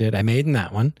work I did. I made in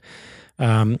that one,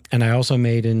 and I also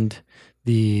made in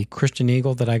the Christian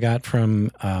Eagle that I got from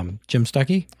Jim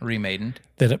Stuckey. Remaidened.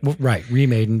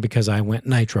 Remade because I went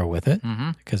nitro with it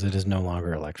Mm-hmm. because it is no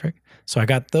longer electric. So I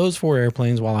got those 4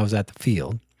 airplanes while I was at the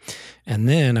field. And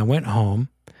then I went home,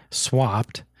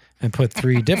 swapped, and put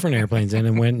 3 different airplanes in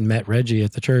and went and met Reggie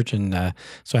at the church. And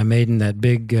so I made in that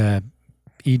big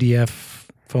EDF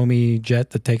foamy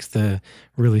jet that takes the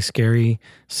really scary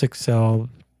 6 cell,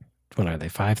 what are they,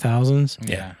 5000s?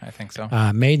 Yeah, I think so.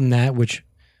 Made in that, which,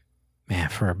 man,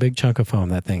 for a big chunk of foam,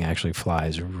 that thing actually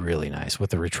flies really nice with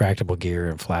the retractable gear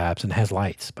and flaps and has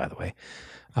lights, by the way.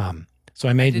 So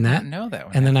I made I in did that. not know that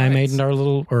one. And then had I made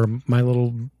lights. in my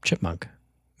little chipmunk,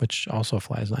 which also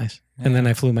flies nice. And then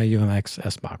I flew my UMX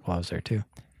S-Bach while I was there too.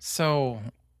 So,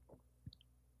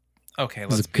 okay,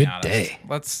 was let's a be good honest. day.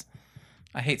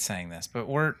 I hate saying this, but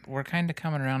we're kind of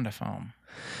coming around to foam.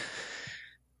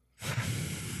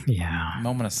 Yeah.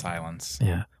 Moment of silence.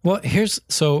 Yeah. Well, here's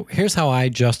how I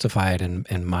justify it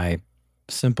in my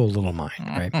simple little mind,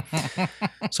 right?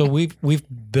 So we've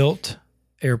built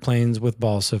airplanes with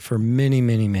balsa for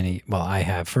many, well, I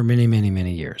have for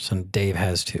many years, and Dave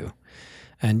has too.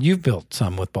 And you've built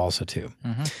some with balsa too.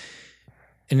 Mhm.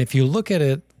 And if you look at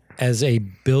it as a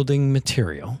building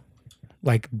material,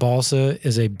 like balsa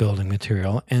is a building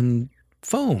material and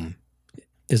foam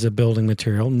is a building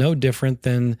material, no different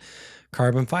than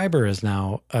carbon fiber is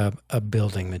now a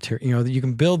building material. You know, you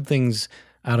can build things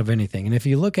out of anything. And if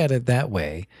you look at it that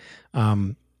way,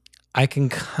 I can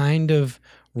kind of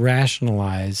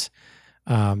rationalize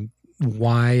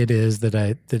why it is that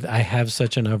I have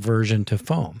such an aversion to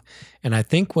foam. And I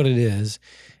think what it is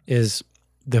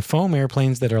the foam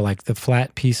airplanes that are like the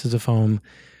flat pieces of foam,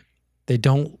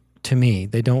 to me,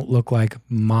 they don't look like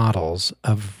models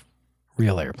of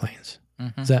real airplanes.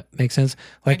 Does that make sense?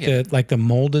 Like the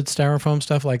molded styrofoam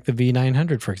stuff, like the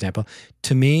V900, for example.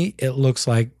 To me, it looks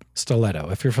like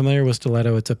Stiletto. If you're familiar with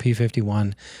Stiletto, it's a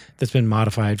P-51 that's been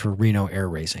modified for Reno air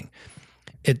racing.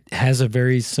 It has a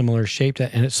very similar shape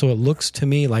so it looks to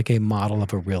me like a model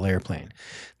of a real airplane.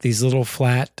 These little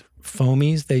flat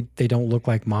foamies, they don't look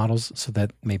like models, so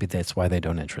that maybe that's why they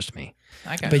don't interest me.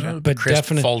 I got But- you. but Crisp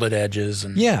definite- folded edges.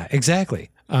 And Yeah, exactly.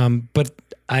 But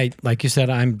I, like you said,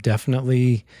 I'm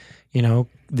definitely,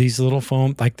 these little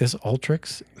foam, like this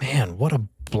Ultrix, man, what a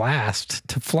blast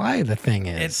to fly the thing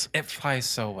is. It flies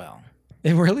so well.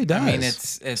 It really does. I mean,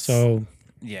 it's so,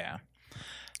 yeah.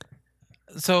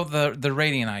 So the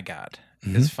Radiant I got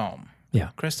is foam. Yeah.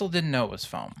 Crystal didn't know it was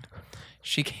foam.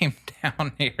 She came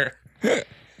down here.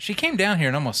 She came down here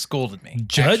and almost scolded me.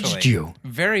 Judged actually. you.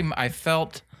 I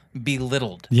felt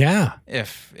belittled. yeah.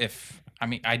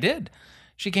 I did.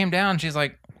 She came down. She's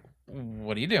like,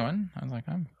 "What are you doing?" I was like,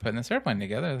 "I'm putting this airplane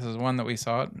together. This is one that we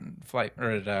saw at flight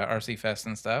or at RC Fest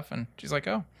and stuff." And she's like,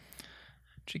 "Oh."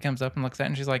 She comes up and looks at it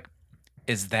and she's like,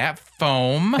 "Is that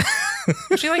foam?"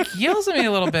 She like yells at me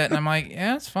a little bit, and I'm like,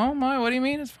 "Yeah, it's foam. Why? What do you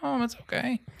mean it's foam? It's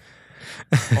okay."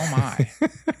 Oh my!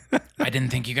 I didn't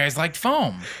think you guys liked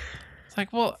foam. It's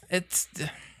like, well, it's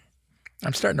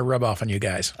I'm starting to rub off on you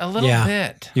guys. a little Yeah,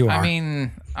 bit. you are. I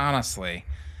mean, honestly.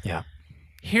 Yeah.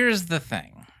 Here's the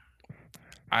thing.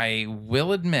 I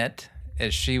will admit,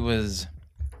 as she was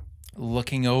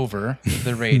looking over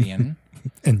the Radian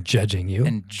And judging you.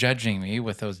 and judging me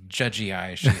with those judgy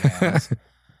eyes she has,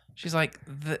 she's like,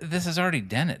 "This is already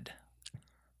dented."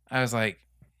 I was like,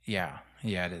 "Yeah,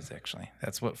 it is actually.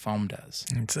 That's what foam does."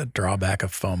 It's a drawback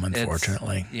of foam,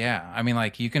 unfortunately. Yeah, I mean,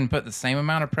 like you can put the same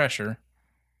amount of pressure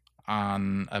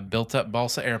on a built-up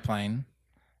balsa airplane,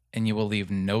 and you will leave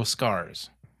no scars.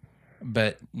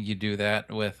 But you do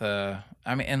that with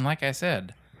and like I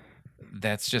said,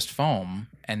 that's just foam,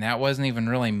 and that wasn't even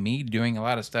really me doing a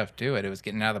lot of stuff to it. It was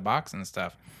getting out of the box and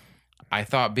stuff. I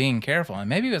thought being careful, and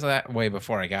maybe it was that way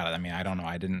before I got it. I mean, I don't know.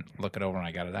 I didn't look it over when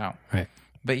I got it out. Right.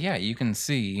 But yeah, you can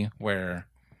see where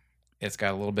it's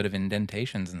got a little bit of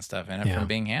indentations and stuff in it from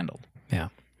being handled. Yeah.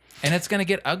 And it's going to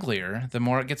get uglier the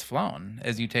more it gets flown.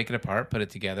 As you take it apart, put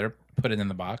it together, put it in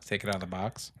the box, take it out of the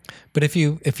box. But if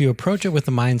you approach it with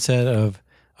the mindset of,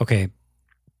 okay,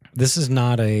 this is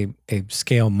not a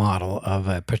scale model of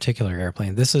a particular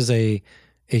airplane. This is a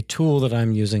tool that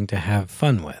I'm using to have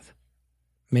fun with.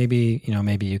 Maybe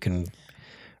you can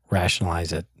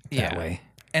rationalize it that way.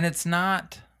 And it's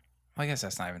not, I guess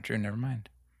that's not even true. Never mind.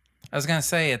 I was going to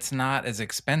say it's not as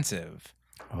expensive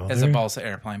as a balsa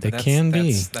airplane, but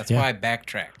that's why I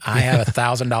backtracked. I have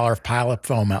 $1,000 pile of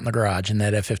foam out in the garage in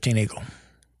that F-15 Eagle.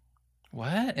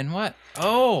 What? And what?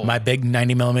 Oh, My big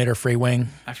 90 millimeter free wing.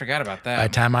 I forgot about that. By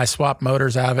the time I swap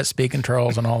motors out of it, speed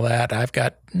controls and all that,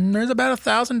 there's about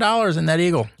 $1,000 in that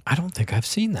Eagle. I don't think I've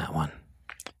seen that one.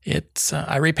 It's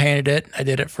I repainted it. I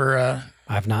did it for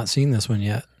I've not seen this one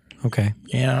yet. Okay.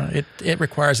 It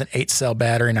requires an 8-cell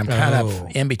battery, and I'm kind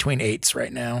of in between 8s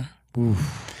right now.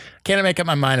 Oof. Can't make up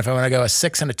my mind if I want to go a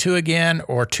 6 and a 2 again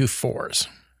or 2 4s.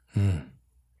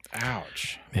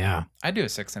 Ouch. Yeah. I do a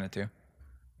 6 and a 2.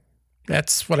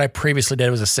 That's what I previously did,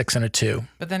 was a 6 and a 2.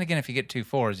 But then again, if you get 2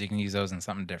 4s, you can use those in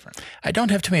something different. I don't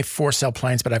have too many 4-cell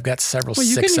planes, but I've got several Well,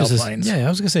 you can 6-cell use planes. Yeah, I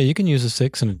was gonna say you can use a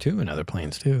 6 and a 2 in other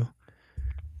planes too.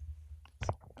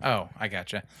 Oh, I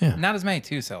gotcha. Yeah. Not as many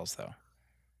 2 cells though.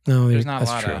 No, There's not a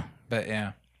that's lot true. of, but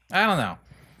yeah, I don't know.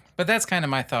 But that's kind of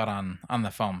my thought on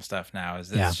the foam stuff now.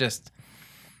 Is it's just,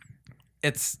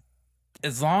 it's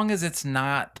as long as it's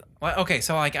not okay.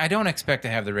 So like, I don't expect to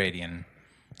have the Radian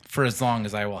for as long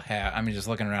as I will have. I mean, just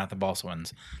looking around at the balsa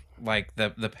ones, like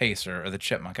the Pacer or the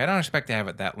Chipmunk. I don't expect to have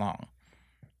it that long,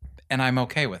 and I'm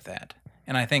okay with that.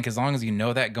 And I think as long as you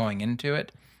know that going into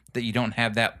it, that you don't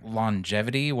have that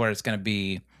longevity where it's going to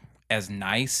be as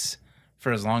nice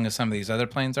for as long as some of these other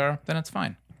planes are, then it's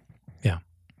fine. Yeah.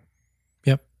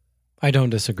 Yep. I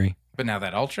don't disagree. But now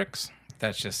that Ultrix,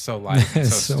 that's just so light and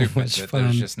so stupid much that fun.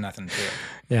 there's just nothing to it.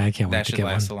 Yeah, I can't wait That to should get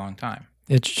one. last a long time.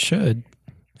 It should.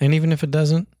 And even if it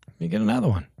doesn't, you get another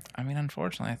one. I mean,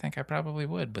 unfortunately, I think I probably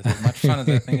would, with as much fun as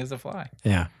that thing is to fly.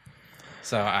 Yeah.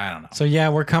 So I don't know. So yeah,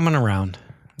 we're coming around.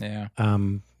 Yeah.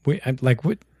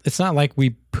 It's not like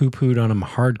we poo-pooed on them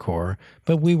hardcore,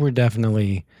 but we were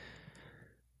definitely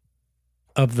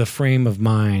of the frame of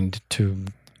mind to.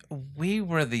 We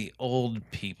were the old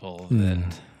people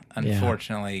that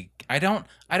unfortunately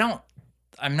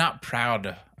I'm not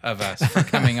proud of us for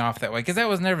coming off that way, because that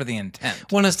was never the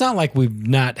intent. Well, it's not like we've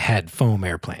not had foam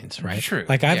airplanes, right? True,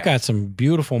 Like I've yeah. got some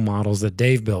beautiful models that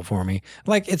Dave built for me.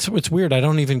 Like it's weird. I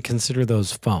don't even consider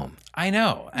those foam, I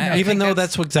know. even though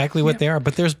that's exactly what they are.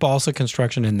 But there's balsa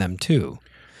construction in them too.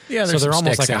 Yeah, So there's they're some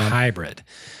almost like sticks a in 'em. hybrid.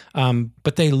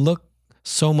 But they look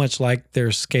so much like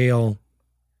their scale,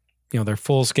 their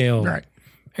full scale, Right.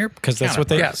 Because that's what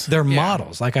Counterparts. they're Yeah.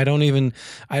 models. Like I don't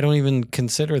even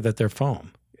consider that they're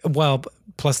foam. Well,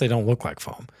 plus they don't look like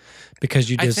foam because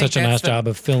you I did think such a nice that's job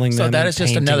of filling So them. that and is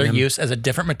just painting another them. use as a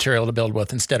different material to build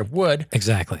with instead of wood.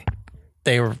 Exactly.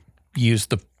 They used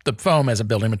the foam as a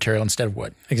building material instead of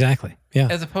wood. Exactly. Yeah.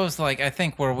 As opposed to, like, I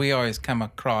think where we always come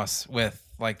across with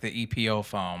like the EPO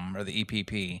foam or the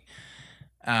EPP,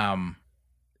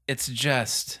 it's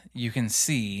just, you can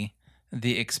see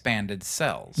the expanded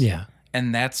cells. Yeah.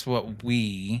 And that's what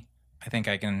I think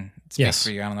I can speak Yes.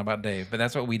 for you. I don't know about Dave, but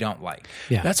that's what we don't like.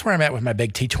 Yeah. That's where I'm at with my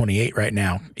big T28 right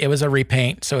now. It was a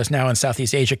repaint, so it's now in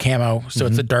Southeast Asia camo. So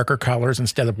it's the darker colors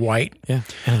instead of white. Yeah.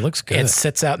 And it looks good. It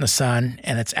sits out in the sun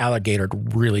and it's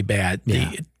alligatored really bad.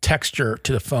 Yeah. The texture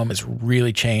to the foam has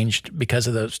really changed because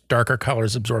of those darker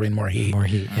colors absorbing more heat. more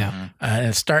heat. Yeah. And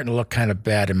it's starting to look kind of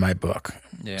bad in my book.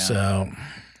 Yeah.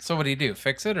 So what do?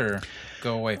 Fix it or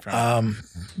go away from it?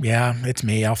 yeah, it's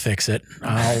me. I'll fix it.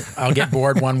 I'll get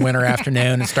bored one winter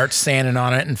afternoon and start sanding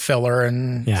on it and filler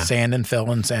and sand and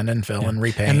fill and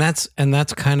repaint. And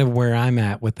that's kind of where I'm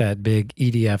at with that big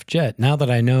EDF jet. Now that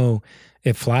I know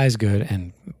it flies good,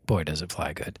 and boy, does it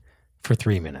fly good for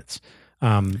 3 minutes.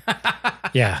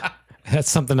 Yeah. That's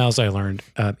something else I learned.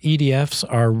 EDFs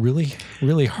are really,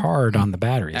 really hard on the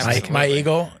batteries. My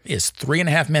Eagle is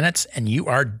 3.5 minutes, and you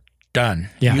are done.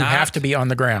 Yeah. You have to be on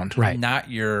the ground. Right. Not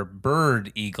your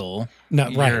bird Eagle. No,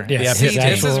 right. Your- Yes. See, his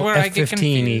this is actual where I get F-15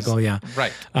 confused. Eagle, yeah.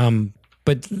 Right.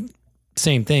 But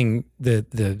same thing. The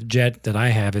jet that I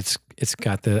have, it's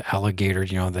got the alligator.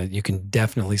 That you can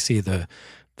definitely see the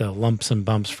lumps and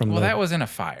bumps from Well, the. that was in a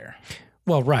fire.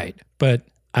 Well, right. But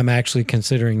I'm actually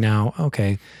considering now.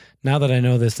 Okay, now that I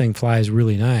know this thing flies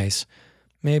really nice,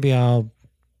 maybe I'll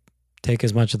take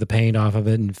as much of the paint off of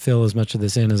it and fill as much of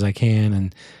this in as I can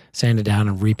and sand it down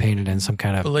and repaint it in some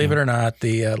kind of. Believe it or not,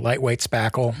 the lightweight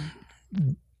spackle,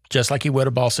 just like you would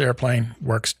a Balsa airplane,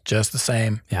 works just the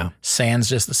same. Yeah. Sand's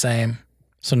just the same.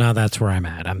 So now that's where I'm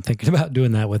at. I'm thinking about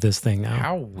doing that with this thing now.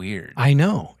 How weird. I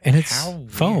know, and it's How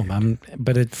foam.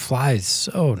 But it flies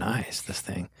so nice. This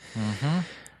thing.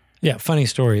 Yeah, funny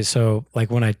story. So, like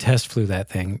when I test flew that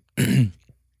thing,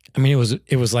 I mean,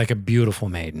 it was like a beautiful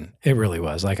maiden. It really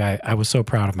was. Like I was so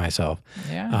proud of myself.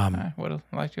 Yeah, I would have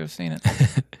liked to have seen it.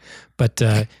 But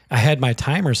I had my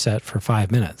timer set for 5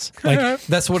 minutes. Like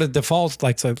that's what it defaults.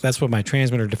 Like so that's what my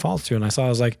transmitter defaults to. And I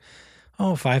was like,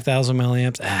 5,000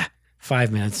 milliamps.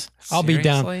 5 minutes. I'll be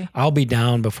Seriously? down. I'll be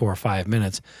down before 5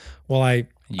 minutes. Well, I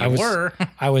were.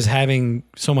 I was having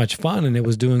so much fun and it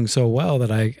was doing so well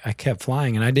that I kept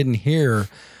flying and I didn't hear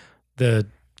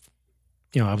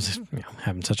I was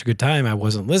having such a good time. I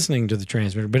wasn't listening to the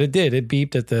transmitter, but it did. It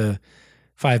beeped at the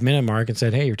 5 minute mark and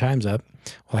said, "Hey, your time's up."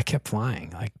 Well, I kept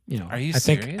flying. Like, Are you I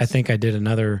serious? think I did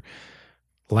another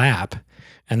lap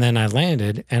and then I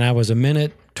landed and I was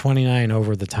 1:29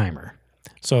 over the timer.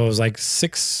 So it was like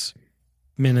 6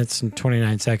 minutes and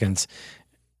 29 seconds.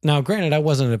 Now, granted, I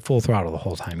wasn't at full throttle the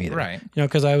whole time either. Right.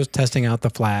 Because I was testing out the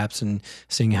flaps and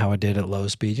seeing how it did at low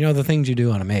speed. The things you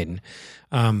do on a maiden.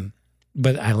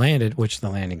 But I landed, which the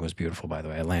landing was beautiful, by the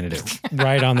way. I landed it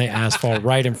right on the asphalt,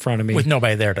 right in front of me. With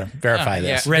nobody there to verify Oh,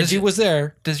 this. yeah. Reggie was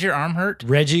there. Does your arm hurt?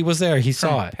 Reggie was there. He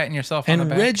saw From it. Patting yourself on the And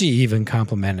back? Reggie even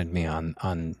complimented me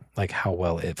on like how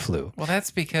well it flew. Well,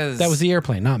 that's because That was the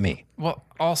airplane, not me. Well,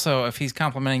 also, if he's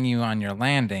complimenting you on your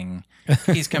landing,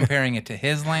 he's comparing it to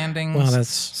his landings. Well, that's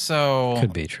so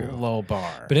could be true. Low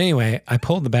bar. But anyway, I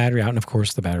pulled the battery out, and of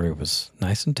course, the battery was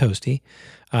nice and toasty.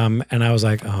 And I was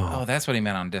like, oh, that's what he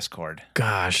meant on Discord.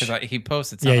 gosh. Because he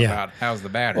posted something Yeah. about how's the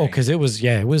battery. Oh, because it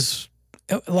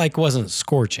wasn't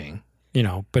scorching,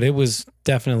 but it was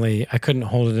definitely, I couldn't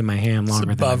hold it in my hand longer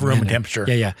than above a room minute. temperature.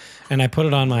 Yeah. And I put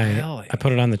it on Really? I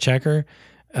put it on the checker,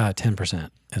 10%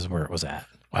 is where it was at.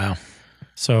 Wow.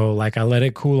 So like I let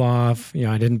it cool off.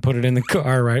 I didn't put it in the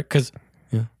car, right? Because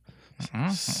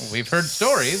We've heard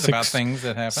stories about Six- things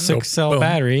that happen. 6-cell boom.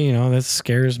 battery, that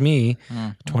scares me.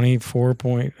 24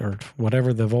 point or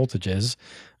whatever the voltage is.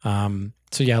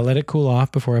 So yeah, I let it cool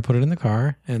off before I put it in the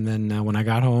car. And then when I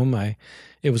got home,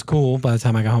 it was cool. By the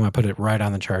time I got home, I put it right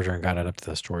on the charger and got it up to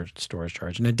the storage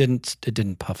charge. And it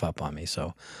didn't puff up on me.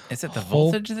 So Is it the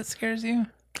voltage that scares you?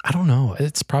 I don't know.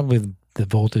 It's probably the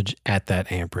voltage at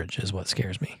that amperage is what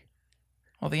scares me.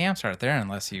 Well, the amps aren't there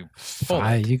unless you pull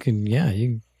it. You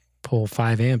can pull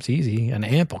 5 amps easy. An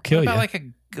amp will kill What you.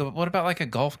 about like a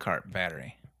golf cart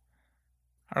battery?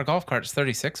 Our golf cart's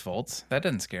 36 volts. That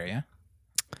doesn't scare you.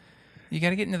 You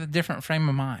got to get into the different frame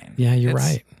of mind. Yeah, you're It's-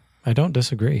 right. I don't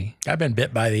disagree. I've been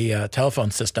bit by the telephone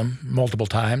system multiple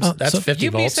times. Oh, That's so 50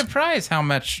 You'd be volts. surprised how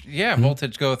much,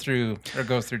 voltage goes through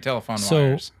telephone So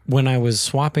wires. when I was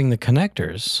swapping the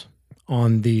connectors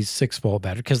on these 6-volt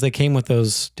batteries, because they came with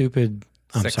those stupid.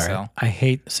 I'm Six sorry. cell. I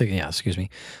hate. Yeah, excuse me.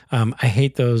 I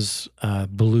hate those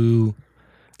blue,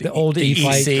 the old the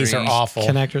E-Flight ECs are awful.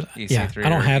 connectors. Yeah, EC3 I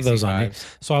don't or have those on me. EC5s.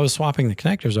 So I was swapping the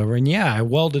connectors over, and yeah, I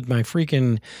welded my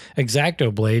freaking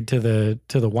X-Acto blade to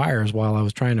the wires while I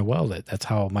was trying to weld it. That's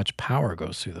how much power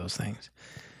goes through those things.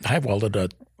 I welded a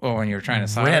Well, when you were trying to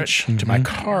solder wrench to my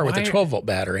car with a Why- 12-volt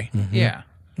battery. it. Yeah.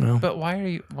 No, But why are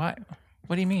you, why?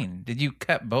 What do you mean? Did you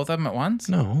cut both of them at once?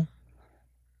 no.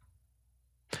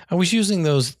 I was using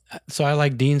those, so I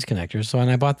like Dean's connectors. So,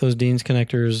 and I bought those Dean's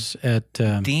connectors at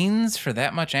Deans for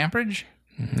that much amperage?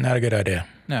 Not a good idea.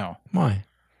 No. why?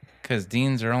 Because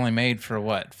Deans are only made for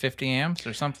what, 50 amps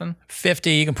or something?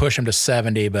 50, you can push them to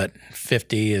 70, but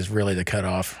 50 is really the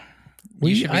cutoff.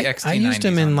 You should be I used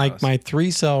them XT90s in on like those. my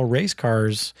 3-cell race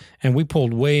cars, and we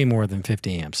pulled way more than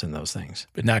 50 amps in those things.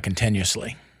 But not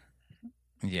continuously.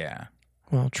 Yeah.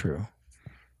 Well, true.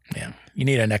 Yeah. You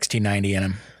need an XT90 in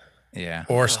them. Yeah.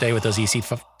 Or stay with those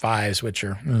EC5s, which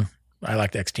are, I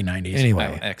like the XT90s.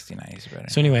 Anyway, XT90s are better.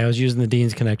 so anyway, I was using the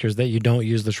Dean's connectors that you don't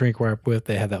use the shrink wrap with.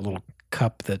 They have that little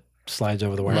cup that slides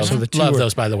over the wire. Love, So the two love are-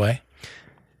 those, by the way.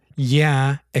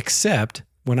 Yeah, except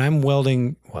when I'm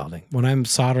welding, when I'm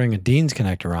soldering a Dean's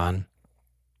connector on,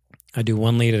 I do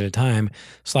one lead at a time,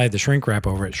 slide the shrink wrap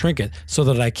over it, shrink it so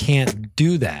that I can't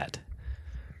do that.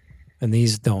 And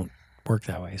these don't work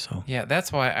that way. So Yeah,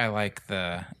 that's why I like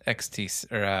the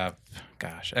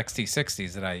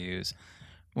XT60s that I use.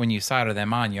 When you solder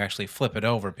them on, you actually flip it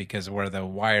over because where the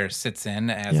wire sits in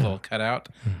as a little cutout,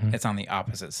 it's on the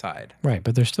opposite side. right,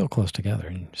 but they're still close together,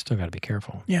 and you still got to be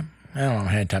careful. Yeah. I don't know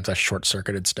how many times I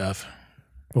short-circuited stuff.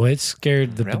 Well, it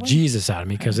scared the Really? bejesus out of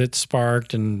me because it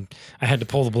sparked, and I had to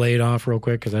pull the blade off real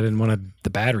quick because I didn't want the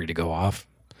battery to go off.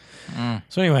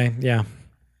 So anyway, yeah,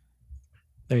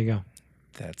 there you go.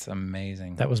 That's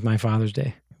amazing. That was my Father's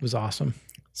Day. It was awesome.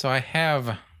 So I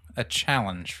have a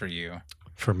challenge for you.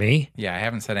 For me? Yeah, I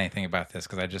haven't said anything about this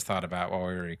because I just thought about while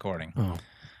we were recording. Oh.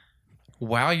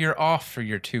 While you're off for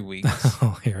your 2 weeks,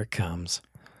 Oh, here it comes.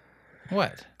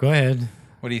 what? Go ahead.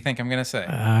 What do you think I'm going to say?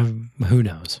 Who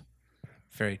knows?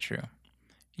 Very true.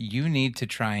 You need to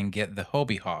try and get the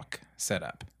Hobie Hawk set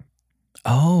up.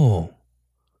 Oh,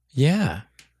 yeah.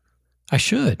 I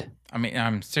should. I mean,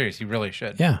 I'm serious. You really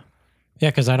should. Yeah.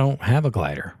 Yeah, because I don't have a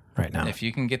glider right now. If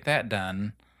you can get that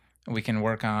done, we can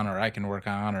work on, or I can work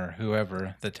on, or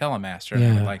whoever, the Telemaster. I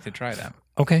Yeah. would like to try that.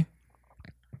 Okay.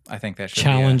 I think that should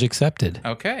Challenge accepted. be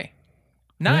okay.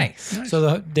 Nice.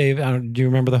 So, Dave, do you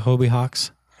remember the Hobie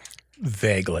Hawks?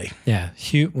 Vaguely. Yeah.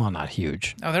 Huge. Well, not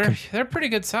huge. Oh, they're pretty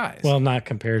good size. Well, not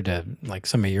compared to like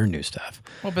some of your new stuff.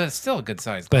 But it's still a good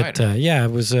size But glider. yeah,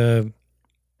 it was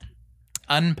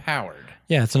Unpowered.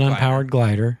 yeah, it's an unpowered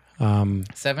glider.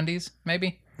 70s,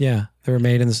 maybe? Yeah, they were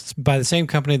made by the same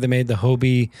company that made the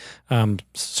Hobie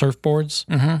surfboards.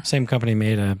 Mm-hmm. Same company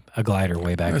made a glider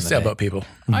way back in the day. Sailboat people.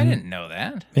 I didn't know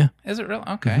that. Yeah. Is it real?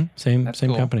 Okay. Same That's same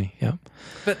cool. company. Yeah.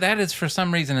 But that is, for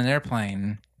some reason, an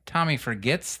airplane Tommy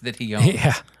forgets that he owns.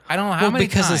 Yeah. I don't know how many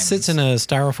because times. it sits in a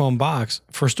styrofoam box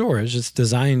for storage. It's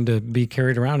designed to be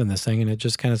carried around in this thing, and it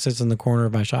just kind of sits in the corner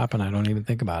of my shop, and I don't even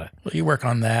think about it. Well, you work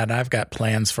on that. I've got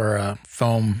plans for a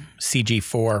foam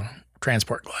CG4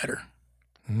 transport glider.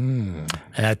 And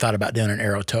I thought about doing an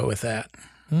arrow tow with that.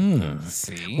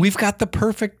 See? We've got the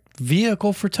perfect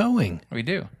vehicle for towing. We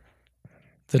do.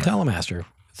 The Telemaster.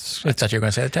 I thought you were going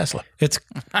to say the Tesla. It's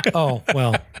oh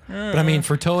well, but I mean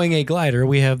for towing a glider,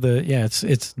 we have it's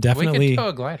We definitely could tow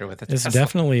a glider with a it's Tesla.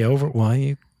 definitely over. Well,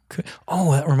 you could.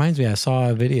 Oh, that reminds me. I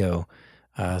saw a video,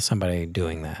 somebody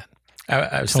doing that,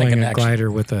 I was towing thinking a actually.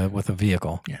 glider with a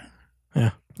vehicle.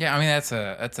 Yeah. Yeah, I mean, that's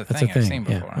a That's a thing thing. I've seen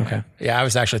before. Yeah. Okay. Yeah, I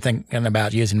was actually thinking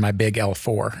about using my big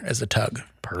L4 as a tug.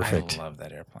 Perfect. I love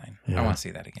that airplane. Yeah. I want to see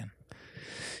that again.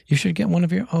 You should get one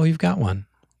of your. Oh, you've got one.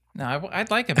 No, I'd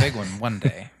like a big one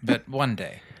day, but one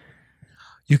day.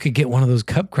 You could get one of those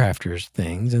Cub Crafters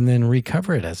things and then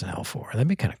recover it as an L4. That'd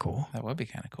be kind of cool. That would be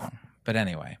kind of cool. But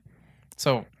anyway,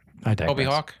 so I digress. Hobie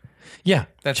Hawk, Yeah,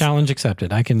 That's challenge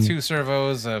accepted. I can. 2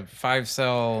 servos, a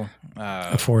 5-cell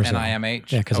A 4-cell.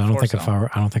 NIMH. Yeah, because I don't think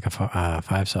a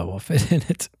 5-cell will fit in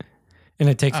it, and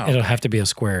it takes. Oh, It'll okay. have to be a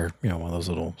square. One of those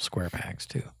little square packs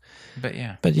too. But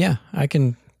yeah, But yeah, I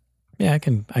can. Yeah, I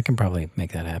can probably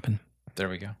make that happen. there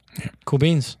we go. Cool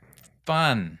beans,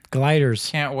 Fun. gliders,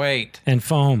 Can't wait. and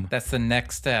foam. That's the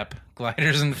next step.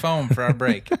 Gliders and foam for our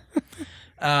break.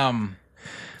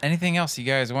 Anything else you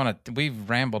guys want to? We've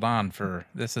rambled on for.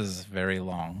 This is very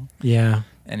long. Yeah,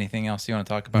 Anything else you want to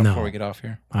talk about No. before we get off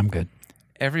here? I'm good.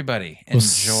 Everybody, We'll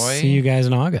enjoy. see you guys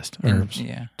in August, or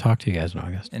Yeah. talk to you guys in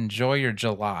August. Enjoy your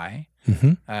July,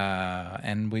 Mm-hmm.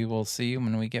 and we will see you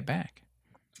when we get back.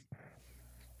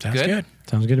 Sounds Good? good.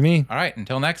 Sounds good to me. All right.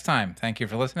 Until next time. Thank you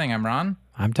for listening. I'm Ron.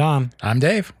 I'm Tom. I'm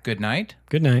Dave. Good night.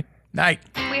 Good night. Night.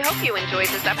 We hope you enjoyed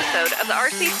this episode of the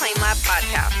RC Plane Lab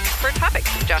podcast. For topic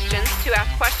suggestions, to ask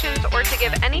questions, or to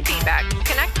give any feedback,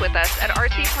 connect with us at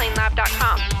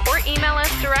rcplanelab.com or email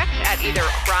us direct at either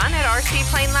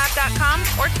ron@rcplanelab.com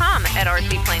or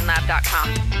tom@rcplanelab.com.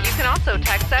 You can also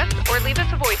text us or leave us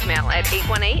a voicemail at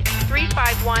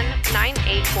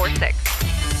 818-351-9846.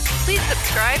 Please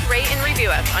subscribe, rate, and review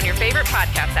us on your favorite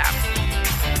podcast app.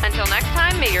 Until next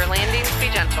time, may your landings be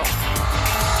gentle.